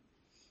everything.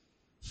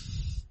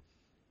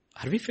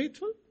 Are we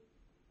faithful?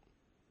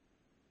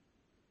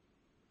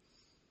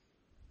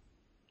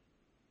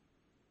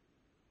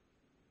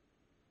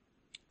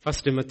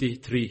 First Timothy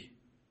 3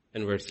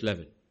 and verse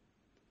 11.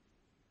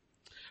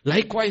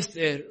 Likewise,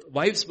 their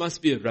wives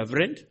must be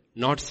reverent,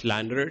 not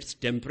slanderers,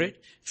 temperate,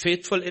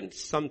 faithful in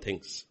some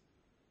things.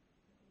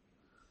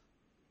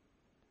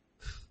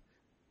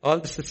 All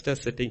the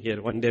sisters sitting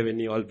here, one day when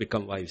you all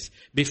become wives,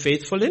 be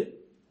faithful in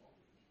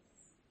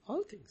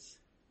all things.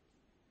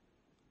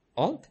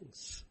 All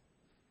things.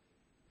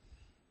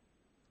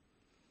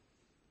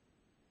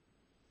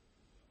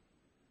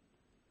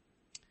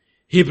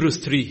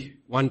 Hebrews 3,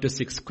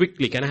 1-6.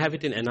 Quickly, can I have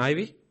it in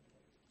NIV?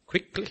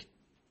 Quickly.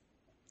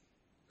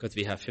 Because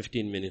we have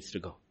 15 minutes to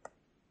go.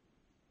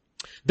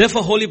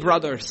 Therefore, holy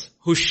brothers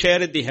who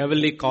share in the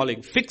heavenly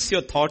calling, fix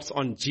your thoughts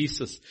on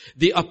Jesus,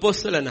 the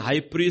apostle and high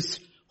priest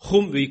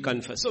whom we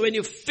confess. So when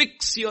you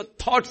fix your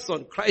thoughts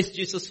on Christ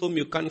Jesus whom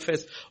you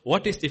confess,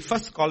 what is the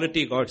first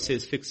quality God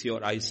says fix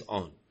your eyes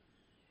on?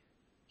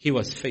 He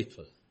was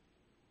faithful.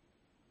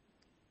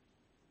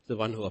 The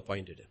one who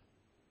appointed him.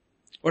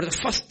 What is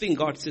the first thing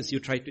God says you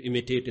try to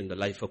imitate in the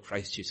life of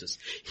Christ Jesus?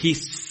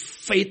 His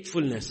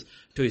faithfulness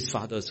to his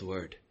Father's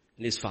word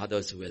and his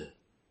Father's will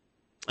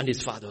and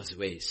his Father's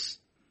ways.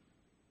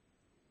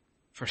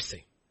 First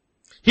thing.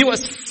 He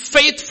was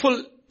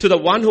faithful to the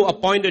one who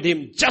appointed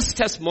him,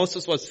 just as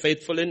Moses was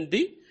faithful in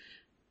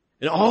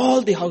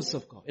all the house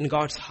of God, in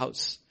God's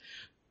house.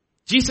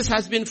 Jesus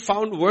has been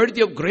found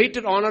worthy of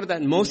greater honor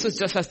than Moses,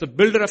 just as the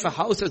builder of a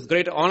house has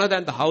greater honor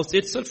than the house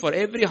itself. For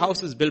every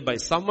house is built by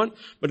someone,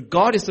 but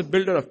God is the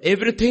builder of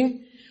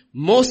everything.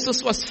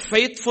 Moses was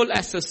faithful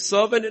as a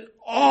servant in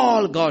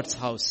all God's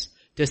house,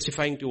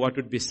 testifying to what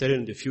would be said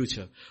in the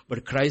future.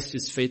 But Christ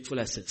is faithful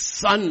as a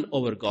son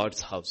over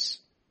God's house.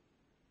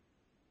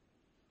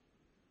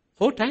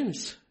 4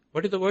 times.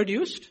 What is the word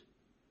used?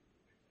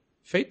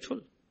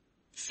 Faithful.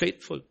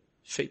 Faithful.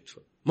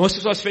 Faithful.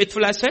 Moses was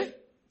faithful as a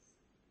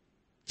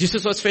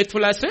Jesus was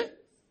faithful as a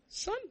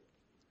son.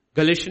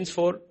 Galatians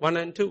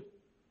 4:1 and 2.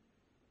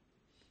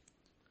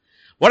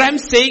 What I'm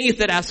saying is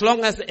that as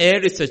long as the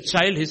heir is a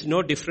child, he's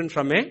no different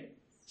from a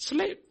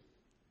slave.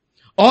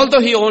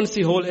 Although he owns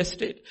the whole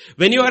estate.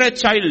 When you are a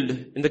child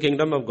in the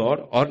kingdom of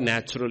God, or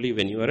naturally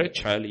when you are a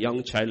child,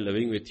 young child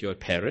living with your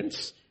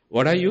parents,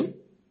 what are you?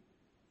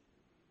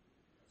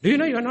 Do you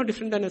know you are no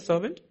different than a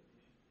servant?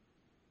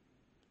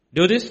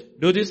 Do this,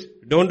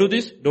 don't do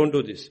this, don't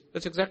do this.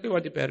 That's exactly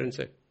what the parents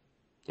say.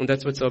 And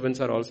that's what servants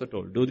are also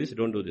told. Do this,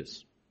 don't do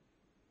this.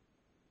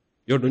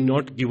 You're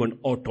not given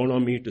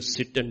autonomy to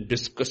sit and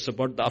discuss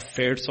about the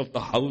affairs of the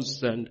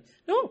house and,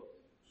 no,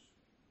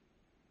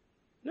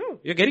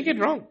 you're getting it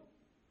wrong.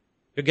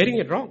 You're getting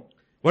it wrong.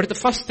 What is the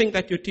first thing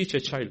that you teach a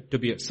child? To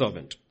be a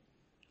servant.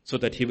 So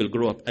that he will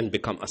grow up and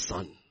become a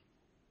son.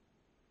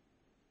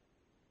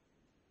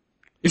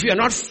 If you are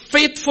not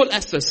faithful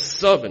as a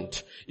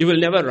servant, you will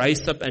never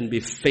rise up and be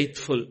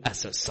faithful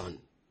as a son.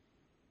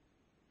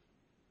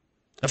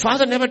 The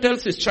father never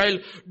tells his child,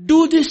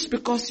 do this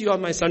because you are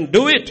my son.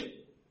 Do it.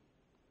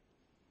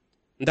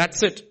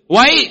 That's it.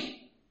 Why?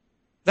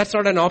 That's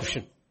not an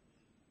option.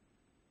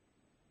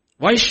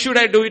 Why should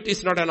I do it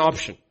is not an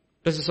option.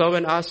 Does the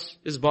servant ask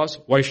his boss,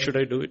 why should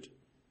I do it?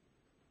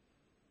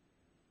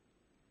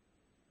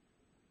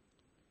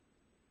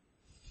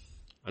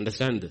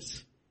 Understand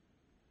this.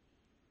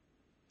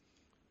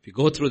 If you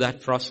go through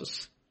that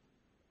process,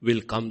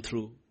 we'll come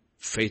through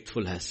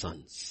faithful as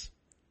sons.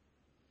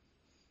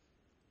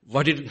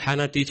 What did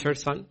Hannah teach her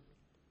son?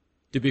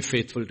 To be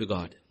faithful to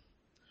God.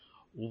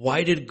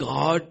 Why did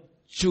God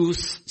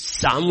choose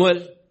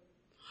Samuel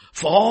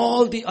for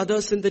all the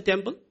others in the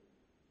temple?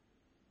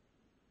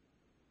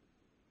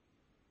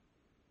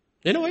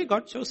 You know why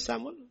God chose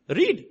Samuel?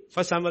 Read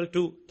 1 Samuel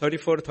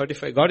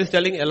 2:34-35. God is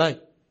telling Eli,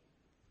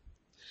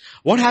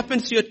 what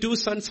happens to your 2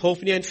 sons,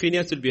 Hophni and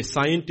Phinehas, will be a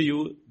sign to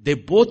you. They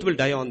both will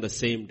die on the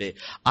same day.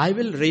 I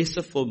will raise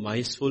up for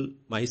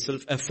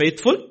myself a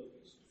faithful.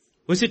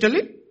 Who is he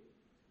telling?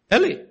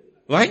 Eli.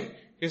 Why?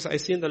 Because I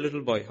seen the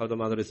little boy, how the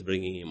mother is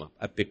bringing him up.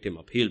 I picked him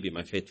up. He'll be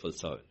my faithful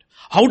servant.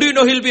 How do you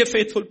know he'll be a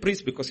faithful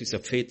priest? Because he's a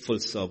faithful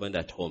servant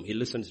at home. He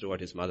listens to what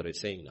his mother is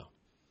saying now.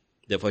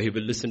 Therefore he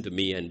will listen to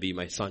me and be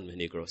my son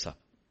when he grows up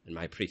and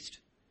my priest.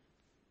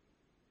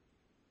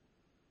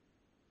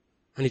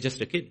 And he's just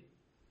a kid.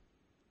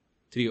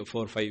 3 or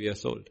 4 or 5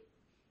 years old.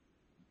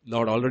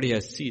 Lord already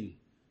has seen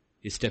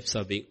his steps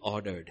are being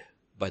ordered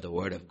by the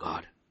word of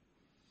God.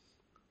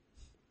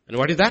 And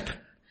what is that?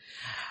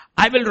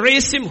 I will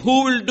raise him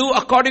who will do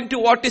according to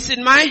what is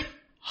in my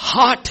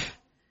heart.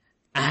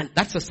 And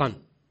that's a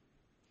son.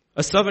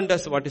 A servant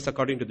does what is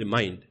according to the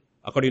mind.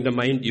 According to the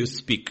mind you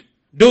speak.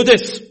 Do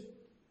this.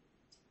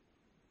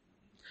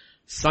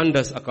 Son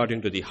does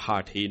according to the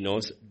heart. He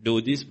knows,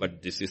 do this,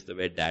 but this is the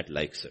way dad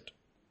likes it.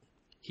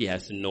 He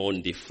has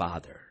known the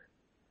Father.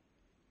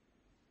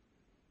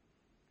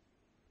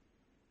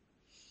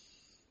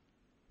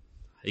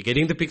 Are you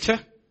getting the picture?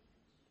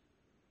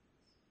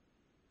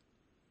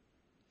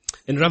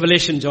 In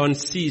Revelation, John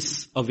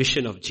sees a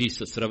vision of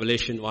Jesus.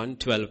 Revelation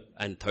 1:12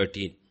 and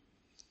 13.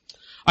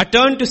 I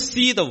turned to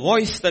see the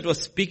voice that was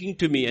speaking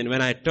to me, and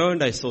when I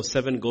turned, I saw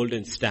 7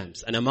 golden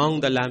stamps. And among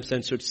the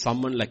lampstands stood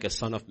someone like a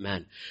son of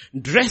man,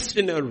 dressed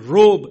in a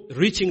robe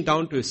reaching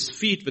down to his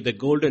feet with a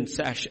golden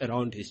sash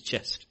around his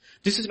chest.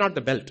 This is not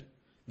the belt.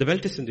 The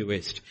belt is in the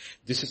waist.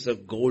 This is a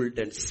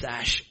golden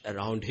sash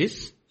around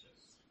his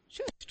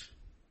chest.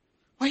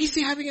 Why is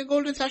he having a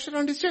golden sash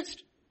around his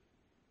chest?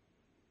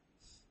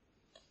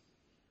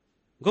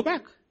 Go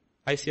back.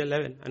 Isaiah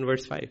 11 and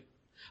verse 5.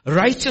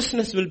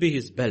 Righteousness will be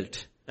his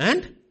belt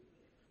and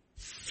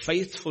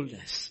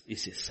faithfulness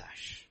is his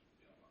sash.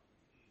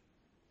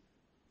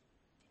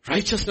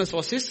 Righteousness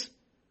was his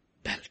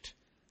belt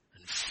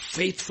and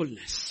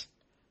faithfulness.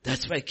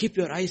 That's why keep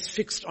your eyes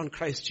fixed on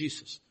Christ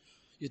Jesus.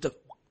 You're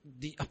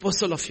the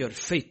apostle of your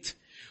faith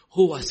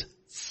who was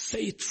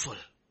faithful.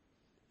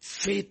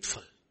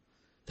 Faithful.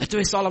 That's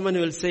why Solomon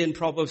will say in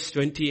Proverbs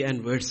 20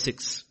 and verse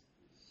 6.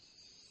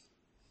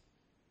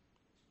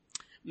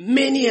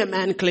 Many a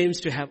man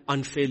claims to have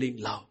unfailing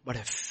love, but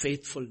a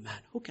faithful man,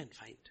 who can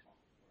find?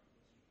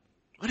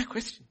 What a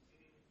question.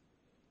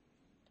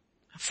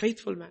 A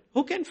faithful man,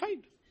 who can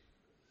find?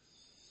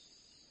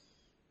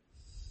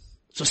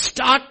 So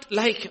start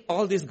like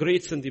all these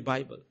greats in the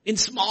Bible. In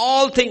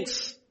small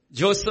things.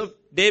 Joseph,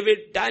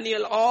 David,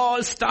 Daniel,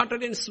 all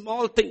started in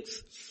small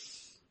things.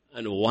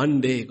 And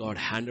one day God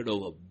handed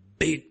over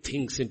big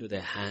things into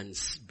their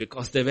hands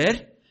because they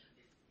were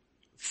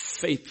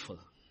faithful.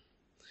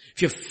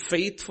 If you're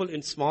faithful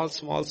in small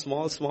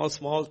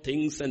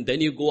things, and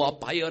then you go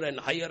up higher and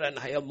higher and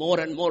higher, more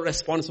and more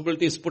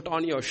responsibilities put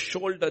on your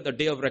shoulder, the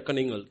day of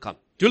reckoning will come.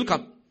 It will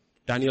come.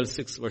 Daniel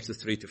 6 verses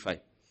 3 to 5.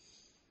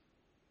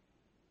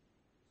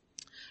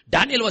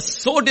 Daniel was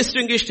so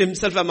distinguished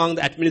himself among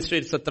the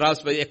administrative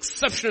satraps by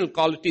exceptional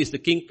qualities, the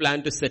king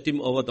planned to set him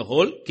over the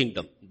whole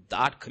kingdom.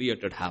 That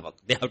created havoc.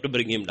 They have to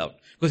bring him down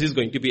because he's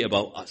going to be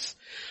above us.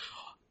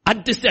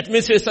 At this, the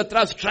administrative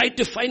satraps tried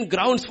to find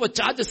grounds for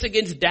charges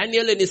against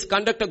Daniel in his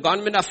conduct of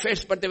government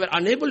affairs, but they were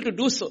unable to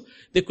do so.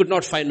 They could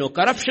not find no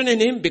corruption in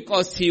him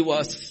because he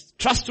was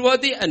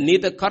trustworthy and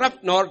neither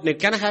corrupt nor...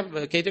 Can I have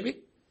KJV?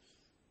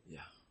 Yeah.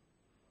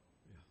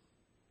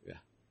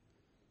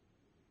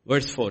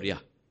 Verse 4, yeah.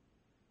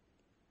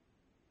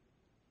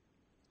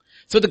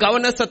 So the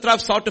governor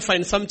satraps sought to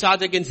find some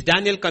charge against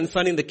Daniel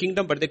concerning the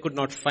kingdom, but they could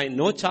not find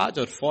no charge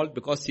or fault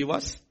because he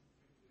was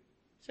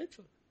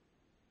faithful.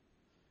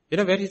 You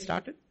know where he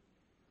started?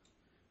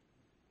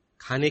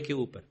 Khane ke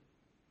upar,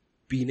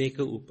 peene ke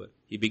upar.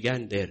 He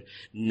began there.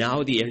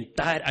 Now the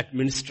entire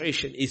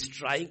administration is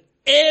trying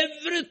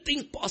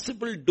everything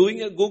possible,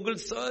 doing a Google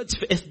search,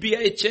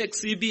 FBI check,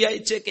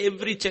 CBI check,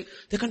 every check.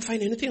 They can't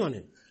find anything on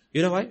him.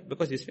 You know why?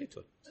 Because he's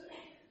faithful.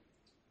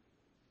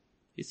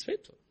 He's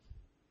faithful.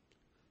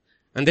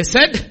 And they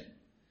said,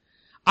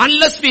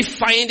 unless we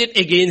find it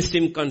against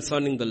him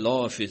concerning the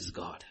law of his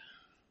God.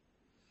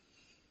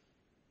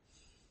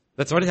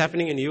 That's what is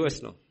happening in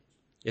US now.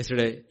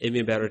 Yesterday,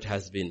 Amy Barrett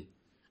has been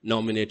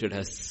nominated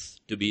as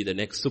to be the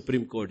next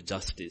Supreme Court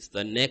Justice.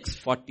 The next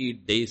 40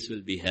 days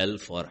will be hell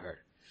for her.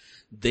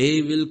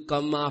 They will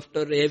come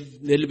after, there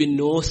will be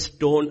no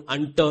stone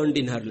unturned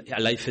in her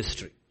life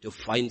history to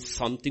find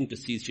something to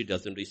see she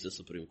doesn't reach the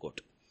Supreme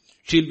Court.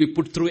 She'll be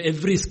put through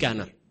every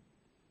scanner.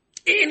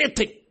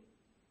 Anything.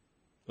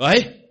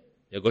 Why?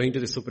 You're going to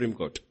the Supreme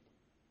Court.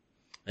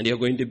 And you're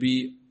going to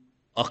be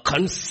a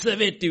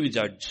conservative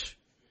judge.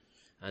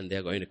 And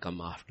they're going to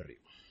come after you.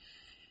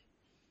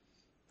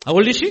 How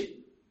old is she?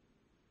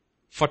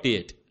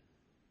 48.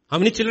 How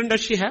many children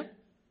does she have?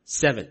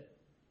 7.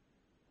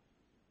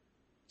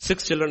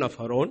 6 children of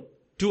her own.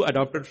 2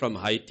 adopted from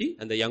Haiti.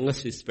 And the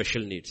youngest is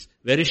special needs.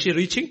 Where is she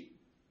reaching?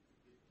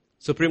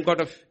 Supreme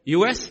Court of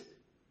US?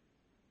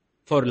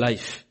 For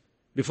life.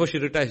 Before she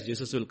retires,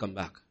 Jesus will come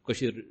back. Because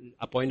she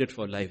appointed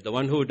for life. The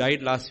one who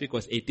died last week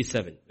was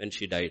 87 when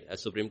she died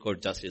as Supreme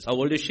Court Justice. How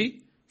old is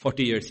she?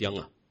 40 years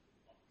younger.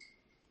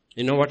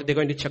 You know what they're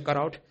going to check her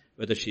out?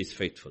 Whether she is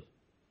faithful.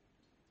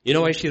 You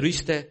know why she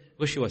reached there?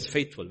 Because she was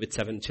faithful with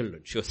 7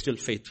 children. She was still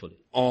faithful in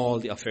all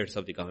the affairs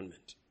of the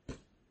government.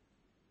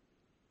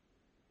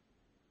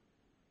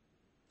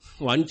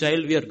 One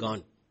child, we are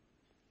gone.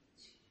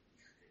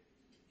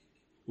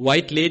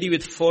 White lady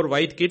with 4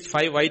 white kids,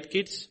 5 white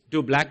kids,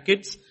 2 black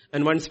kids,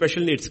 and 1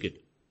 special needs kid.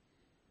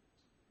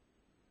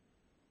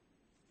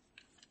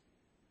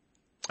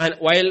 And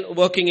while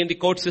working in the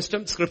court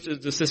system,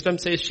 the system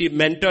says she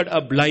mentored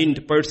a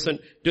blind person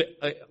to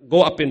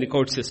go up in the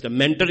court system,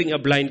 mentoring a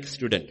blind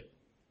student.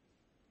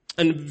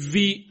 And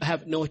we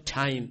have no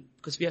time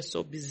because we are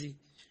so busy.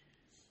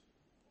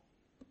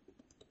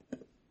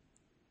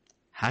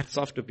 Hats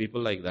off to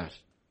people like that.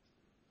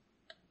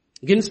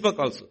 Ginsburg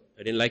also.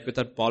 I didn't like with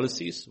her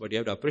policies, but you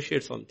have to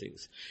appreciate some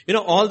things. You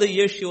know, all the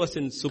years she was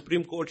in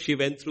Supreme Court, she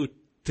went through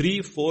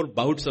 3-4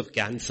 bouts of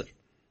cancer.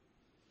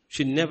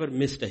 She never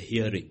missed a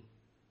hearing.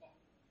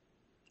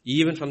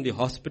 Even from the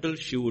hospital,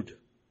 she would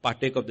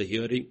partake of the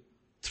hearing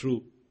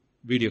through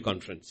video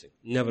conferencing.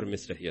 Never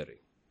missed a hearing.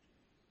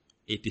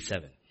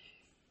 87.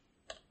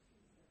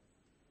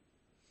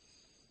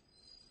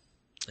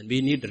 And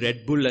we need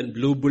Red Bull and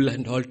Blue Bull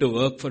and all to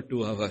work for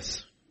 2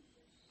 hours.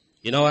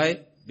 You know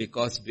why?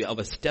 Because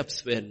our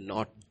steps were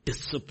not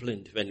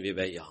disciplined when we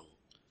were young.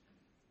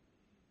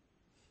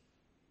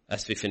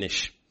 As we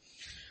finish.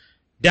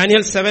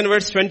 Daniel 7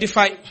 verse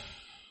 25.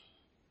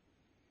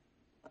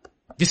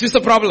 This is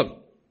the problem.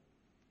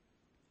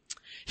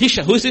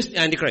 Who is this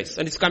Antichrist?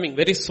 And it's coming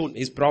very soon.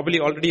 He's probably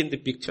already in the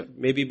picture.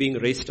 Maybe being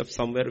raised up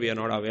somewhere. We are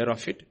not aware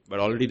of it. But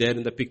already there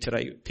in the picture,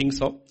 I think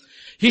so.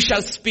 He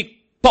shall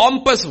speak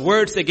pompous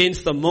words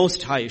against the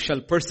Most High. Shall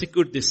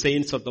persecute the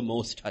saints of the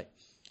Most High.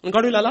 And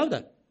God will allow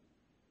that.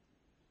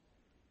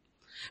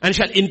 And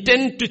shall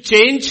intend to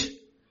change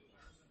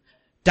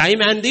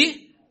time and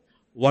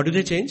what do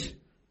they change?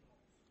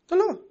 The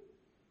law.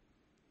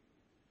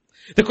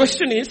 The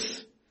question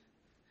is,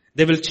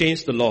 they will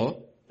change the law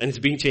And it's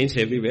being changed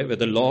everywhere where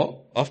the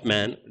law of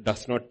man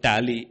does not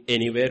tally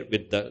anywhere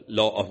with the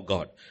law of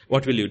God.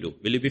 What will you do?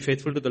 Will you be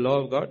faithful to the law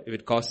of God if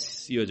it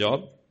costs you a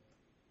job?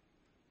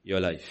 Your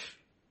life.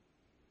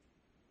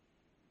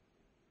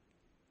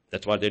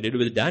 That's what they did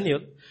with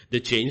Daniel. They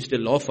changed the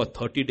law for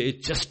 30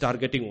 days just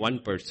targeting one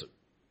person.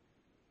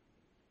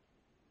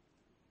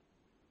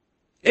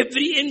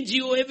 Every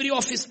NGO, every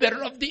office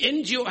bearer of the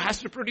NGO has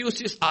to produce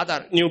his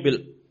Aadhaar, new bill.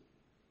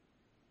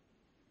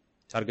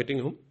 Targeting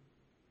whom?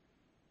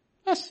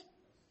 Us.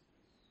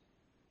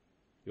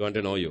 We want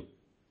to know you.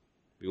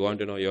 We want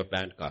to know your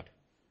PAN card.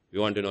 We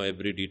want to know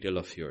every detail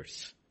of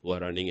yours who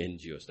are running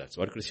NGOs. That's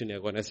what Christian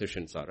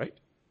organizations are, right?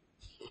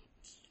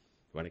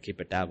 We want to keep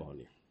a tab on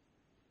you.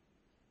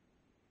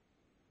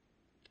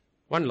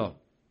 One law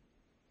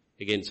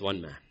against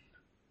one man.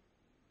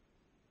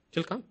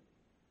 Shall come.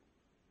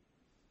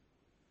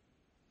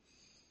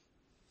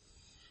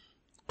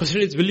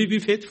 Question is, will you be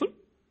faithful?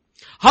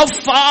 How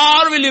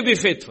far will you be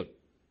faithful?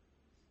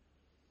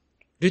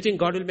 Do you think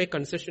God will make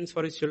concessions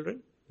for His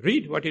children?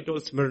 Read what He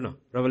told Smyrna,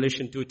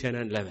 Revelation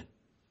 2:10 and 11.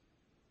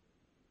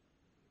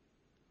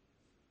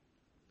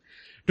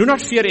 Do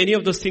not fear any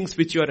of those things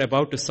which you are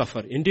about to suffer.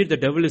 Indeed, the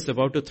devil is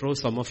about to throw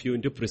some of you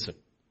into prison,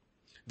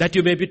 that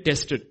you may be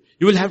tested.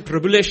 You will have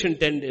tribulation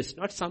 10 days,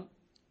 not some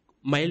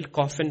mild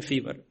cough and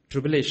fever.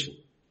 Tribulation,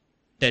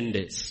 10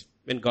 days.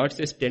 When God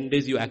says 10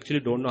 days, you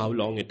actually don't know how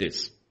long it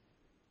is.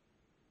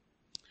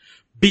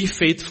 Be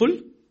faithful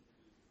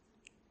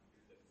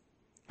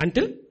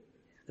until,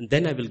 and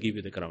then I will give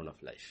you the crown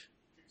of life.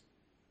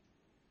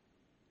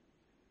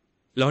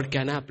 Lord,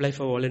 can I apply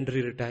for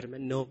voluntary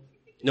retirement? No.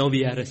 No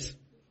VRS.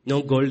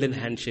 No golden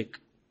handshake.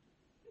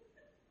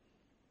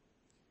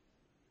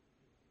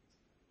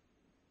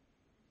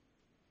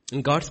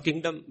 In God's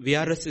kingdom,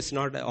 VRS is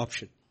not an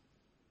option.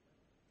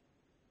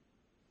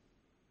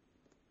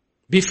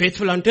 Be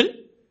faithful until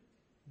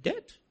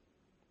death.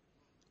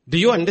 Do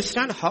you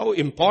understand how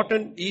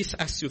important it is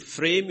as you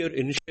frame your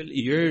initial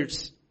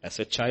years as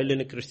a child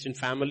in a Christian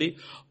family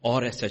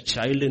or as a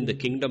child in the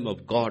kingdom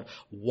of God?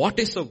 What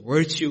is the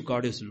virtue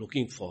God is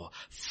looking for?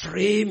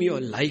 Frame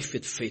your life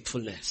with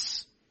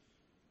faithfulness.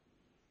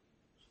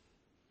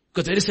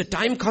 Because there is a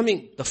time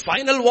coming. The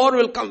final war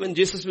will come when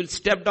Jesus will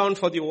step down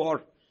for the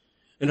war.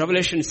 In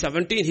Revelation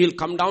 17, He'll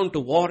come down to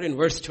war in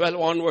verse 12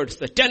 onwards.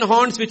 The 10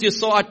 horns which you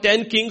saw are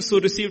 10 kings who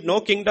received no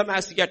kingdom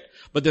as yet,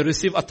 but they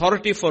receive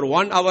authority for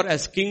 1 hour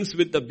as kings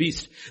with the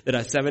beast. There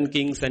are 7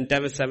 kings and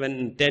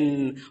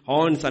 10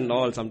 horns and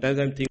all. Sometimes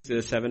I think there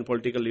are 7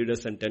 political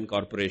leaders and 10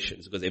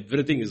 corporations, because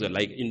everything is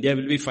like India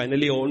will be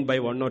finally owned by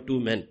 1 or 2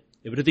 men.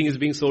 Everything is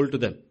being sold to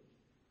them.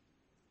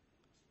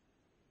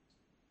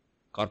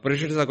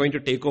 Corporations are going to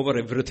take over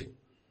everything.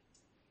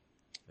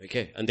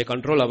 Okay, and they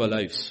control our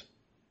lives.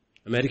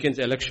 Americans'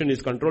 election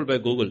is controlled by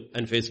Google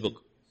and Facebook.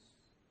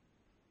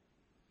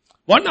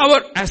 1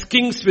 hour as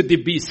kings with the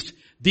beast.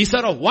 These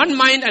are of one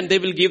mind and they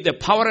will give their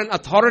power and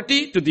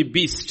authority to the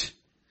beast.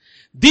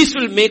 These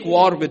will make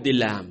war with the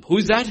Lamb. Who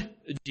is that?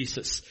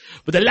 Jesus.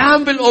 But the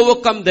Lamb will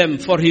overcome them,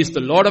 for He is the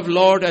Lord of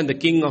Lords and the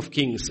King of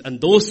Kings. And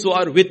those who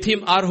are with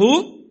Him are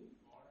who?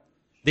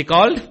 They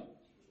called?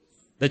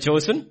 The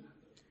chosen?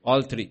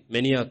 All 3.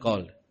 Many are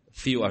called.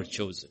 Few are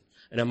chosen.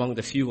 And among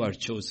the few are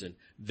chosen,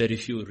 very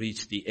few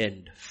reach the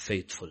end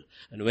faithful.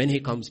 And when He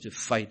comes to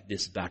fight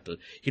this battle,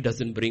 He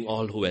doesn't bring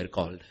all who were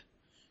called.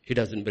 He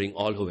doesn't bring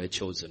all who were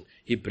chosen.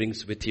 He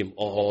brings with Him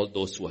all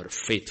those who are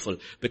faithful.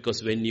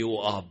 Because when you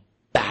are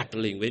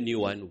battling, when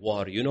you are in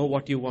war, you know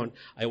what you want?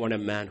 I want a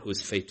man who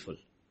is faithful.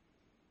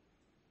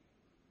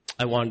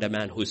 I want a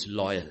man who is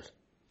loyal.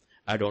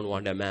 I don't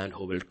want a man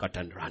who will cut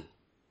and run.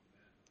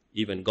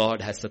 Even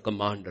God has a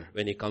commander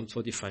when He comes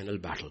for the final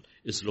battle,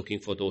 is looking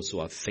for those who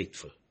are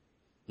faithful.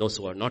 Those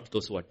who are not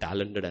those who are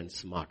talented and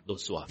smart,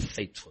 those who are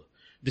faithful.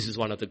 This is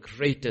one of the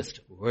greatest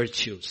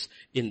virtues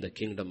in the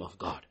kingdom of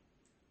God.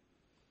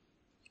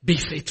 Be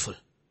faithful.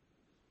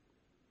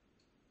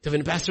 So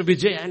when Pastor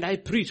Vijay and I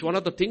preach, one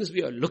of the things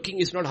we are looking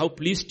is not how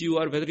pleased you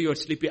are, whether you are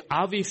sleepy.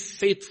 Are we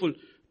faithful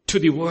to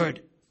the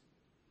word?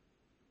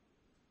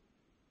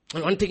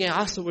 And one thing I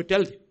also will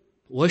tell the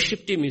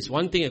worship team is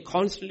one thing I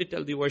constantly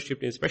tell the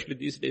worship team, especially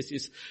these days,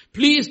 is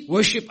please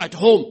worship at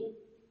home.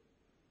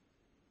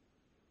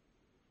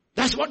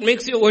 That's what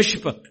makes you a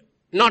worshiper,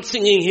 not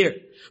singing here.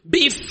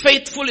 Be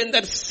faithful in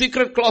that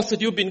secret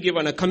closet you've been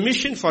given, a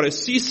commission for a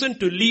season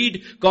to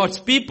lead God's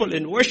people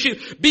in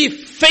worship. Be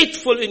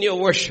faithful in your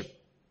worship.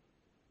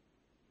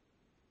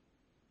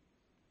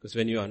 Because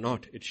when you are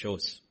not, it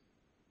shows.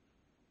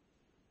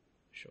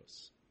 It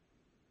shows.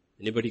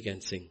 Anybody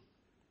can sing.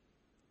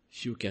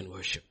 Few can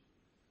worship.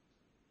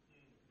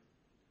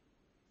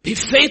 Be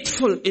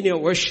faithful in your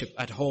worship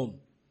at home.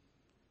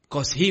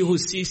 Because He who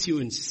sees you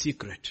in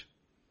secret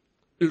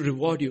will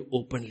reward you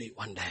openly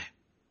one day.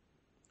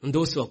 And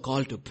those who are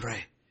called to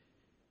pray,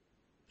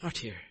 not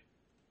here.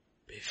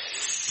 Be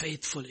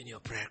faithful in your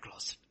prayer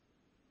closet.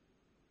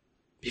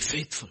 Be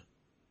faithful.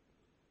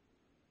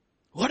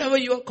 Whatever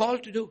you are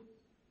called to do,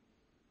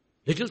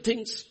 little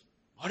things,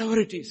 whatever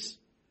it is,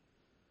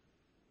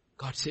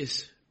 God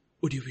says,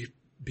 would you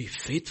be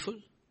faithful?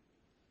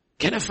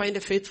 Can I find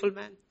a faithful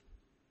man?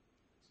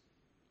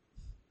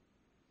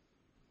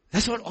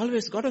 That's what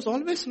God was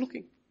always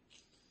looking.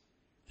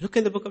 Look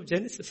in the book of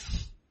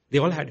Genesis. They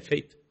all had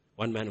faith.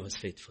 One man was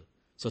faithful.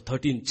 So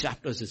 13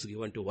 chapters is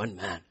given to one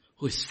man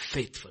who is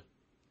faithful.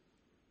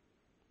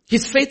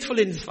 He's faithful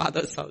in his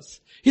father's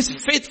house. He's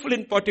faithful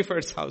in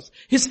Potiphar's house.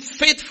 He's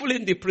faithful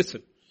in the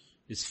prison.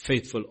 He's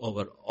faithful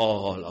over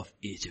all of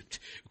Egypt.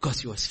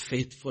 Because he was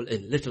faithful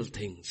in little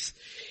things,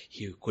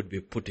 he could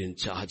be put in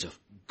charge of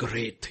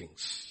great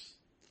things.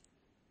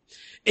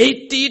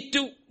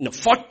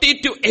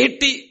 40 to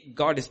 80,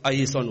 God is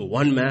eyes on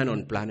one man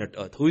on planet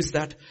Earth. Who is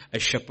that? A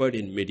shepherd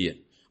in Midian.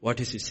 What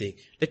is he saying?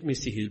 Let me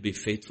see, he'll be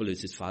faithful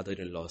as his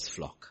father-in-law's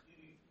flock.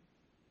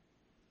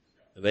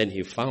 When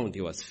he found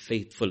he was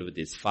faithful with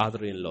his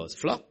father-in-law's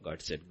flock,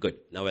 God said, good,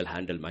 now I'll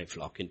handle my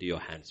flock into your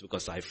hands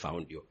because I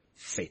found you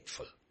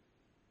faithful.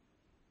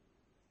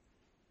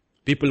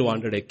 People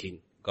wanted a king.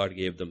 God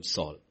gave them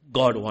Saul.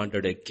 God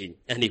wanted a king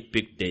and he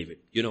picked David.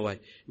 You know why?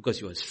 Because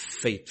he was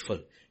faithful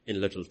in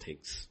little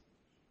things.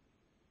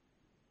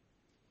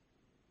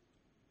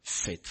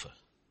 Faithful.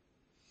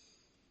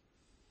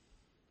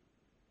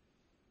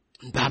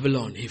 In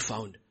Babylon, he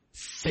found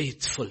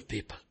faithful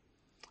people.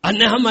 A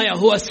Nehemiah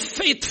who was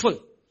faithful.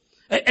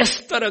 A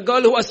Esther, a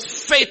girl who was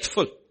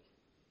faithful.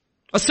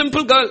 A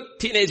simple girl,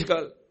 teenage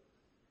girl.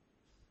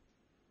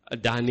 A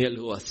Daniel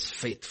who was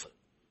faithful.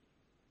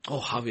 Oh,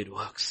 how it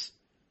works.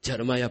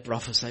 Jeremiah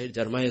prophesied.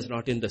 Jeremiah is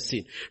not in the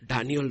scene.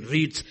 Daniel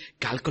reads,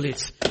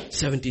 calculates,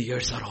 70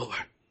 years are over.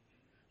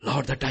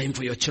 Lord, the time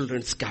for your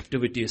children's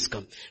captivity has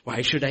come.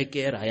 Why should I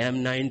care? I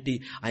am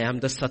 90. I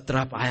am the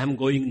satrap. I am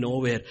going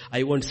nowhere.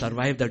 I won't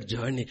survive that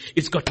journey.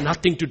 It's got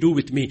nothing to do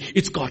with me.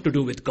 It's got to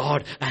do with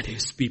God and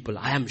His people.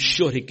 I am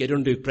sure he get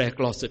into the prayer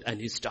closet and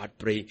he start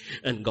praying.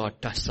 And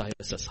God touched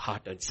Cyrus's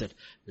heart and said,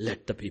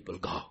 let the people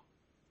go.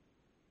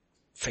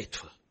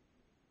 Faithful.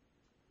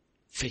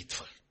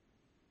 Faithful.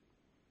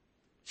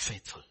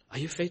 Faithful. Are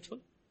you faithful?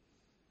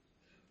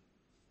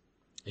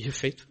 Are you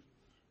faithful?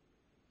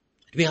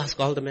 Let me ask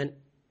all the men.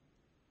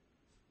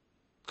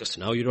 Because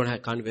now you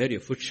can't wear your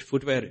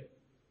footwear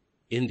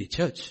in the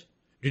church.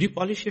 Did you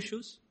polish your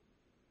shoes?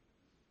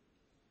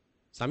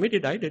 Samir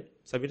did, I did.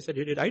 Samir said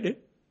he did, I did.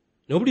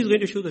 Nobody's going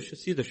to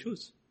see the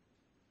shoes.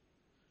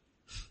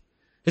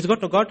 It's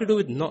got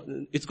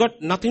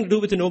nothing to do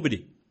with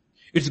nobody.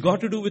 It's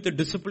got to do with the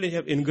discipline you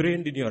have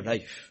ingrained in your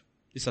life.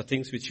 These are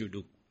things which you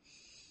do.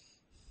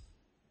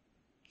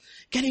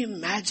 Can you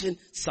imagine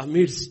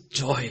Samir's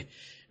joy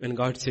when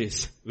God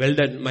says, well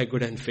done, my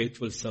good and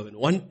faithful servant.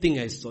 One thing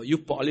I saw, you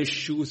polish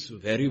shoes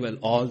very well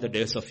all the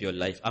days of your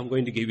life. I'm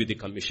going to give you the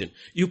commission.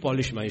 You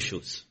polish my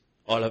shoes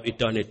all of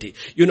eternity.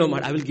 You know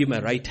what? I will give my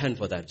right hand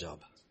for that job.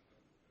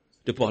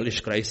 To polish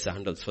Christ's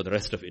sandals for the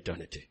rest of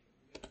eternity.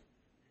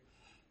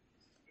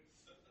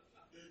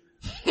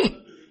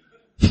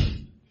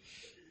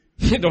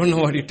 You don't know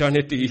what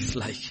eternity is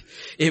like.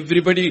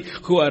 Everybody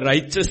who are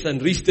righteous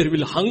and rich, they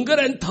will hunger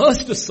and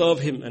thirst to serve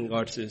Him. And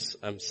God says,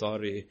 I'm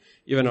sorry,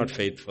 you are not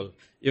faithful.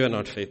 You are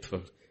not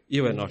faithful.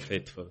 You are not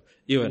faithful.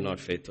 You are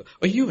not faithful.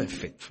 Or you are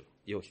faithful.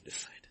 You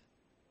decide.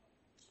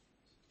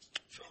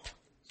 Faithful.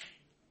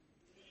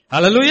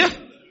 Hallelujah.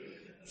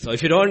 So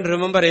if you don't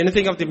remember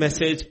anything of the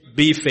message,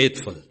 be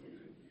faithful.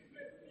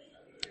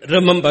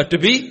 Remember to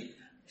be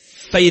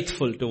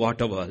faithful to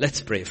whatever.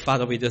 Let's pray.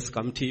 Father, we just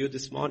come to you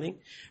this morning.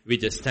 We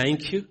just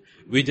thank you.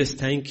 We just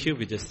thank you.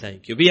 We just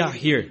thank you. We are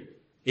here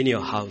in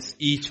your house,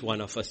 each one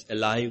of us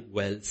alive,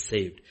 well,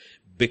 saved,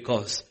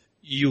 because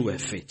you were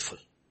faithful.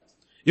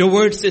 Your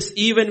word says,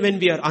 even when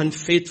we are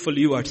unfaithful,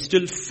 you are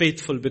still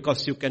faithful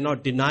because you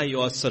cannot deny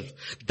yourself.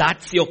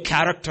 That's your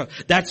character.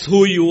 That's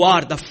who you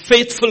are. The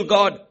faithful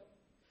God.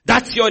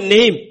 That's your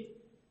name.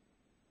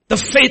 The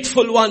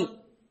faithful one.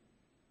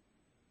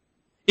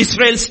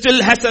 Israel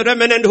still has a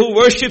remnant who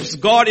worships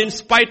God in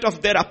spite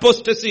of their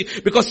apostasy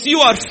because you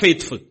are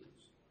faithful.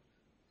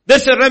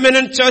 There's a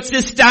remnant church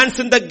that stands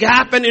in the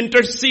gap and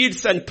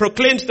intercedes and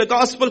proclaims the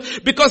gospel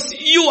because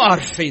you are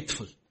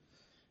faithful.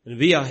 And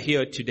we are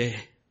here today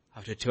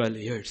after 12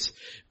 years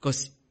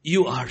because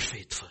you are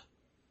faithful.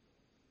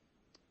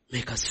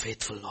 Make us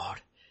faithful,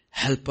 Lord.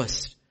 Help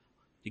us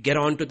to get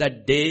on to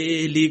that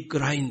daily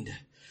grind,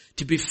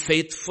 to be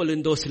faithful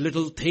in those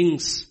little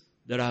things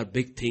that are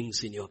big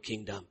things in your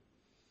kingdom.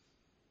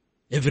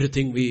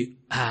 Everything we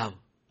have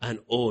and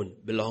own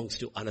belongs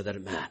to another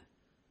man,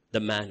 the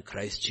man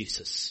Christ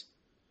Jesus.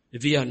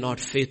 If we are not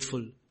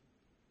faithful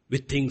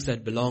with things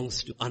that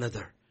belongs to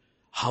another,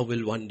 how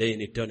will one day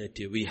in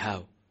eternity we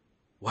have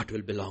what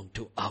will belong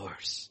to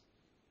ours?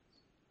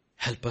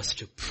 Help us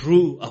to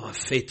prove our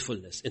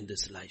faithfulness in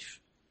this life.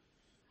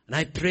 And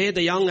I pray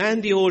the young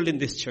and the old in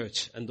this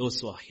church and those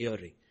who are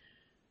hearing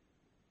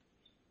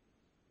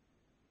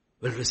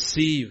will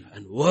receive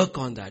and work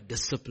on that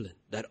discipline,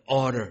 that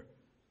order,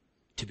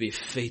 to be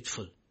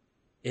faithful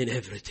in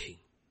everything.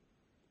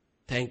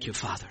 Thank you,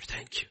 Father.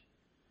 Thank you.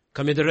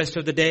 Commit the rest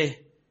of the day,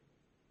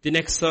 the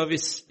next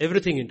service,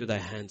 everything into thy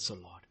hands, O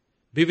Lord.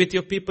 Be with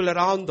your people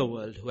around the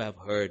world who have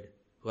heard,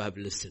 who have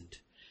listened.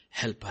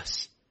 Help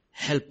us,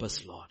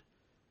 Lord,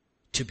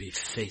 to be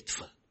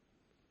faithful.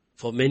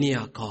 For many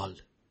are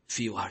called,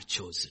 few are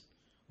chosen.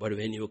 But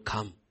when you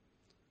come,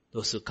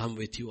 those who come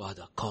with you are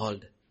the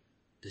called,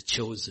 the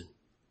chosen,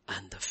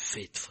 and the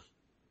faithful.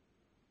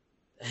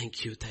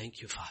 Thank you,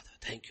 Father.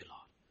 Thank you,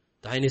 Lord.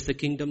 Thine is the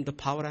kingdom, the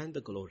power, and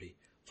the glory,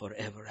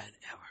 forever and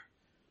ever.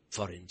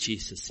 For in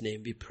Jesus'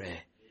 name we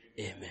pray.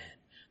 Amen.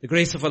 The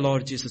grace of our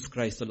Lord Jesus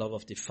Christ, the love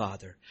of the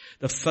Father,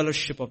 the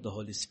fellowship of the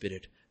Holy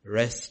Spirit,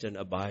 rest and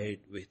abide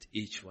with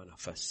each one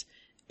of us.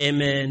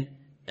 Amen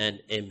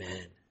and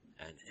amen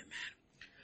and amen.